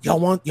 y'all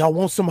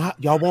want some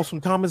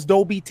Thomas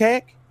Dolby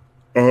tech?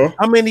 Uh-huh.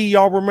 How many of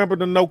y'all remember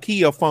the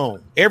Nokia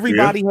phone?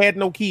 Everybody had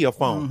Nokia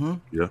phone.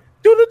 Mm-hmm. Yeah.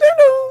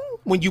 Do-do-do-do,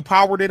 when you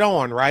powered it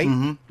on, right?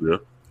 Mm-hmm. Yeah.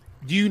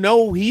 Do you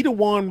know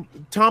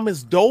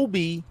Thomas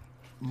Dolby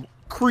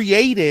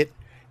created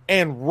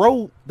and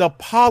wrote the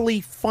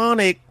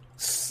polyphonic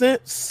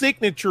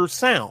signature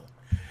sound.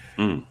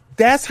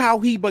 That's how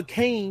he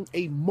became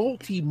a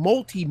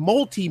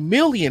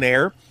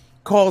multi-millionaire,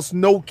 because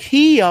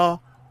Nokia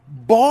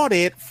bought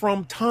it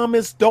from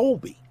Thomas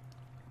Dolby.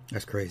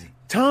 That's crazy.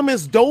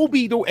 Thomas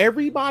Dolby, though,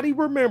 everybody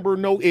remember,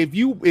 if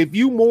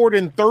you more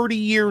than 30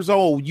 years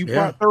old,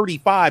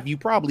 35, you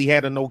probably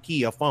had a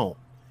Nokia phone.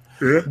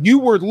 Yeah. You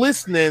were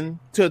listening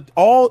to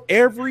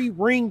every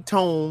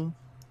ringtone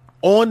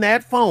on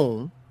that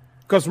phone,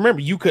 because remember,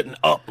 you couldn't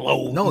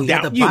upload. No, you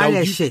had to buy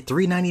that shit.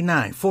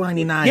 $3.99,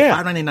 $4.99,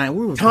 $5.99.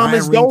 We were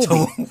Thomas Dolby.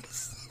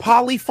 ringtones.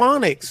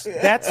 Polyphonics.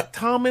 That's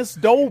Thomas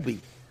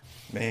Dolby.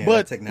 Man,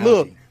 but technology.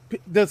 Look,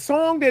 the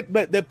song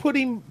that put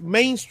him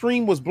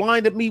mainstream was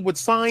 "Blinded Me with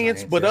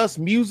Science," but us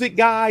music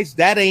guys,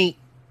 that ain't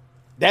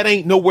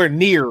nowhere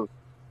near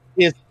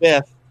his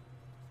best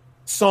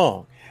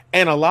song.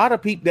 And a lot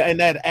of people,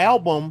 and that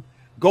album,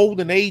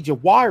 Golden Age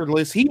of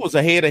Wireless, he was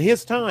ahead of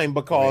his time,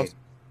 because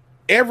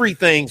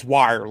everything's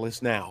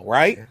wireless now,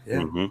 right? Yeah.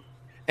 Mm-hmm.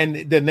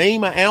 And the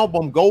name of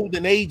album,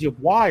 Golden Age of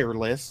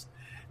Wireless,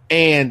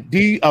 and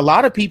a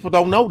lot of people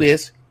don't know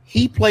this,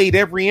 he played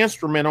every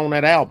instrument on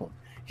that album.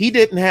 He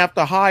didn't have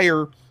to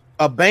hire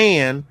a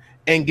band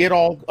and get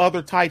all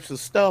other types of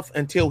stuff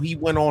until he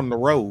went on the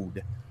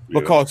road,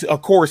 because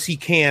of course he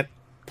can't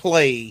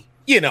play,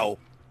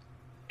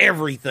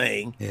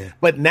 everything. Yeah.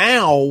 But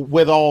now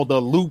with all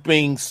the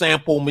looping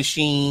sample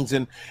machines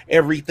and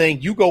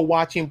everything, you go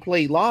watch him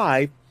play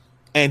live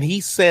and he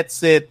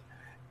sets it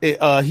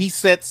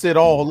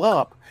all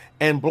up.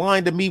 And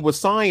Blinded Me with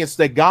Science,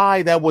 the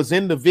guy that was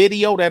in the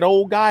video, that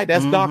old guy,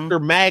 that's Dr.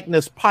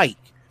 Magnus Pike.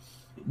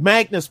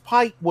 Magnus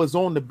Pike was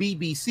on the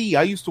BBC.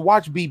 I used to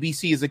watch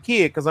BBC as a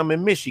kid because I'm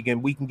in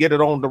Michigan. We can get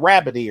it on the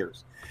rabbit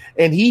ears.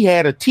 And he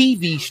had a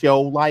TV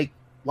show like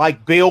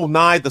Bill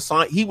Nye the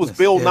Science. He was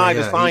Bill Nye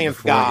the Science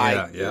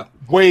guy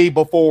way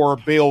before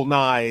Bill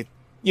Nye,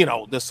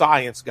 the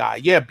science guy.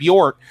 Yeah,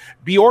 Bjork.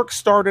 Bjork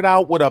started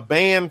out with a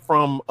band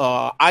from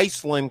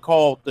Iceland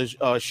called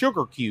the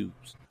Sugar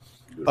Cubes.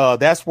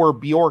 That's where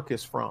Bjork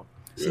is from.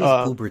 She's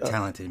uber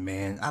talented,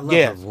 man. I love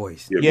her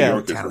voice. Yeah,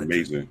 Bjork is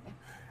amazing.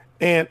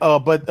 And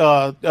but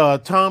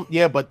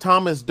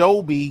Thomas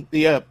Dolby,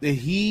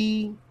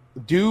 I'm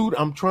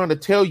trying to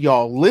tell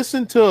y'all,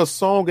 listen to a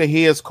song of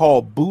his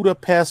called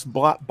Budapest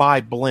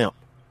by Blimp,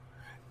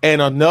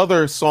 and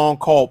another song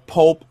called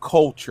Pulp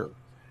Culture.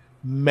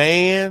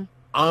 Man,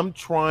 I'm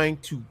trying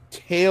to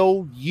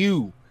tell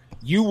you,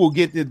 you will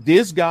get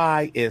this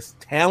guy is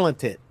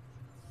talented.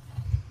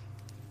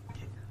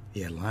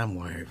 Yeah,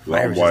 LimeWire.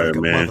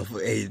 LimeWire, man.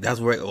 Hey, that's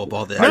where all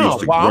the. I'm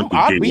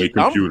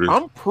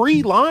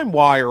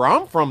pre-LimeWire.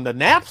 I'm from the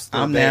Napster.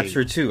 I'm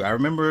Napster too. I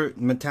remember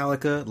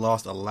Metallica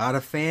lost a lot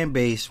of fan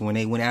base when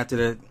they went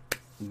after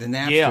the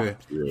Napster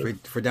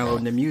for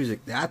downloading the music.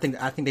 I think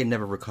they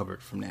never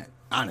recovered from that,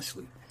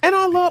 honestly. And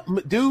I love,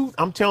 dude.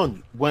 I'm telling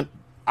you, when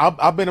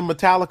I've been a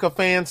Metallica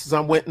fan since I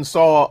went and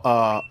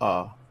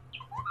saw.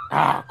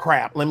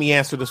 Crap. Let me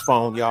answer this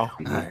phone, y'all.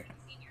 All right.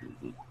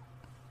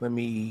 Let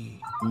me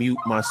mute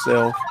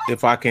myself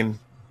if I can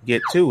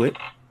get to it.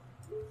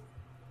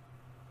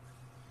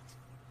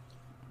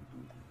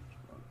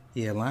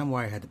 Yeah,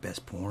 LimeWire had the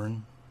best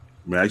porn.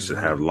 Man, I used to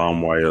have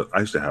LimeWire. I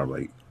used to have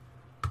like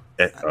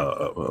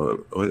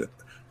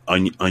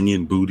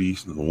onion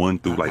booties, 1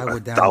 through like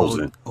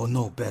 1,000. Oh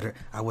no, better.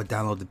 I would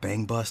download the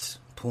Bang Bus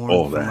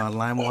porn from my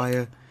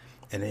LimeWire,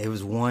 and it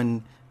was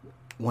one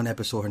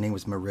episode. Her name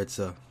was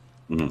Maritza.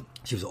 Mm-hmm.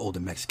 She was an older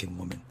Mexican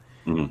woman,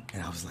 and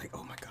I was like,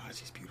 "Oh my god,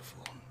 she's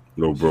beautiful."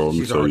 No, bro, let me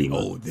she's tell already you,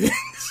 old.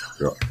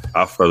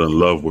 I fell in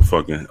love with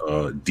fucking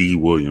D.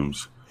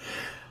 Williams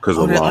because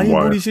of that Onion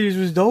LimeWire. Booty series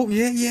was dope.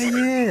 Yeah.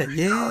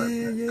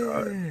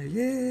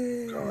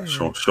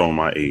 Showing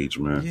my age,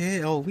 man.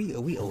 Yeah. Oh, we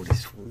old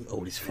as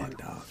fuck,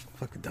 dog.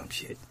 Fuck the dumb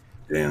shit.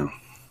 Damn.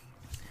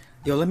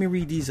 Yo, let me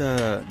read these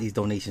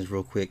donations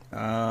real quick.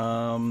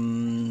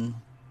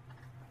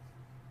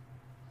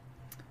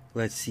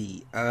 Let's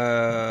see.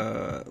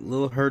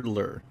 Lil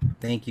Hurdler,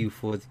 thank you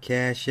for the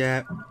Cash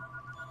App.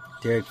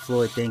 Derek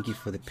Floyd, thank you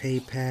for the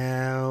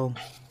PayPal.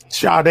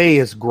 Sade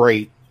is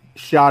great.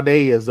 Sade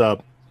is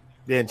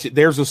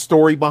there's a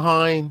story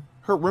behind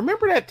her.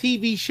 Remember that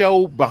TV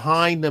show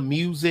Behind the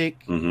Music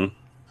on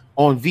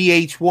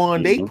VH1?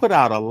 Mm-hmm. They put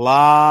out a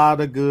lot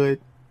of good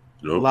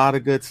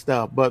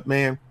stuff. But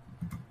man,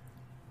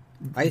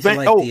 I used to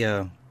like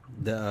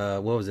the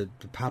what was it?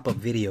 The pop-up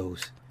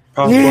videos.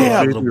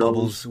 Little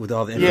bubbles with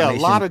all the information. Yeah, a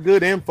lot of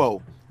good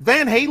info.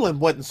 Van Halen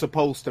wasn't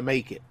supposed to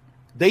make it.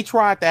 They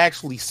tried to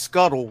actually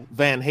scuttle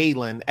Van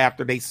Halen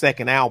after their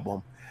second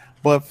album,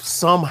 but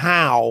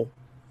somehow,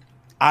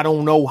 I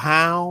don't know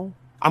how.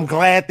 I'm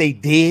glad they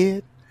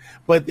did,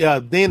 but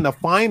then the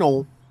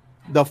final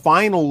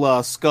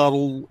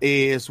scuttle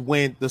is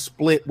when the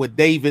split with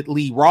David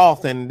Lee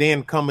Roth, and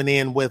then coming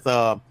in with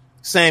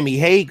Sammy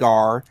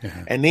Hagar,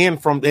 and then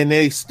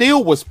they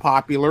still was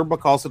popular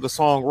because of the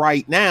song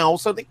Right Now.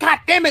 So God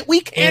damn it, we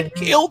can't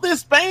kill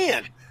this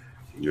band.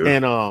 Yeah.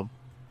 And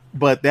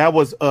but that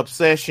was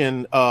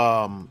Obsession.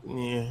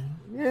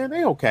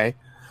 They okay.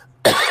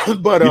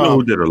 But you know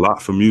who did a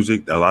lot for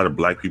music? A lot of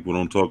black people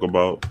don't talk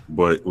about.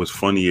 But what's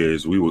funny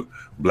is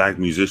black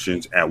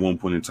musicians at one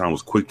point in time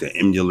was quick to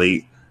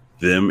emulate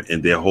them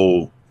and their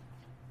whole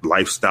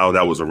lifestyle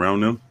that was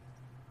around them.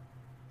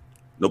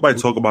 Nobody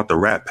talk about the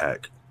Rat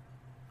Pack.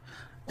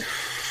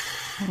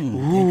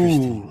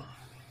 Interesting.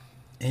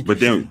 But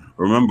then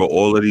remember,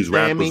 all of these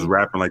rappers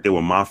rapping like they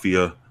were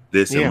mafia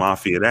this and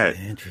mafia that.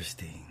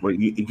 Interesting. But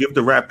you give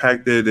the Rat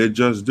Pack their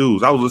just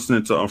dues. I was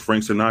listening to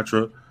Frank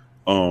Sinatra.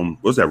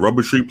 What's that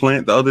Rubber Tree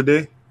Plant the other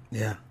day?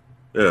 Yeah.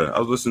 I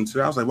was listening to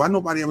that. I was like, why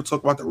nobody ever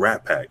talk about the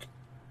Rat Pack?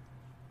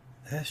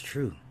 That's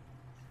true.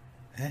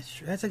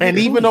 That's a good and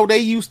even point. though they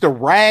used to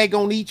rag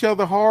on each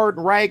other hard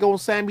and rag on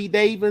Sammy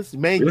Davis,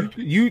 man,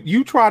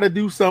 you try to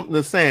do something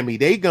to Sammy,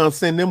 they gonna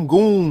send them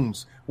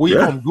goons. We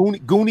call them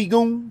Goonie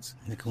goons.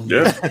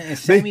 Yeah. And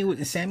Sammy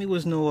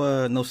was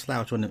no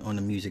slouch on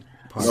the music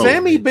part.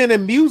 Sammy been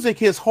in music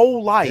his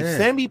whole life. Yeah.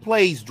 Sammy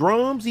plays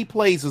drums. He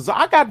plays.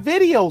 I got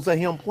videos of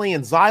him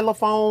playing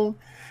xylophone,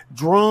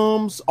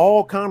 drums,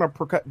 all kind of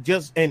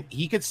and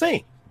he could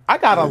sing. I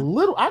got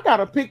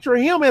a picture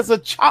of him as a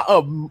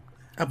child.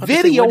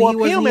 Video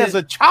of him as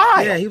a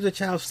child. Yeah, he was a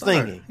child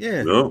singing.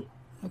 Yeah. No.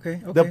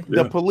 Okay.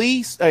 The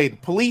Police. Hey, the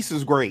Police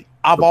is great.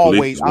 I've been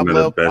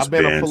a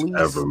Police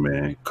ever,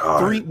 man.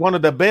 God. One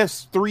of the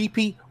best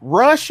 3-piece.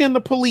 Rush and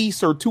the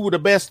Police are two of the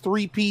best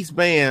 3-piece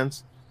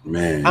bands,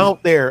 man,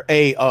 out there.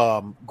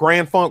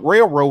 Grand Funk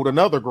Railroad,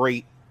 another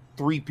great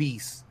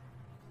 3-piece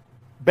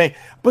band.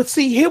 But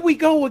see, here we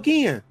go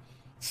again,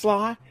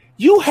 Sly.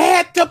 You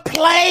had to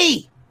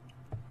play.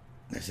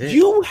 That's it.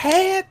 You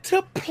had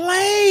to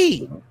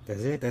play.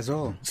 That's it. That's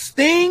all.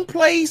 Sting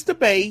plays the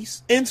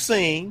bass and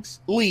sings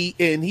lead,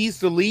 and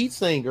he's the lead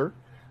singer.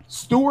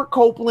 Stuart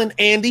Copeland,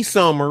 Andy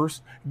Summers,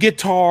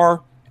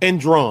 guitar and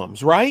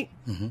drums, right?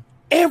 Mm-hmm.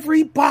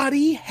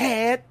 Everybody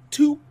had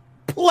to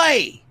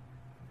play.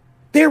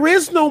 There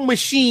is no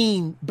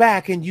machine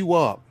backing you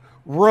up.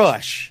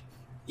 Rush.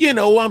 You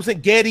know what I'm saying?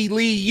 Geddy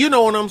Lee. You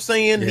know what I'm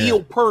saying? Yeah.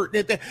 Neil Peart.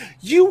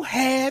 You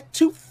had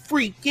to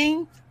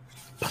freaking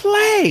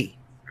play.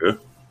 Yeah.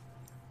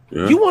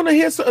 Yeah. You want to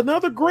hear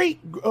another great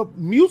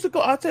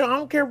musical? I tell you, I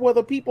don't care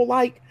whether people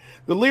like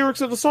the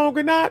lyrics of the song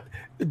or not.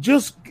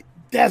 Just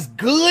that's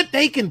good.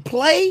 They can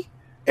play.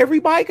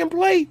 Everybody can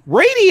play.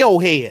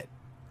 Radiohead.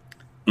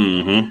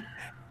 Mm-hmm.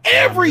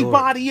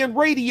 Everybody in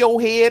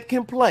Radiohead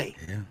can play.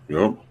 Yeah.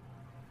 Yep.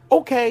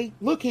 Okay,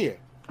 look here.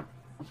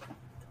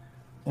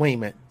 Wait a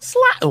minute.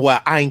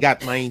 Well, I ain't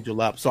got my angel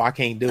up, so I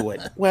can't do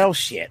it. Well,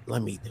 shit.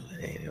 Let me do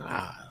it.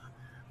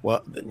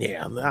 Well,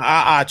 yeah,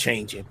 I'll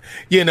change him.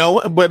 You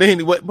know, but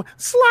anyway,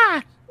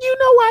 Sly, you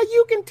know how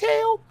you can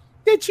tell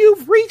that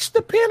you've reached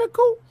the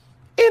pinnacle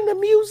in the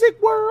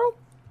music world?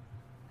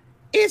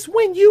 It's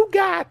when you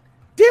got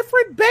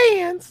different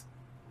bands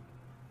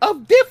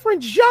of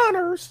different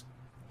genres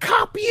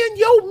copying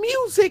your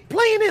music,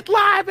 playing it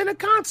live in a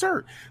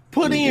concert.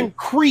 Put in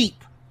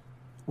Creep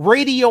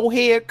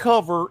Radiohead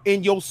cover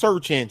in your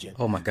search engine.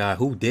 Oh my God,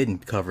 who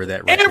didn't cover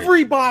that record?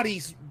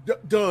 Everybody's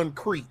done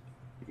Creep.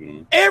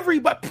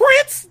 Everybody.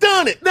 Prince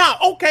done it. Now,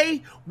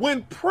 okay,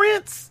 when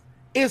Prince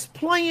is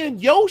playing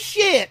your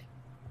shit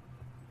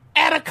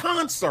at a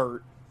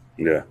concert,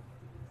 yeah,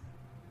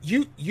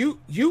 you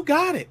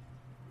got it.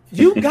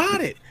 You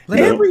got it.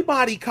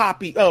 Everybody done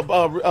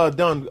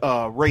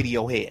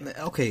Radiohead.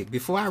 Okay,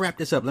 before I wrap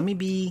this up, let me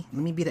be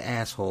the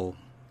asshole.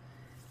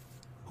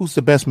 Who's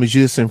the best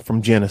musician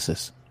from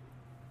Genesis?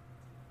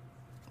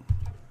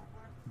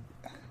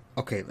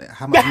 Okay,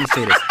 how about let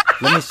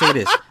me say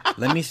this.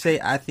 Let me say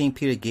I think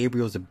Peter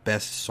Gabriel is the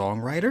best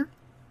songwriter.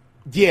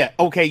 Yeah.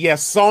 Okay. Yeah.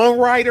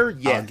 Songwriter.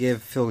 Yeah. I'll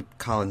give Phil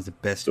Collins the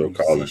best Phil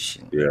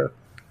musician. Collins. Yeah.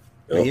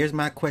 Now, here's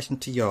my question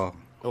to y'all.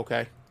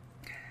 Okay.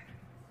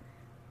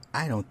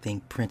 I don't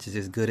think Prince is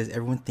as good as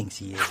everyone thinks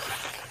he is.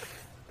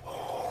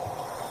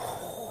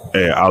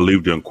 Hey, I'll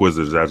leave the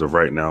Inquisitors as of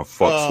right now.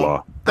 Fuck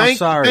Slaw.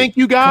 Thank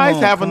you guys.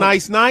 Have a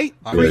nice night.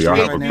 Yeah, y'all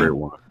have a great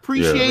one.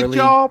 Appreciate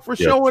y'all for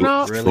showing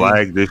up.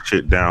 Flag this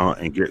shit down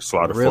and get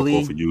Slaw the fuck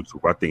off of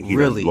YouTube. I think he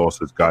has lost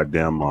his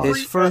goddamn mind.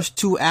 His first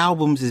 2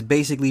 albums is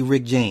basically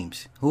Rick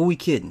James. Who are we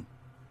kidding?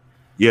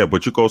 Yeah,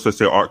 but you can also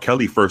say R.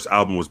 Kelly's first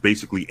album was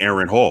basically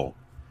Aaron Hall.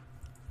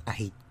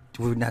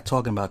 We're not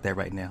talking about that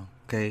right now.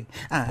 Okay,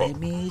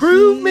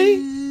 Prove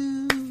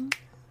me,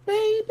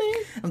 baby.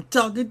 I'm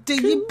talking to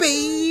you,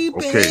 baby.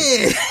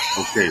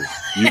 Okay.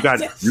 You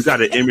got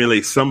to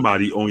emulate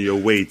somebody on your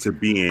way to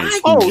being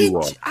who you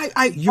are.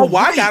 I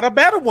got a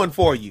better one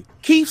for you.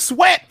 Keith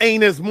Sweat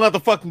ain't as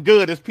motherfucking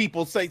good as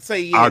people say.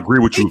 I agree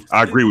with you.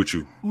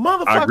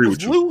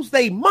 Motherfuckers lose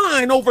their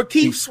mind over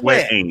Keith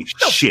Sweat. Ain't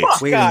shit.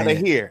 Fuck out of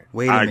here.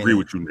 I agree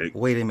with you, Nick.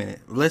 Wait a minute.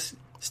 Let's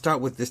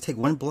take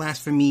one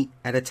blasphemy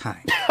at a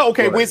time.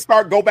 Okay,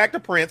 go back to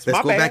Prince.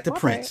 Let's go back to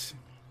Prince.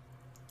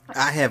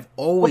 I have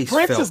always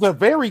felt Prince is a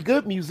very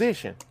good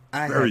musician.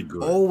 I have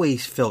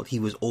always felt he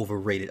was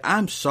overrated.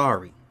 I'm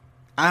sorry.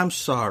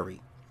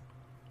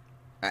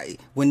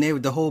 When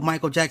the whole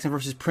Michael Jackson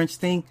versus Prince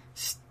thing,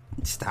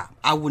 stop.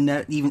 I would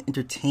not even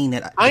entertain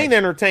that. I ain't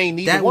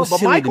entertained either one,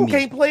 but Michael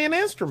can't play an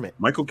instrument.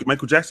 Michael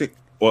Jackson.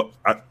 Well,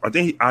 I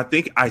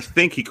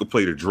think he could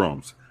play the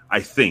drums. I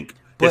think.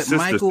 But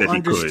Michael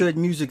understood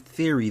music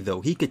theory,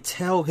 though. He could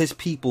tell his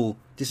people,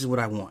 "This is what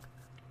I want."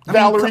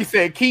 Valerie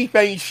said Keith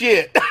ain't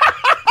shit.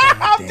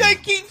 I'll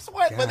take Keith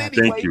Sweat, but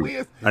anyway, thank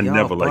you. I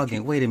never liked it.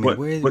 Wait a minute,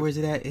 where's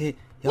it at?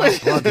 Y'all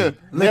bugging.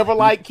 Never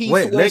like Keith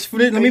Sweat.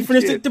 Let me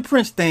finish the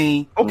Prince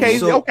thing. Okay,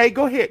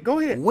 go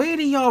ahead. Where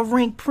do y'all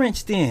rank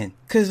Prince then?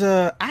 Because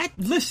I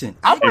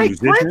rank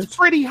Prince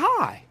pretty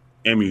high.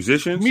 And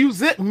musicians,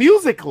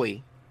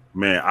 musically,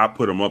 man, I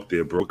put him up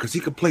there, bro, because he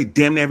could play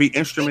damn every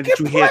instrument that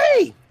you hear.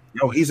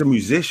 Yo, he's a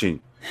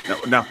musician.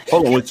 Now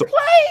hold on.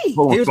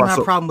 Here's my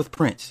problem with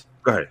Prince.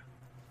 Go ahead.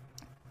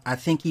 I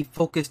think he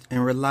focused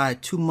and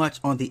relied too much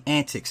on the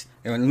antics.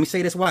 And let me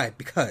say this why.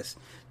 Because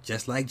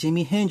just like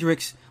Jimi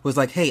Hendrix was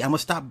like, hey, I'm going to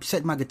stop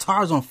setting my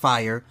guitars on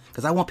fire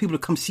because I want people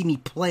to come see me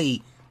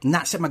play,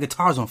 not set my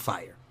guitars on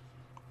fire.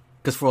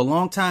 Because for a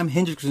long time,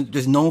 Hendrix was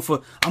just known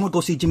for, I'm going to go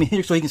see Jimi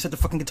Hendrix so he can set the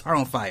fucking guitar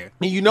on fire.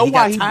 And you know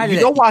why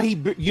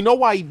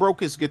he broke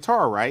his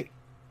guitar, right?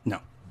 No.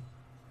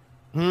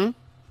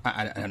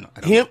 I don't know.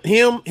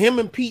 Him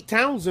and Pete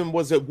Townsend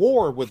was at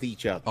war with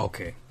each other.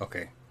 Okay.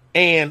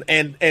 And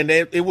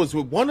it was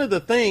one of the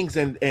things,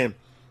 and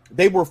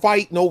they were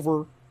fighting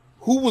over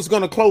who was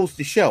going to close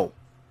the show.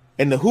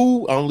 And the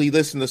Who only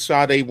listen to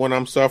Sade when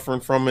I'm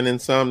suffering from an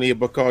insomnia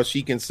because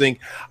she can sing.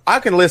 I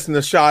can listen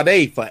to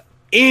Sade for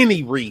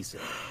any reason.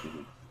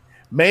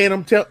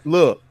 Man,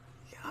 look.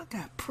 Y'all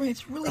got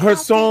Prince really her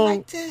song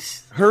like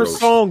this? Her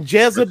song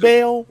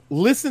Jezebel,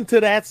 listen to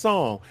that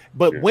song.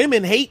 But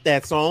women hate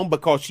that song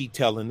because she's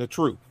telling the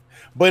truth.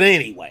 But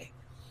anyway,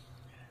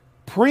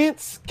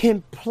 Prince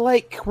can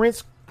play.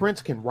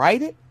 Prince can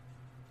write it.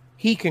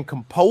 He can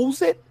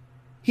compose it.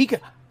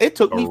 It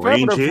took me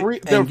forever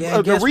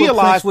to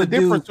realize the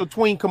difference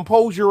between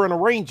composure and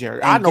arranger.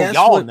 I know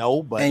y'all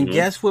know, but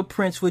guess what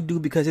Prince would do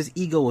because his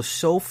ego is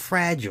so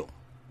fragile.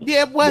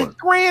 Yeah, well,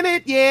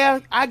 granted,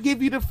 I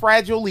give you the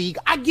fragile league.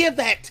 I give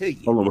that to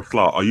you. Hold on,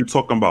 Flaw. Are you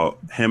talking about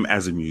him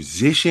as a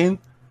musician?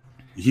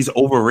 He's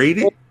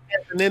overrated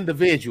as an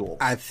individual.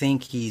 I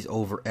think he's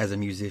over as a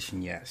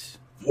musician. Yes.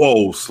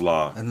 Whoa,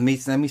 Slaw. Let me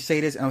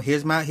say this.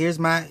 Here's my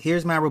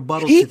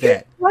rebuttal to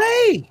that.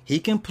 He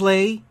can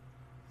play,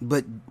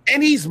 but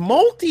and he's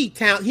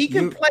multi-talent. He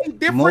can play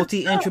different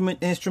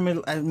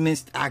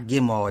instruments. I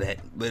give him all that.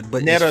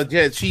 But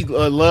Netta, she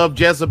loved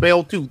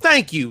Jezebel too.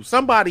 Thank you.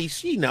 Somebody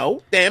she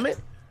know. Damn it.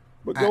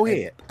 But go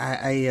ahead.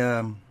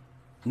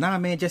 Nah,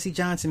 man, Jesse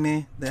Johnson,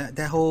 man.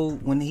 That whole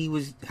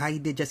how he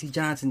did Jesse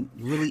Johnson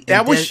really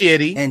was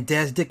shitty. And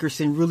Des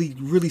Dickerson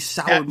really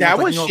soured. That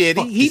was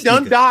shitty. He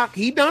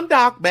done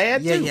Doc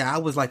bad too. Yeah. I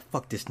was like,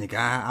 fuck this nigga.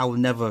 I would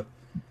never.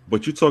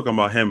 But you talking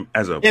about him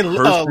as a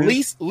person,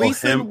 Lisa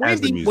or him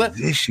Wendy, as a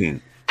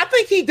musician? I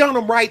think he done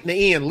them right in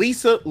the end.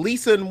 Lisa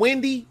and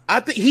Wendy. I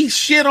think he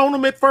shit on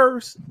them at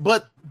first,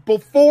 but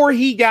before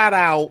he got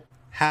out,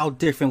 how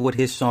different would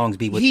his songs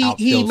be without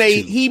he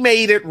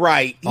made it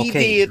right. Okay. He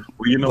did.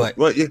 Well, you know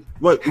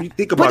what you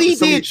think about. But he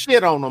did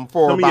shit on them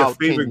for about 10 years. Some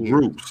of your favorite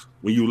groups,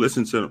 when you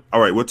listen to them.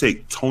 All right, we'll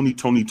take Tony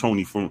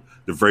from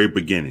the very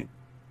beginning.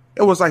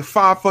 It was like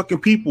 5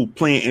 fucking people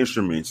playing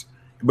instruments,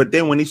 but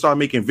then when they started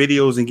making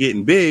videos and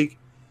getting big,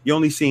 you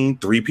only seen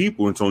 3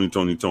 people in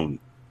Tony.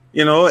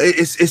 You know,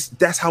 it's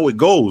that's how it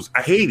goes.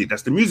 I hate it.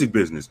 That's the music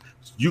business.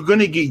 You're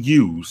gonna get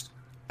used.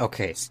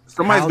 Okay,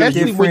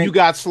 especially when you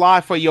got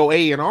Sly for your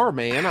A&R,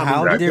 man.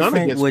 How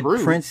different would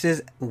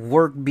Prince's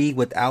work be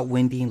without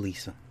Wendy and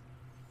Lisa?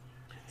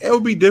 It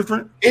would be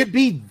different. It'd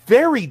be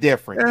very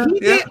different.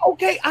 Did,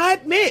 okay, I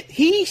admit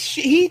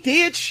he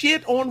did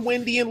shit on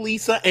Wendy and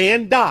Lisa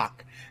and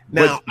Doc.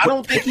 Now I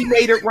don't think he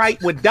made it right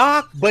with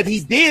Doc, but he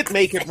did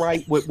make it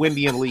right with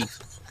Wendy and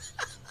Lisa.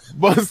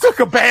 But it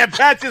took a bad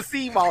patch of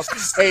sea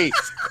moss. Hey,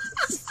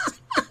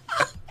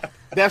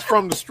 that's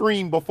from the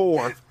stream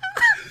before.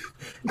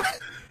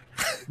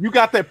 You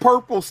got that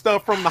purple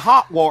stuff from the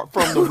hot water,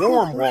 from the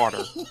warm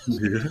water.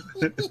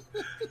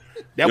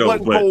 That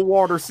wasn't cold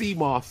water sea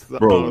moss.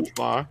 Bro,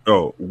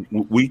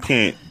 we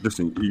can't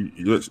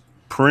listen.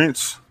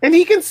 Prince, and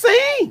he can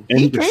sing. And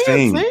he can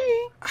sing.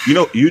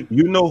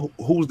 You know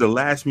who's the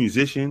last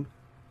musician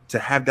to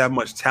have that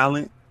much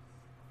talent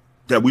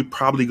that we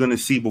probably gonna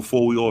see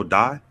before we all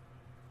die?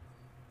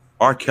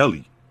 R.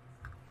 Kelly.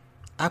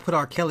 I put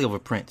R. Kelly over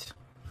Prince.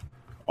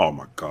 Oh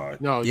my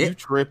God! No, you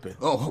tripping?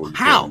 Oh,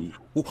 how?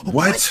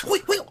 What?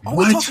 Wait! Are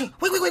we talking?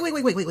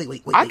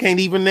 Wait! I can't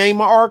even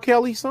name a R.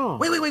 Kelly song.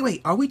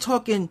 Wait! Are we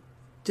talking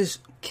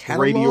just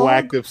catalog?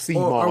 Radioactive sea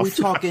moss? Or are we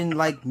talking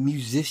like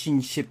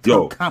musicianship,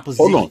 Hold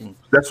composition? on.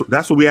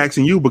 That's what we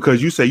asking you,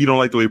 because you say you don't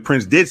like the way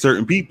Prince did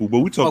certain people, but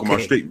we talking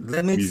about straight.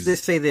 Let me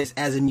just say this: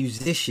 as a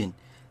musician,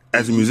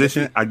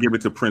 I give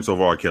it to Prince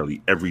over R.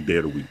 Kelly every day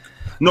of the week.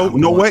 No,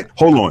 what?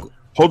 Hold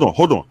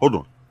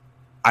on.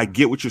 I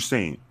get what you're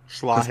saying.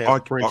 Sly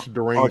had Prince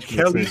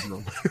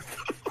derangement.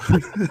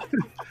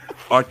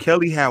 R.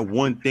 Kelly had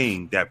one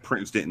thing that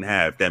Prince didn't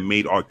have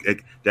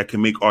that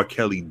can make R.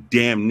 Kelly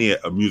damn near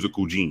a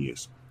musical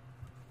genius.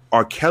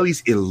 R.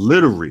 Kelly's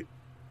illiterate,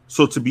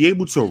 so to be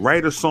able to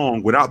write a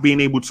song without being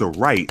able to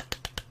write,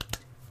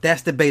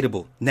 that's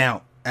debatable.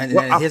 Now,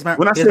 when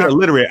I say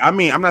illiterate, I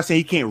mean I'm not saying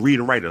he can't read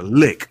and write a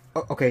lick.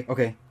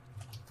 Okay.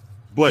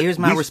 But here's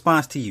my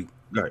response to you.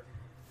 Go ahead.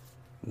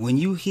 When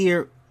you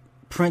hear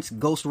Prince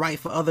ghostwrite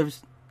for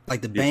others,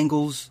 like the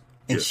Bangles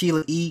and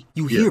Sheila E.,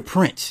 you hear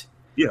Prince.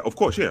 Yeah, of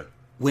course, yeah.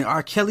 When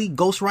R. Kelly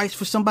ghostwrites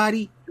for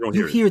somebody,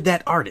 you hear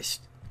that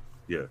artist.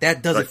 Yeah.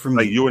 That does it for me.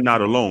 Like You're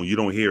Not Alone. You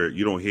don't hear it.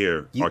 You don't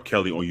hear R.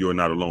 Kelly on You're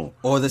Not Alone.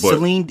 Or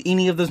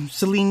any of the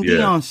Celine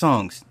Dion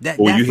songs.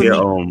 Or you hear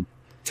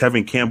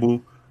Tevin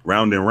Campbell,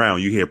 Round and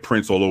Round. You hear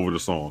Prince all over the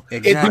song.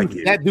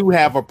 Exactly. That do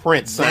have a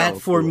Prince sound.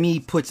 That for me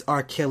puts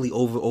R. Kelly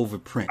over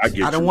Prince.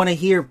 I don't want to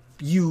hear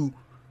you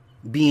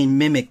being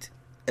mimicked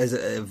as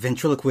a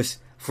ventriloquist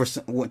for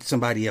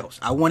somebody else.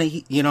 I want to,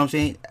 you know what I'm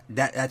saying?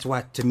 That's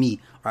why, to me,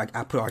 I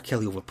put R.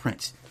 Kelly over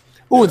Prince.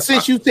 Oh, and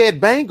since you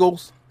said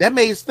Bangles, that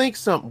made us think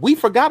something. We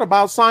forgot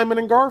about Simon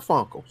and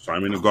Garfunkel.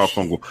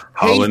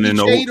 Hall and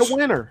Oates. The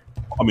winner.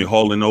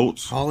 Hall and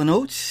Oates. Hall and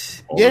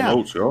Oates?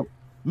 Yeah.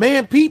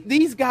 Man, Pete,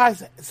 these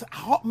guys,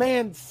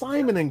 man,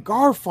 Simon and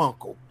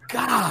Garfunkel.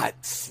 God,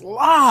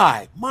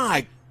 Sly.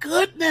 My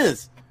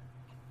goodness.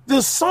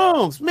 The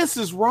songs,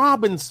 Mrs.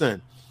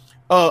 Robinson.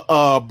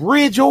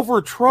 Bridge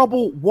Over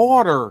Troubled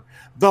Water,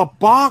 The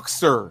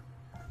Boxer,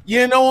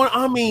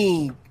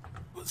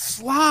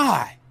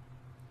 Sly,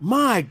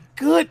 my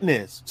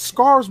goodness,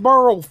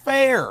 Scarsborough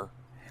Fair.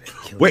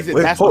 Wait,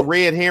 that's the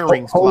red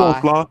herring.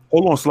 Hold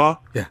on, Sly.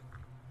 Yeah.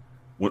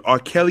 When R.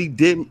 Kelly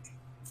did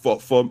for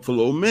a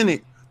little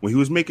minute, when he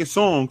was making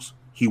songs,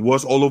 he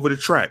was all over the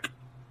track.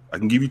 I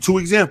can give you 2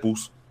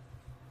 examples.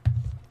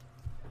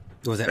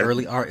 Was that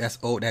early R?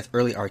 That's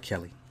early R.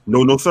 Kelly.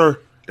 No, sir.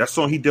 That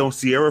song he did on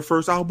Sierra's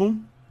first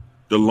album,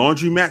 the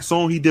Laundromat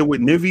song he did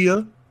with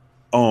Nivea,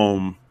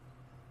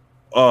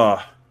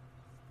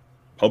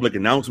 Public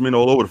Announcement,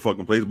 all over the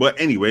fucking place. But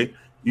anyway,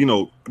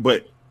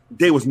 but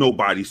there was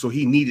nobody, so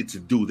he needed to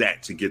do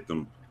that to get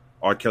them.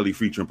 R. Kelly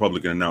featuring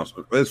Public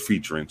Announcement. That's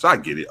featuring, so I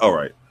get it. All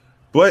right,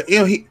 but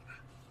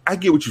I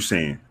get what you're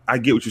saying.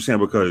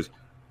 Because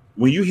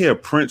when you hear a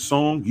Prince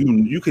song, you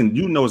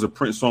know it's a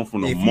Prince song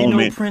from the moment. If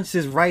you know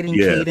Prince's writing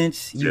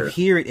cadence, you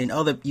hear it in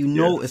other.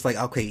 It's like,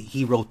 okay,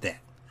 he wrote that.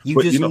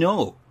 You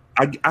know.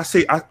 I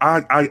see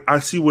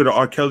where the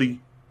R. Kelly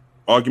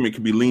argument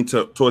could be leaned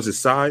towards his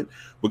side,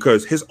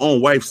 because his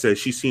own wife says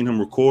she's seen him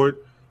record,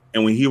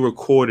 and when he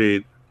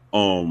recorded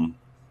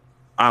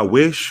I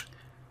Wish,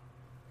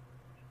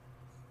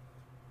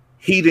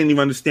 he didn't even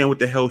understand what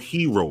the hell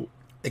he wrote.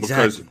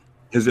 Exactly. Because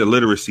his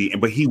illiteracy,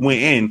 but he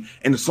went in,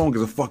 and the song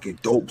is a fucking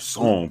dope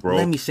song, bro.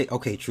 Let me say,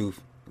 okay, Truth.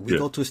 We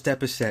go to a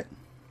stepper set.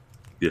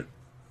 Yeah.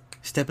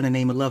 Step in the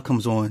Name of Love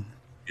comes on.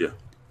 Yeah.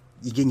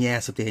 You getting your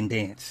ass up there and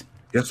dance.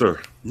 Yes, sir.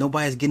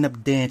 Nobody's getting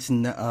up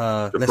dancing.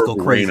 Let's Go Purple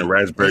Crazy. Rain and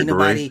Raspberry Ain't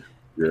nobody.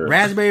 Beret. Yeah.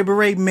 Raspberry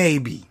Beret,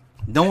 maybe.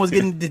 No one's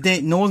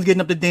getting no one's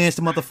getting up to dance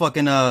to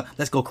motherfucking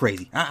Let's Go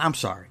Crazy. I'm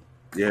sorry.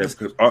 Yeah,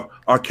 because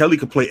R. Kelly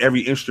could play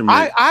every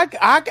instrument.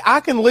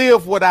 I can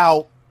live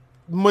without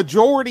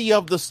majority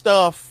of the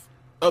stuff,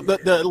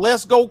 the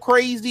Let's Go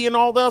Crazy and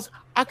all this.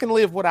 I can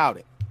live without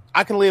it.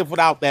 I can live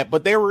without that.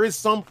 But there is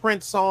some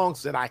Prince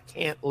songs that I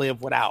can't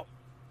live without.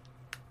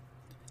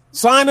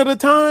 Sign of the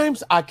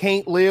Times, I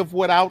can't live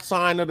without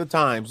Sign of the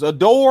Times.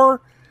 Adore,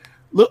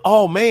 look,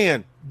 oh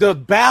man, the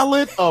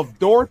Ballad of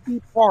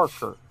Dorothy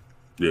Parker.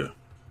 Yeah.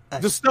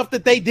 The stuff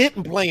that they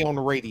didn't play on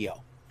the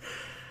radio.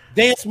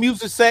 Dance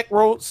Music,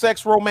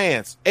 Sex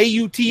Romance,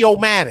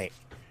 AUT-O-Matic,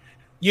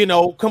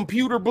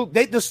 Computer Blue.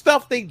 The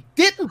stuff they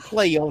didn't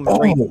play on the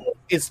radio.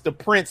 It's the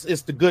Prince,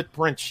 it's the good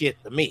Prince shit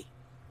to me.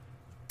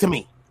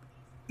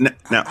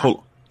 Now hold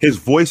on. His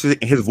voice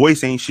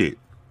ain't shit.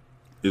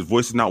 His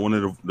voice is not one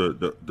of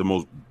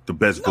the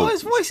best. No,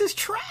 his voice is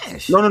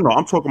trash. No.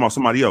 I'm talking about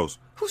somebody else.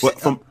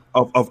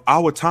 Of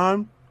our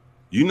time,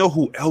 you know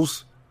who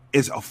else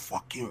is a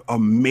fucking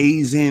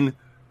amazing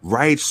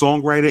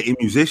songwriter and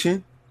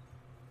musician?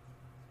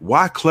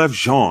 Wyclef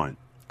Jean.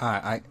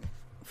 I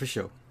for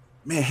sure.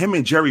 Man, him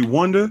and Jerry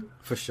Wonder.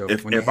 For sure.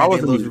 If When I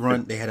was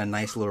they had a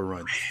nice little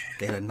run.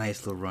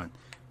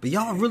 But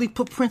y'all really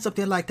put Prince up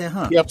there like that,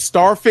 huh? Yep,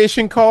 Starfish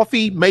and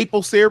Coffee,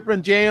 Maple Syrup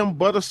and Jam,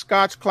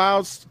 Butterscotch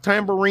Clouds,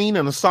 Tambourine,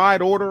 and a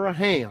side order of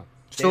ham.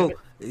 So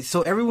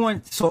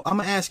everyone, I'm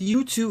gonna ask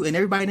you two and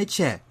everybody in the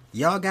chat.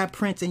 Y'all got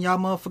Prince in y'all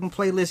motherfucking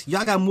playlist.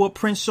 Y'all got more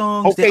Prince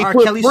songs than R.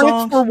 Kelly Prince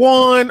songs? for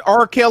 1,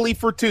 R. Kelly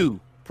for 2.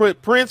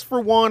 Put Prince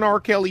for 1, R.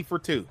 Kelly for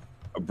 2.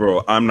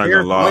 Bro, I'm not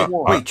gonna lie.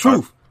 Wait,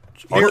 Truth.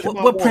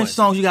 What Prince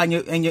songs you got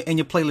in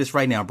your playlist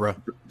right now, bro?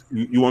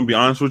 You want to be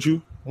honest with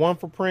you? 1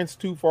 for Prince,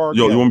 2 for R.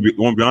 Yo, Kelly. you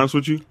want to be honest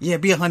with you? Yeah,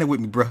 be 100 with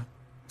me, bro.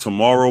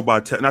 Tomorrow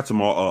by not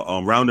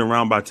tomorrow. Round and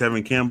Round by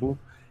Tevin Campbell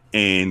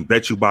and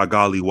Bet You by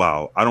Golly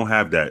Wow. I don't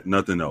have that.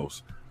 Nothing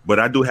else. But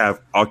I do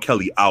have R.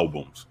 Kelly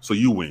albums. So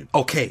you win.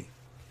 Okay.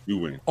 You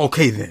win.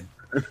 Okay then.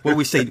 What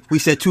we say? We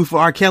said 2 for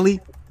R. Kelly.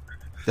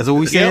 That's what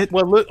we said.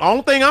 Well, look,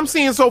 only thing I'm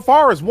seeing so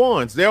far is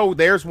 1s.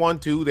 There's 1,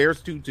 2.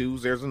 There's 2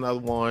 2s. There's another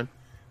 1,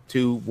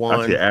 2, 1.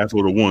 That's your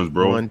asshole the ones,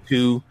 bro. 1,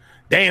 2.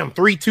 Damn,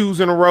 3 2s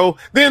in a row.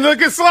 Then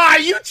look at Sly.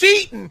 You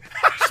cheating?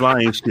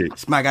 Sly ain't shit.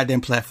 It's my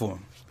goddamn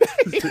platform.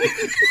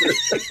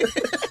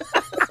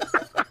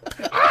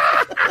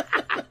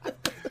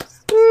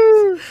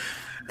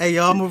 Hey,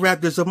 y'all, I'm gonna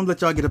wrap this up. I'm gonna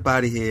let y'all get up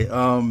out of here.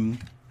 Goddamn,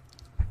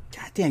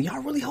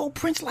 y'all really hold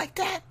Prince like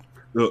that?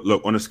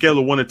 Look, on a scale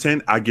of 1 to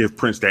 10, I give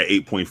Prince that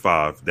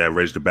 8.5 that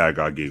Reg the Bad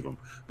Guy gave him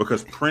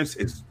because Prince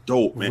is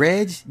dope, man.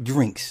 Reg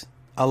drinks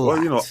a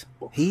lot.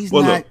 He's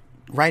well, not look,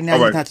 right now.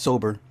 He's not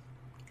sober.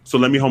 So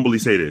let me humbly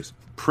say this: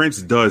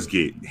 Prince does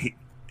get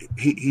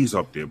he's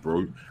up there,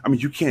 bro. I mean,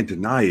 you can't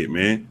deny it,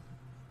 man.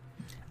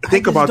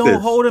 Think about this.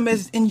 Don't hold him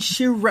as in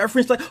sheer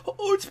reference, like,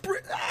 oh, it's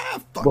Prince.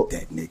 Fuck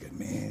that nigga,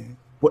 man.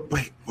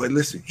 Wait,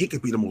 listen. He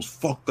could be the most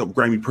fucked up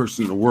grimy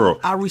person in the world.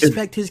 I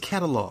respect his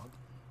catalog.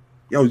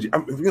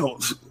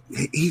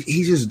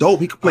 He's just dope.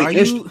 He could play.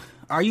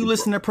 Are you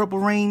listening to Purple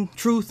Rain?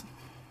 Truth.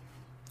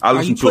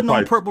 Are you putting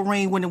on Purple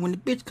Rain when the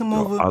bitch come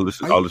over? I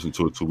listened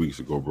to it 2 weeks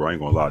ago, bro. I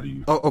ain't gonna lie to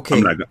you. Oh,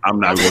 okay. I'm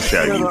not gonna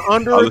share you.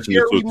 Under a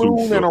cherry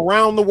moon and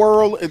around the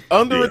world.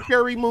 Under a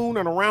cherry moon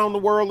and around the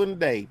world in a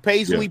day.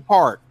 Paisley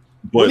Park.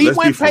 But when he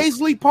went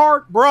Paisley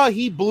Park, bro,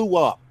 he blew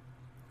up.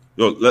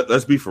 Yo,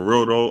 let's be for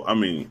real though. I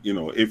mean,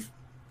 if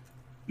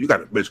you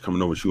got a bitch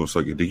coming over, she gonna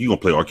suck your dick. You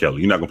gonna play R.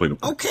 Kelly. You're not gonna play the.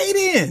 Okay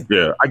then.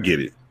 Yeah, I get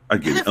it.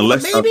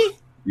 Unless baby.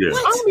 Yeah.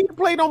 I don't need to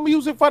play no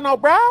music for no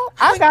bro.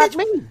 I got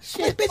me.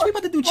 Shit, bitch, we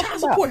about to do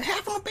child support.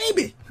 Half on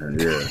baby.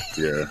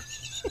 Yeah.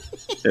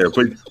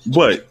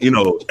 But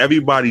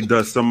everybody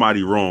does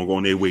somebody wrong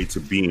on their way to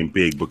being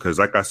big because,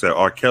 like I said,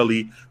 R.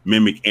 Kelly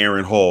mimicked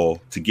Aaron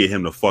Hall to get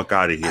him the fuck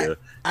out of here,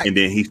 and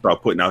then he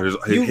started putting out his.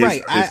 You're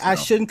right. I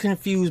shouldn't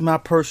confuse my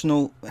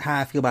personal how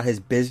I feel about his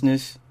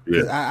business.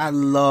 Yeah. I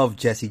love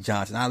Jesse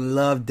Johnson. I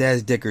love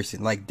Des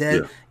Dickerson. Like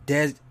Des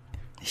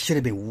should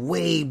have been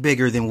way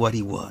bigger than what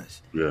he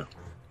was. Yeah.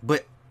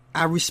 But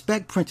I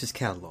respect Prince's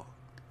catalog.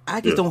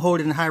 I just don't hold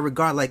it in high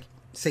regard like,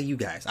 say, you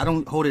guys. I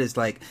don't hold it as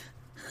like,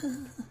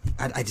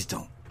 I just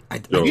don't.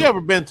 Have you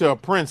ever been to a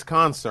Prince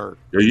concert?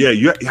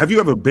 Yeah. Have you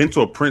ever been to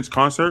a Prince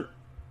concert?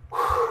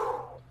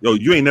 Yo,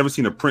 you ain't never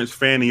seen a Prince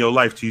fan in your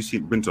life till you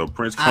been to a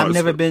Prince concert. I've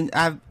never been.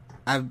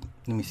 Let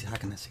me see. How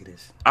can I say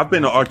this? I've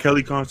been to R.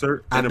 Kelly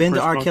concert. I've been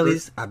to R.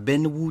 Kelly's. I've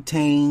been to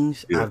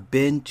Wu-Tang's. Yeah. I've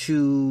been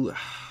to.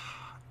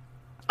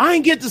 I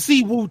ain't get to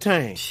see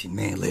Wu-Tang.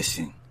 Man,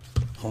 listen,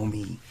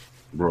 homie.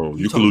 Bro,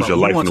 you can lose your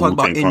life. You want to talk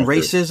about in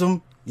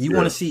racism? You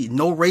want to see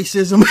no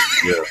racism?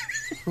 Yeah.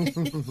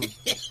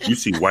 You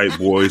see white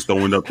boys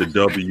throwing up the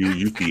W.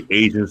 You see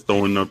Asians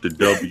throwing up the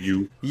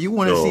W. You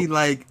want to see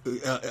like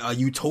a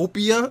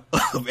utopia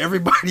of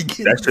everybody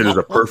getting that shit is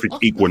a perfect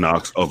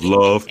equinox of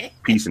love,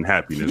 peace, and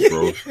happiness,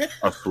 bro.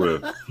 I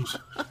swear.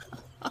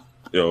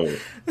 Yo, and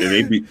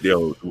they be a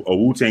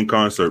Wu-Tang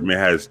concert, man,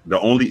 has the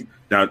only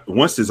now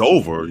once it's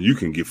over, you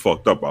can get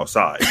fucked up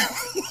outside.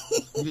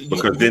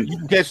 Because then you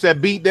can catch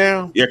that beat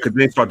down. Yeah, because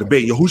they start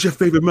debating, yo, who's your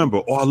favorite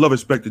member? Oh, I love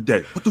Inspector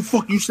Deck. What the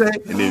fuck you say?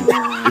 And then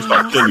they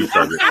start killing each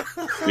other.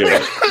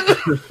 Yeah.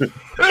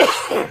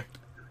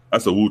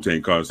 That's a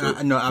Wu-Tang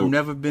concert. No,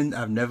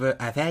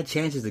 I've had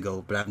chances to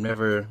go, but I've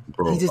never.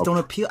 He just don't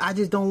appeal. I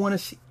just don't want to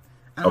see.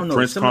 I don't know.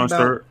 Prince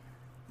concert,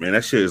 man,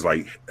 that shit is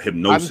like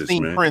hypnosis, I've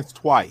seen man. Prince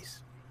twice.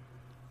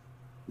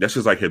 That's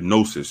just like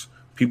hypnosis.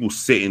 People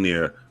sitting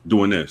there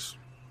doing this.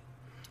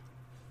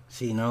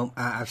 See,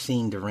 I've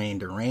seen Duran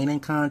Duran in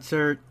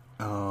concert.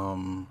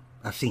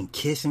 I've seen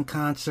Kiss in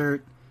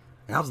concert.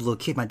 And I was a little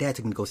kid. My dad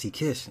took me to go see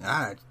Kiss.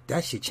 That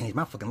shit changed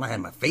my fucking life. I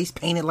had my face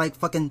painted like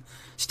fucking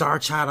Star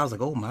Child. I was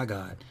like, oh my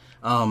God.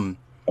 I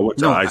went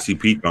to an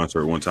ICP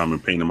concert one time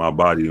and painted my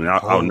body, and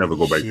I'll never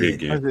go back there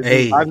again.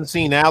 Hey. I done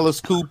seen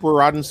Alice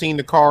Cooper. I done seen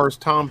the Cars,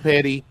 Tom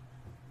Petty,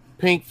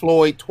 Pink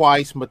Floyd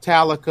twice,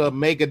 Metallica,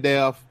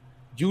 Megadeth,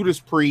 Judas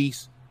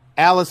Priest,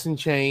 Alice in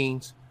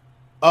Chains.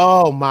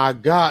 Oh my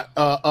God.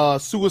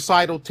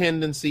 Suicidal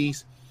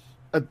Tendencies.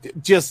 I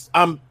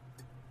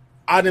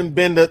done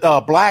been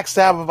to Black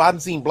Sabbath. I done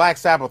seen Black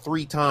Sabbath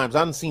 3 times.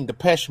 I done seen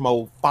Depeche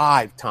Mode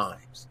 5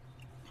 times.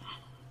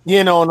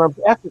 And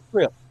that's a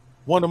trip.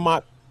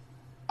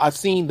 I've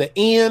seen The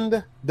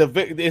End.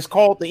 It's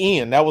called The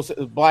End. That was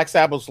Black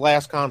Sabbath's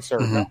last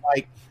concert. Mm-hmm.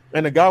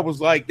 And the guy was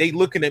like, they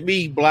looking at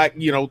me,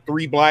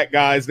 3 black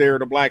guys there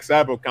at a Black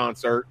Sabbath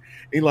concert.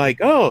 He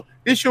like, oh,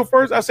 this your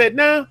first? I said,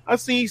 nah.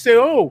 He said,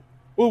 oh,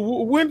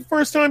 well, when the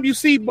first time you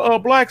see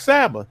Black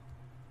Sabbath?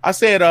 I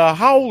said,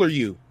 how old are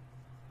you?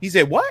 He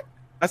said, what?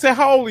 I said,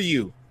 how old are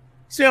you?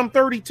 He said, I'm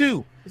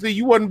 32. I said,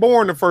 you wasn't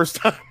born the first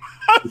time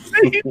I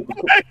seen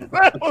Black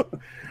Sabbath.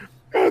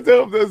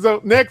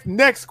 So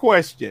next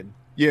question,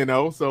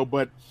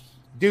 but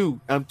dude,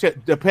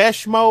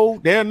 Depeche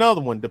Mode, they're another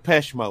one,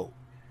 Depeche Mode.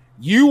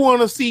 You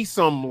want to see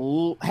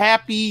some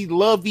happy,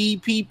 lovey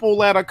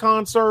people at a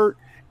concert?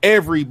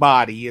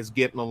 Everybody is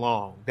getting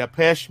along.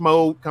 Depeche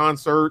Mode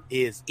concert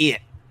is it.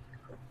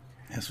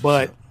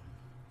 But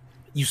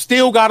you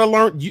still got to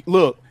learn.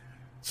 Look,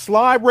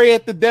 Sly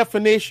read the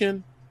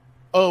definition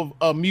of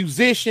a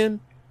musician.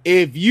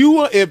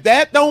 If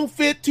that don't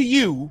fit to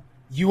you,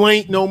 you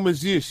ain't no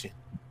musician.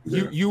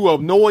 Yeah. You a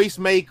noise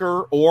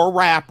maker or a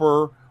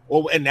rapper,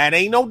 and that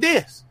ain't no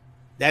diss.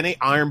 That ain't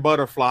Iron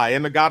Butterfly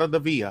and the God of the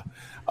Via.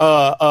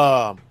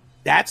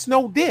 That's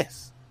no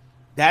diss.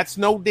 That's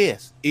no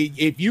diss.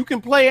 If you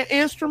can play an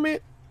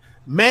instrument,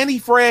 Manny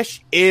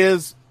Fresh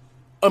is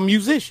a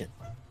musician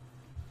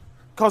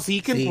because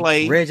he can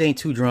play. Reg ain't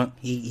too drunk.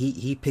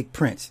 He picked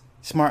Prince.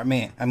 Smart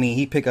man. I mean,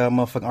 he picked a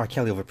motherfucking R.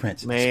 Kelly over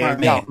Prince. Smart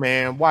man.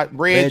 Man, what?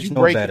 Reg, you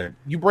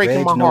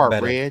breaking my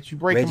heart, Reg. You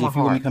breaking my heart. If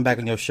you want me to come back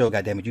on your show,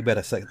 goddammit, you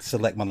better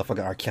select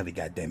motherfucking R. Kelly,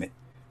 goddammit.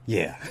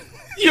 Yeah.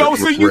 Yo,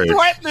 so you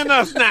threatening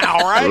us now,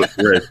 right?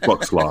 Reg,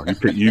 fuck Slaw.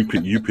 You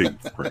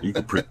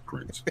pick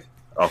Prince.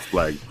 I'll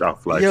flag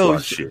Slaw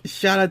shit.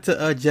 Shout out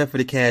to Jeff for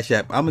the Cash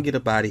App. I'm gonna get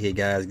up out of here,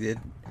 guys. I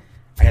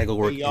gotta go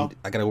work.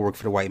 I gotta go work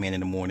for the white man in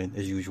the morning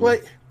as usual.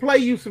 Play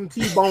you some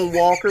T-Bone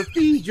Walker.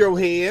 Feed your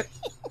head.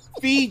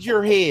 Feed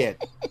your head.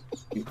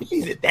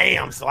 He's a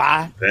damn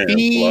Sly.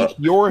 Feed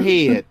your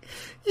head.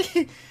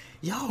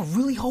 Y'all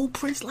really hold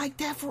Prince like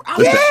that for?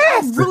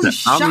 I'm really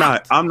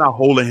shocked. I'm not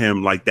holding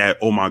him like that.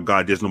 Oh my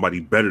God, there's nobody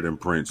better than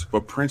Prince.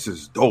 But Prince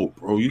is dope,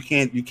 bro. You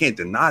can't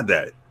deny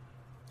that.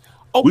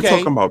 Okay. We're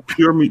talking about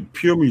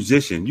pure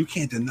musician. You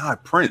can't deny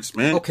Prince,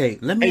 man. Okay,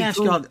 let me ask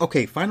y'all.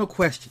 Okay, final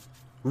question.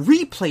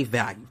 Replay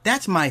value.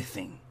 That's my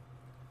thing.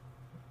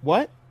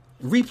 What?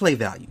 Replay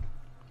value.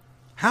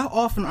 How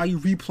often are you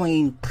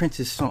replaying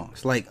Prince's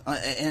songs? Like,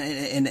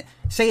 and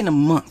say in a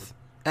month,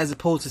 as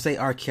opposed to say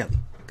R. Kelly.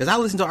 Because I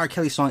listen to R.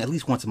 Kelly song at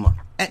least once a month.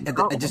 I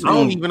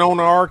don't even own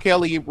an R.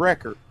 Kelly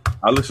record.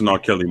 I listen to R.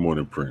 Kelly more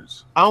than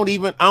Prince. I don't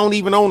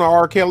even own an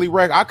R. Kelly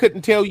record. I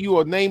couldn't tell you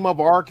a name of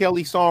an R.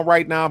 Kelly song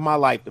right now if my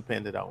life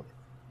depended on it.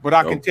 But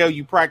I can tell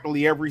you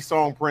practically every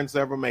song Prince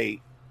ever made.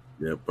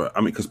 Yeah, but I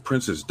mean, because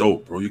Prince is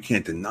dope, bro. You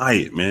can't deny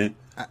it, man.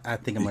 I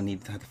think I'm gonna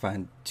have to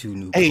find 2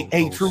 new.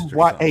 Hey, True.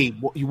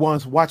 You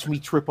want to watch me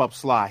trip up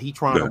Sly? He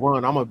trying to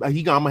run. I'm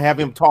gonna have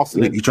him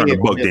tossing. He trying to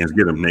buck dance.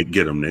 Get him, Nick.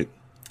 Get him, Nick.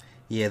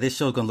 Yeah, this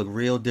show's gonna look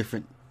real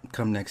different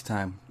come next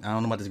time. I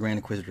don't know about this Grand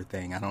Inquisitor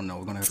thing. I don't know.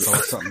 We're gonna have to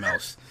talk something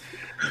else.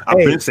 I've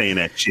been saying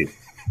that shit.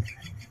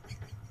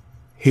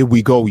 Here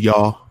we go,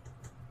 y'all.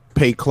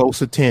 Pay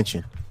close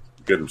attention.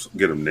 Get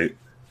him, Nick.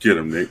 Get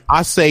him, Nick.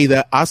 I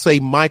say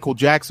Michael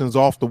Jackson's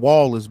Off the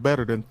Wall is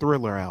better than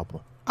Thriller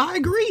album. I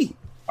agree.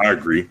 I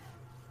agree.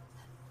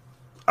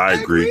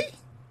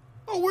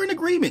 Oh, we're in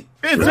agreement.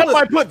 And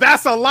somebody put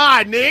that's a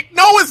lie, Nick.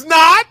 No, it's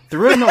not.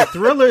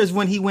 Thriller is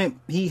when he went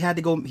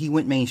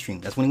mainstream.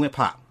 That's when he went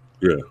pop.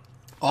 Yeah.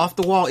 Off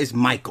the Wall is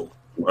Michael.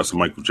 That's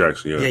Michael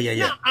Jackson, yeah.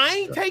 No, I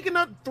ain't taking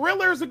up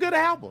Thriller is a good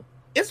album.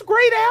 It's a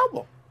great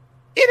album.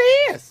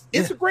 It is.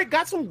 It's a great,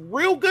 got some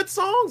real good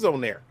songs on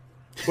there.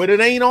 but it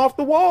ain't off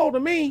the wall to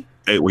me.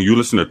 Hey, when you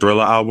listen to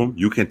Thriller album,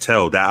 you can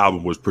tell that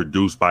album was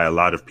produced by a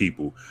lot of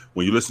people.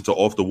 When you listen to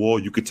Off the Wall,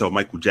 you can tell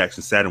Michael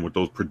Jackson sat in with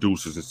those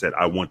producers and said,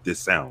 I want this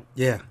sound.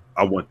 Yeah.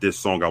 I want this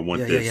song. I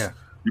want this. Yeah.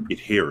 You can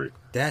hear it.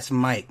 That's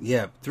Mike.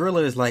 Yeah.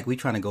 Thriller is like, we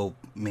trying to go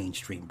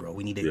mainstream, bro.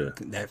 We need to,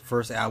 that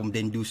first album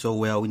didn't do so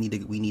well. We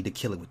need to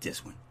kill it with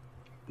this one.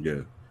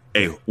 Yeah.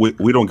 Hey,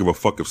 we don't give a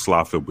fuck if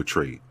Sly feel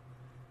betrayed.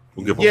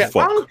 We give a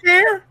fuck. I don't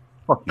care.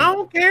 I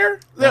don't care.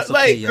 That's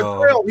like okay,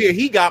 Trail here,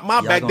 he got my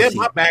back. That's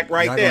my back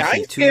right there. I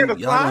ain't scared of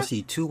Y'all gonna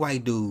see two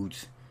white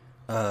dudes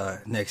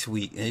next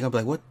week, and you're gonna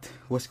be like,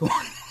 what's going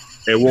on?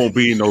 It won't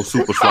be no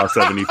Super Sly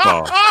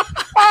 75.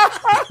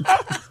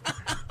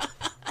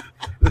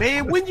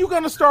 Man, when you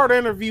gonna start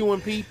interviewing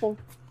people?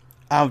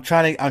 I'm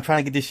trying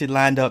to get this shit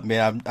lined up,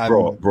 man.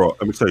 Bro,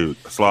 let me tell you,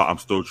 Sly, I'm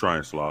still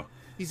trying, Sly.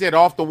 He said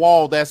off the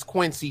wall, that's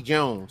Quincy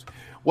Jones.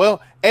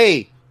 Well,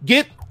 hey,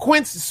 get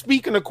Quincy.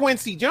 Speaking of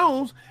Quincy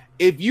Jones,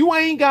 if you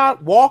ain't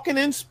got Walking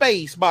in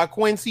Space by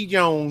Quincy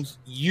Jones,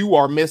 you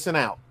are missing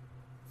out.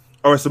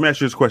 All right, so let me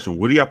ask you this question.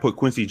 Where do y'all put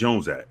Quincy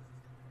Jones at?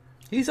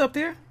 He's up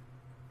there.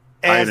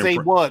 As a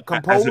what?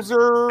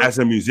 Composer? As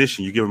a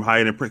musician, you give him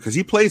higher than Prince because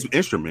he plays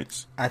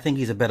instruments. I think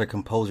he's a better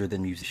composer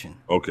than musician.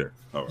 Okay.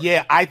 All right.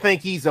 Yeah, I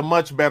think he's a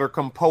much better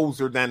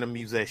composer than a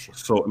musician.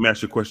 So let me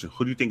ask you a question.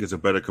 Who do you think is a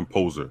better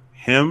composer?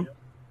 Him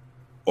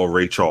or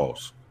Ray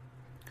Charles?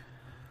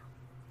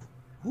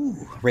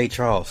 Ooh, Ray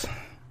Charles.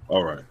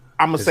 All right.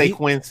 I'm going to say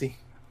Quincy.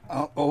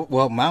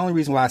 Well, my only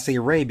reason why I say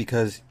Ray,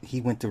 because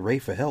he went to Ray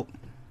for help.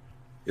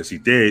 Yes, he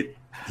did.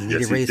 He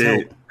needed Ray's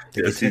help.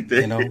 Yes, he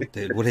did. You know,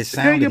 with his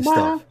sound and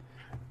stuff.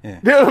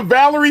 Yeah.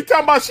 Valerie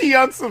talking about she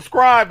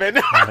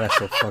unsubscribing. Oh, that's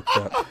so fucked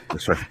up.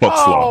 That's right. Fuck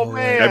Slaw.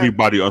 Man.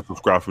 Everybody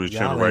unsubscribe from this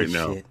channel right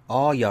now. Shit.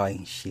 All y'all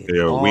ain't shit.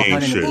 Yeah, all we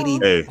ain't shit.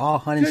 Hey. All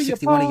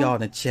 161 of y'all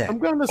in the chat. I'm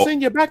going to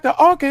send you back to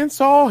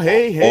Arkansas.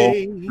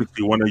 Hey.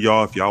 61 of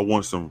y'all, if y'all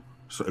want some,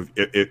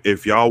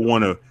 if y'all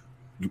want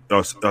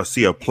to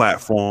see a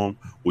platform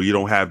where you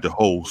don't have the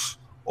host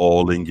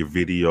all in your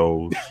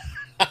videos,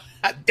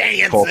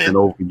 dancing, talking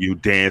over you,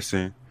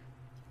 dancing,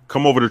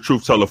 come over to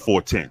Truth Teller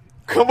 410.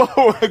 Come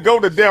on, go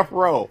to Death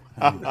Row.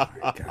 Oh my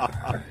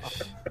gosh.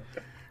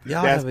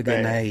 Y'all have a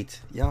good night.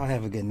 Y'all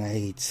have a good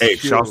night. Hey,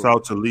 shouts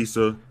out to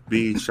Lisa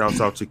B. Shouts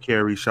out to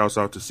Carrie. Shouts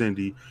out to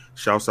Cindy.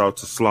 Shouts out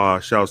to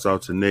Sly. Shouts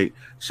out to Nate.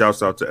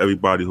 Shouts out to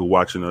everybody who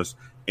watching us.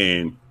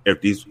 And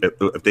if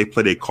they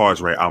play their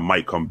cards right, I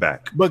might come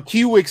back. But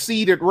Q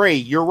exceeded Ray.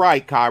 You're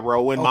right,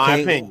 Cairo. In my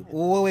opinion.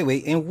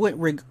 Wait. And what?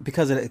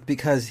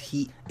 Because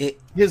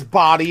his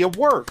body of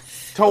work,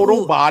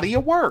 total body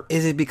of work.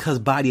 Is it because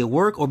body of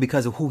work or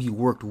because of who he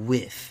worked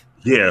with?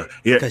 Yeah.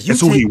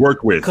 It's who he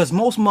worked with. Because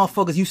most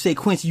motherfuckers, you say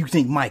Quincy, you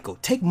think Michael.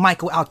 Take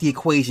Michael out the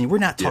equation. We're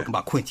not talking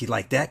about Quincy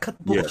like that. Cut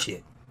the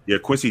bullshit. Yeah,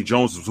 Quincy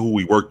Jones is who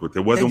we worked with.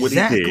 It wasn't what he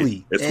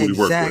did. It's who we worked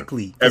with.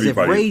 Exactly. Because if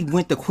Ray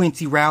went the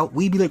Quincy route,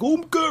 we'd be like, oh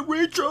my God,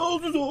 Ray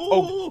Charles is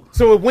Oh,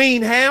 so if we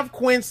ain't have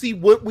Quincy,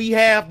 would we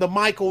have the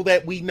Michael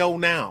that we know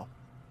now?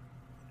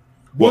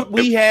 Would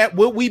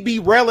we be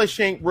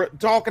relishing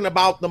talking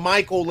about the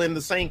Michael in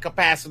the same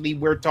capacity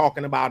we're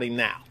talking about him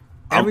now?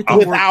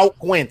 Without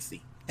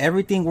Quincy.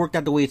 Everything worked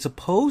out the way it's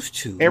supposed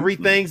to.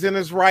 Everything's in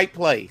its right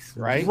place,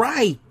 right?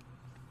 Right.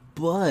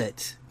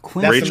 But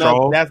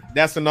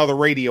that's another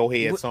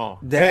Radiohead song.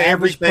 The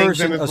average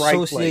person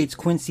associates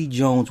Quincy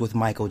Jones with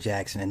Michael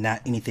Jackson and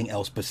not anything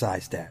else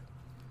besides that.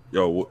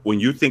 Yo, when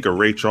you think of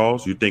Ray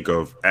Charles, you think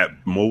of at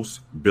most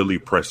Billy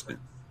Preston.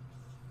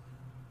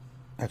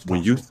 That's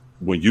when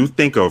you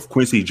think of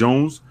Quincy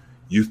Jones,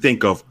 you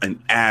think of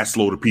an ass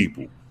load of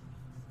people.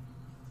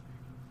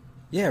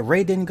 Yeah,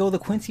 Ray didn't go the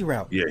Quincy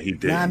route. Yeah, he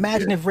did. Now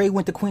imagine if Ray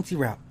went the Quincy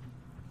route.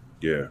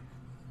 Yeah.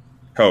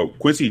 Hell,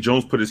 Quincy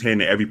Jones put his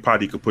hand in every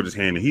pot he could put his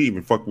hand in. He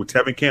even fucked with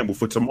Tevin Campbell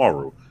for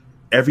Tomorrow.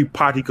 Every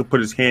pot he could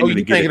put his hand in.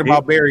 You thinking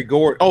about Barry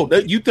Gordy? Oh,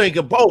 you think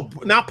of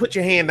not put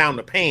your hand down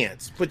the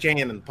pants. Put your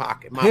hand in the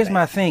pocket. Here's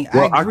my thing.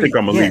 Well, I think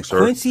I'm gonna leave,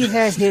 sir. Quincy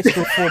had hits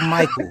before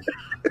Michael,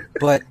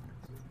 but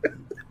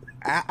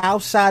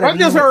outside of I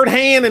just heard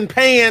hand and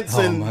pants,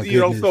 and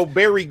goodness. So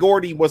Barry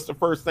Gordy was the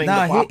first thing.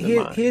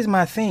 Here's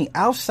my thing.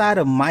 Outside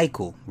of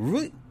Michael,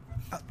 really,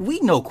 we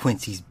know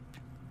Quincy's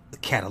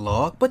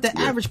catalog, but the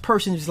average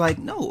person is like,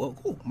 no,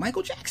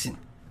 Michael Jackson.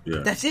 Yeah,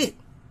 that's it.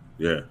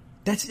 Yeah,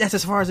 that's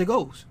as far as it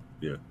goes.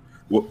 Yeah.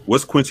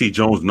 What's Quincy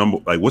Jones'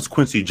 what's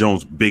Quincy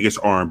Jones' biggest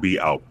R&B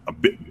out?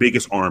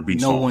 Biggest R&B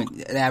song? No one,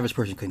 the average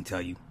person couldn't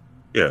tell you.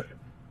 Yeah,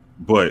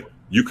 but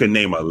you can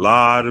name a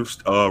lot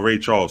of Ray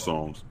Charles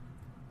songs.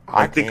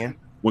 I think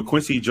when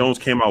Quincy Jones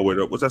came out with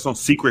what's that song,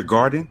 Secret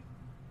Garden?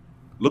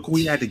 Look what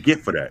he had to get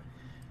for that.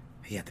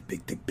 He had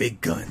the big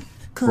gun.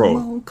 Come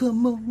on.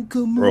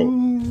 Bro,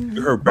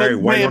 you heard Barry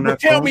White on that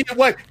song?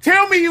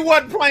 Tell me you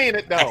wasn't playing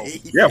it though.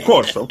 Yeah, of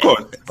course. I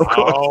want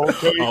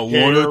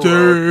to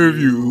tell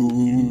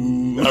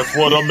you. That's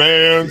what a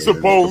man's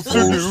supposed to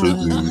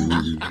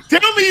do.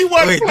 Tell me you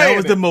wasn't playing that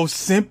was the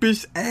most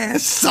simpish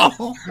ass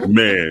song.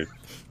 Man.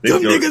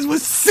 Them niggas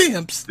was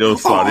simps. They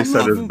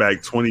set us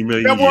back 20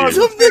 million years.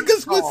 Them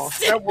niggas was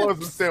simps. That was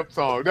a simp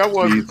song. That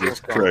was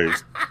Jesus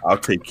Christ. I'll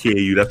take care of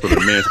you. That's what a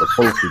man's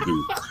supposed to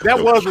do.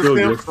 That was a kill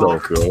simp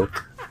yourself, song. yo.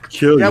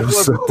 Kill That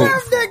yourself. was-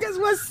 Those niggas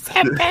was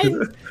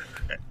sipping.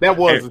 That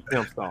was a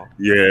simp song.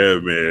 Yeah,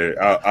 man.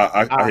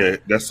 I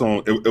had that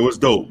song. It was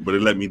dope, but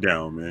it let me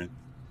down, man.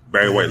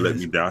 Barry White let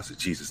me down. I said,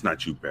 "Jesus, it's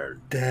not you, Barry."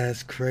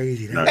 That's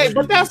crazy. Not Hey, you.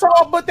 but that's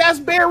all. But that's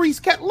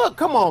Barry's. Look,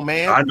 come on,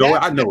 man. I know it,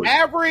 That's I know the it.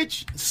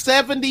 average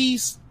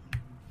 70s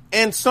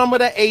and some of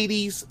the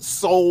 80s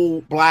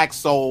soul, black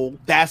soul.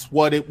 That's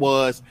what it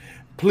was.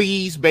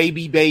 Please,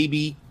 baby,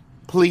 baby.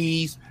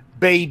 Please,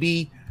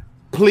 baby.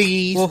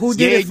 Please. Well, who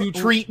did yeah, it for- you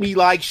treat me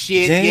like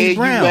shit. James yeah,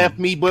 Brown. you left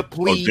me, but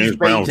please, James baby.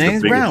 Brown was the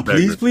James biggest Brown, beggar.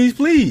 please, please,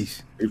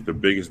 please. He's the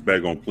biggest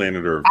bag on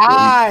planet Earth.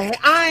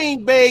 I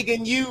ain't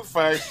begging you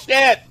for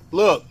shit.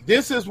 Look,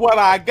 this is what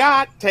I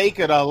got. Take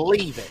it or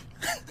leave it.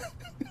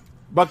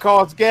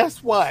 Because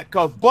guess what?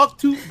 Because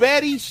Bucktooth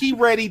Betty, she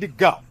ready to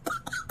go.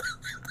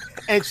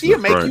 And she'll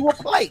That's make right. you a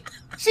plate.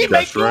 She That's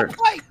make you right. a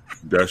plate.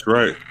 That's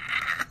right.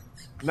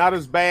 Not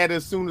as bad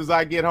as soon as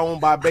I get home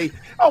by baby.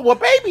 Oh, well,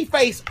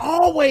 Babyface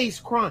always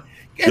crying.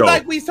 It's Yo.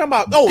 like we talking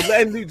about,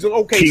 and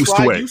okay, Keith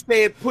Sly, Sweat. you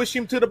said push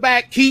him to the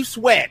back. Keith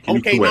Sweat. Keith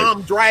Okay, Sweat. now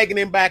I'm dragging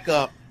him back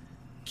up.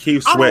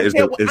 Keith I don't Sweat is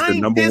care the, what- is I the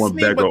ain't number one dissing him,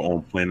 beggar but-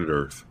 on planet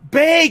Earth.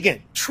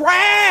 Begging.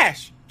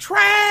 Trash.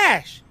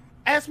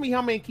 Ask me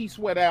how many Keith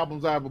Sweat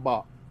albums I ever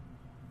bought.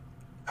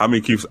 How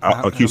many Keith Sweat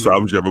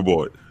albums you ever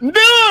bought?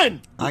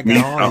 None. I Me,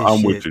 got all I'm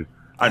this with shit. you.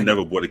 I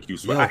never bought a Keith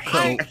Sweat. Yo, I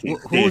can't who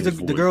was stand the his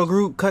voice. girl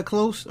group? Cut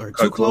Close or Too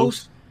Cut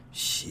Close?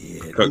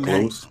 Shit. Cut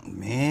man. Close.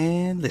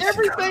 Man, listen.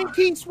 Everything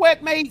Keith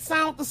Sweat made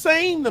sound the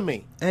same to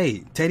me. Hey,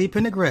 Teddy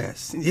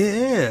Pendergrass.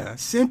 Yeah, But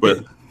simple.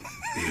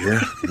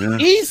 yeah.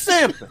 He's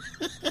simple.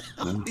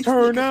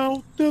 Turn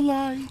out the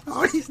light.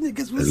 All these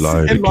niggas was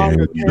Light And light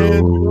a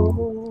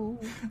candle.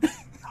 candle.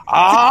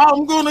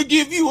 I'm gonna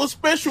give you a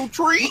special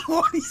treat.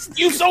 All these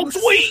You so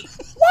sweet.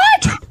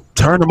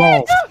 Turn them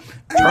off.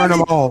 Turn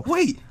them off.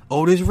 Wait,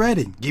 Otis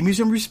Redding, give me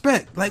some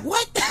respect. Like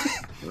what?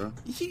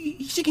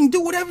 She can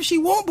do whatever she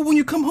want, but when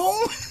you come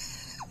home,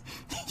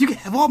 you can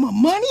have all my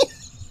money.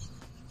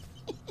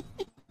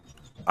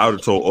 I would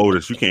have told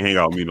Otis, you can't hang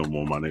out with me no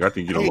more, my nigga. I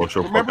think you done Hey, lost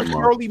your remember fucking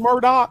mind. Shirley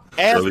Murdoch?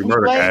 Shirley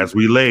Murdoch, as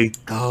we lay.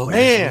 Oh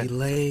Man. as we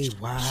lay.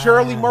 Wow.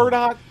 Shirley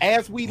Murdoch,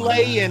 as we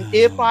lay, and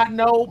if I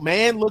know,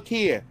 man, look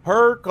here,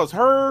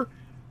 her,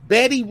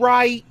 Betty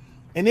Wright,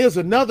 and there's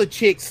another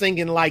chick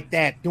singing like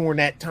that during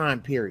that time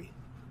period.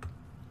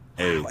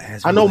 Hey,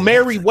 As I we know lay.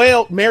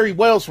 Mary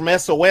Wells from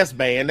SOS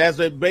Band. As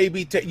a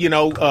baby, take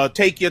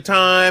your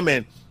time,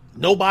 and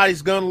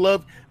nobody's gonna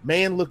love.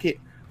 Man, look at,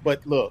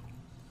 but look,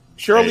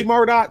 Shirley Hey.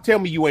 Murdoch. Tell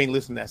me you ain't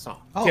listening to that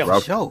song. Oh, Tell me.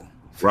 for sure.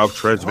 Ralph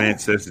Tresvant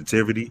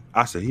sensitivity.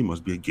 I said he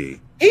must be a gay.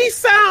 He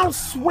sounds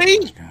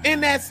sweet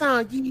in that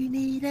song. You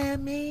need a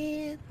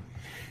man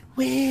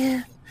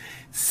with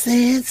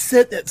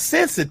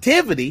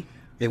sensitivity.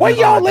 It Where went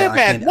y'all hard, though. live I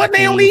at? can't- What I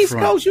they on can't the even East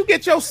front. Coast? You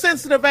get your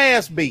sensitive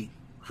ass beat.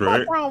 Right?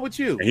 What's wrong with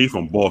you? And he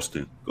from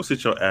Boston. Go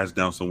sit your ass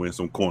down somewhere in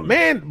some corner.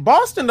 Man,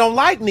 Boston don't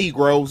like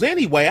Negroes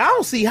anyway. I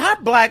don't see how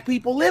black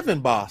people live in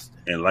Boston.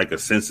 And like a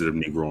sensitive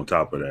Negro on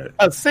top of that.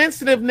 A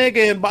sensitive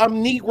nigga and I'm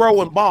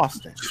Negro in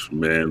Boston.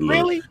 Man, look.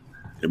 Really?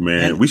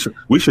 Man,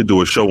 we should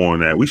do a show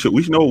on that.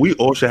 We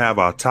all should have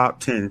our top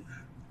 10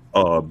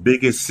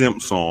 biggest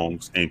simp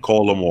songs and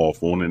call them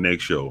off on the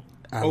next show.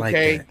 I like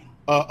Okay.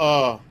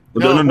 that.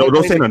 No,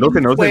 don't say nothing.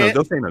 Keith Sweat.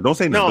 Don't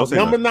say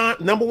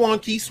nothing. Number one,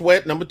 Keith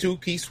Sweat. Number two,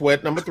 Keith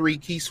Sweat. Number three,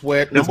 Keith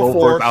Sweat. His Number whole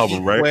four, first album,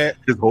 Keith right? Sweat.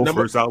 His whole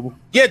Number- first album.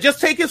 Yeah,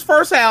 just take his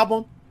first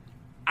album.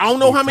 I don't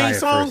know The how many entire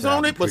songs first on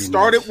album, it, but pretty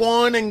start much. at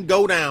one and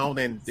go down,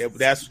 and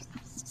that's.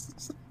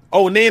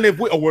 Oh, and then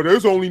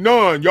there's only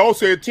 9. Y'all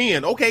said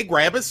 10. Okay,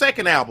 grab his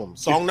second album.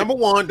 Song number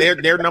 1.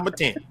 They're number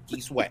 10.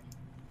 Keith Sweat.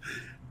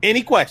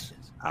 Any questions?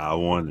 I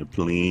want to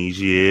please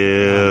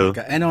you.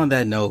 And on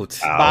that note,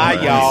 Bye,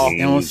 y'all.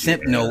 and on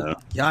simp note,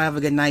 y'all have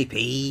a good night.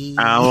 Peace.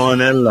 I want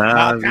to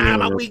love About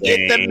time you. we get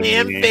to baby,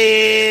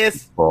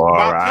 Memphis. before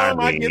About time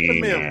I leave get to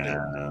ya.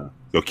 Memphis.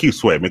 Yo, Keith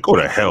Sweat, man, go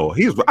to hell.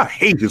 I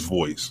hate his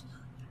voice.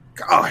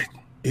 God.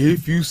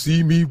 If you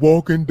see me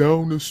walking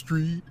down the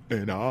street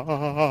and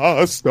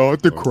I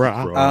start to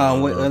cry,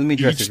 Wait, let me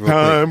address Each this real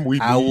time quick.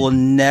 we I meet. will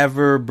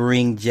never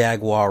bring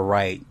Jaguar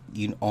Wright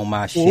on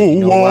my shit.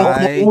 You know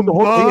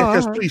why?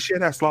 Just please share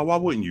that slot. Why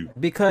wouldn't you?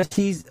 Because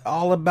he's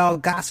all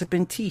about gossip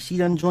and tea. She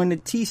done joined the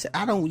tea.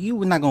 You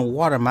were not gonna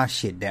water my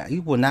shit down.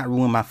 You will not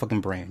ruin my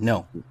fucking brand.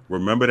 No.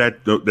 Remember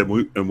that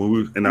when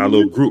we in our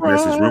little group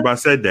message. Remember I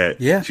said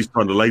that? Yeah. She's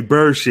starting to like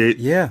bird shit.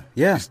 Yeah.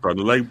 She's starting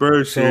to like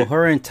bird So shit.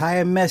 her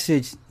entire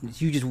message,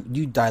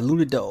 you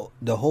diluted the whole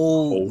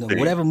Whole thing.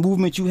 whatever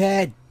movement you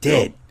had.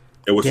 Dead.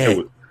 It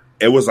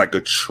was like a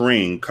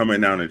train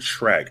coming down the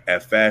track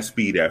at fast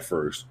speed at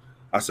first.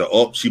 I said,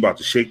 "Oh, she about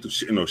to shake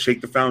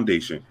the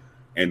foundation,"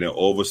 and then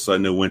all of a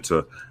sudden it went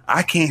to,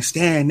 "I can't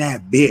stand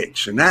that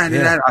bitch." And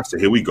I said,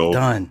 "Here we go,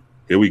 Done.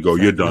 Here we go.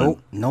 You're done.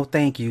 Nope, no,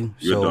 thank you.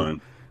 You're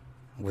done."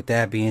 With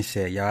that being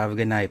said, y'all have a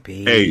good night,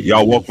 peace. Hey,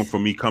 y'all welcome for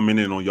me coming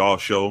in on y'all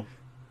show,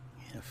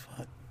 Yeah,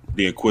 fuck.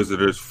 The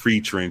Inquisitors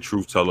featuring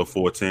Truth Teller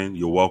 410.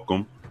 You're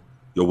welcome.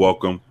 You're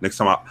welcome. Next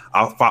time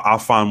I'll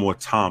find more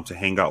time to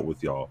hang out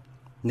with y'all.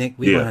 Nick,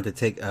 we're gonna have to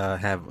take we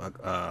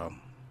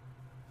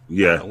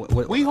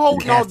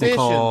hold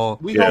auditions.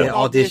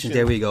 Auditions.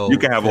 There we go. You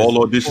can have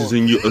all auditions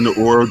in the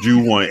world you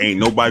want. Ain't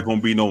nobody gonna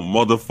be no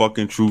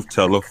motherfucking truth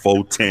teller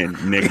 410,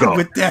 nigga.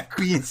 With that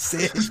being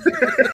said,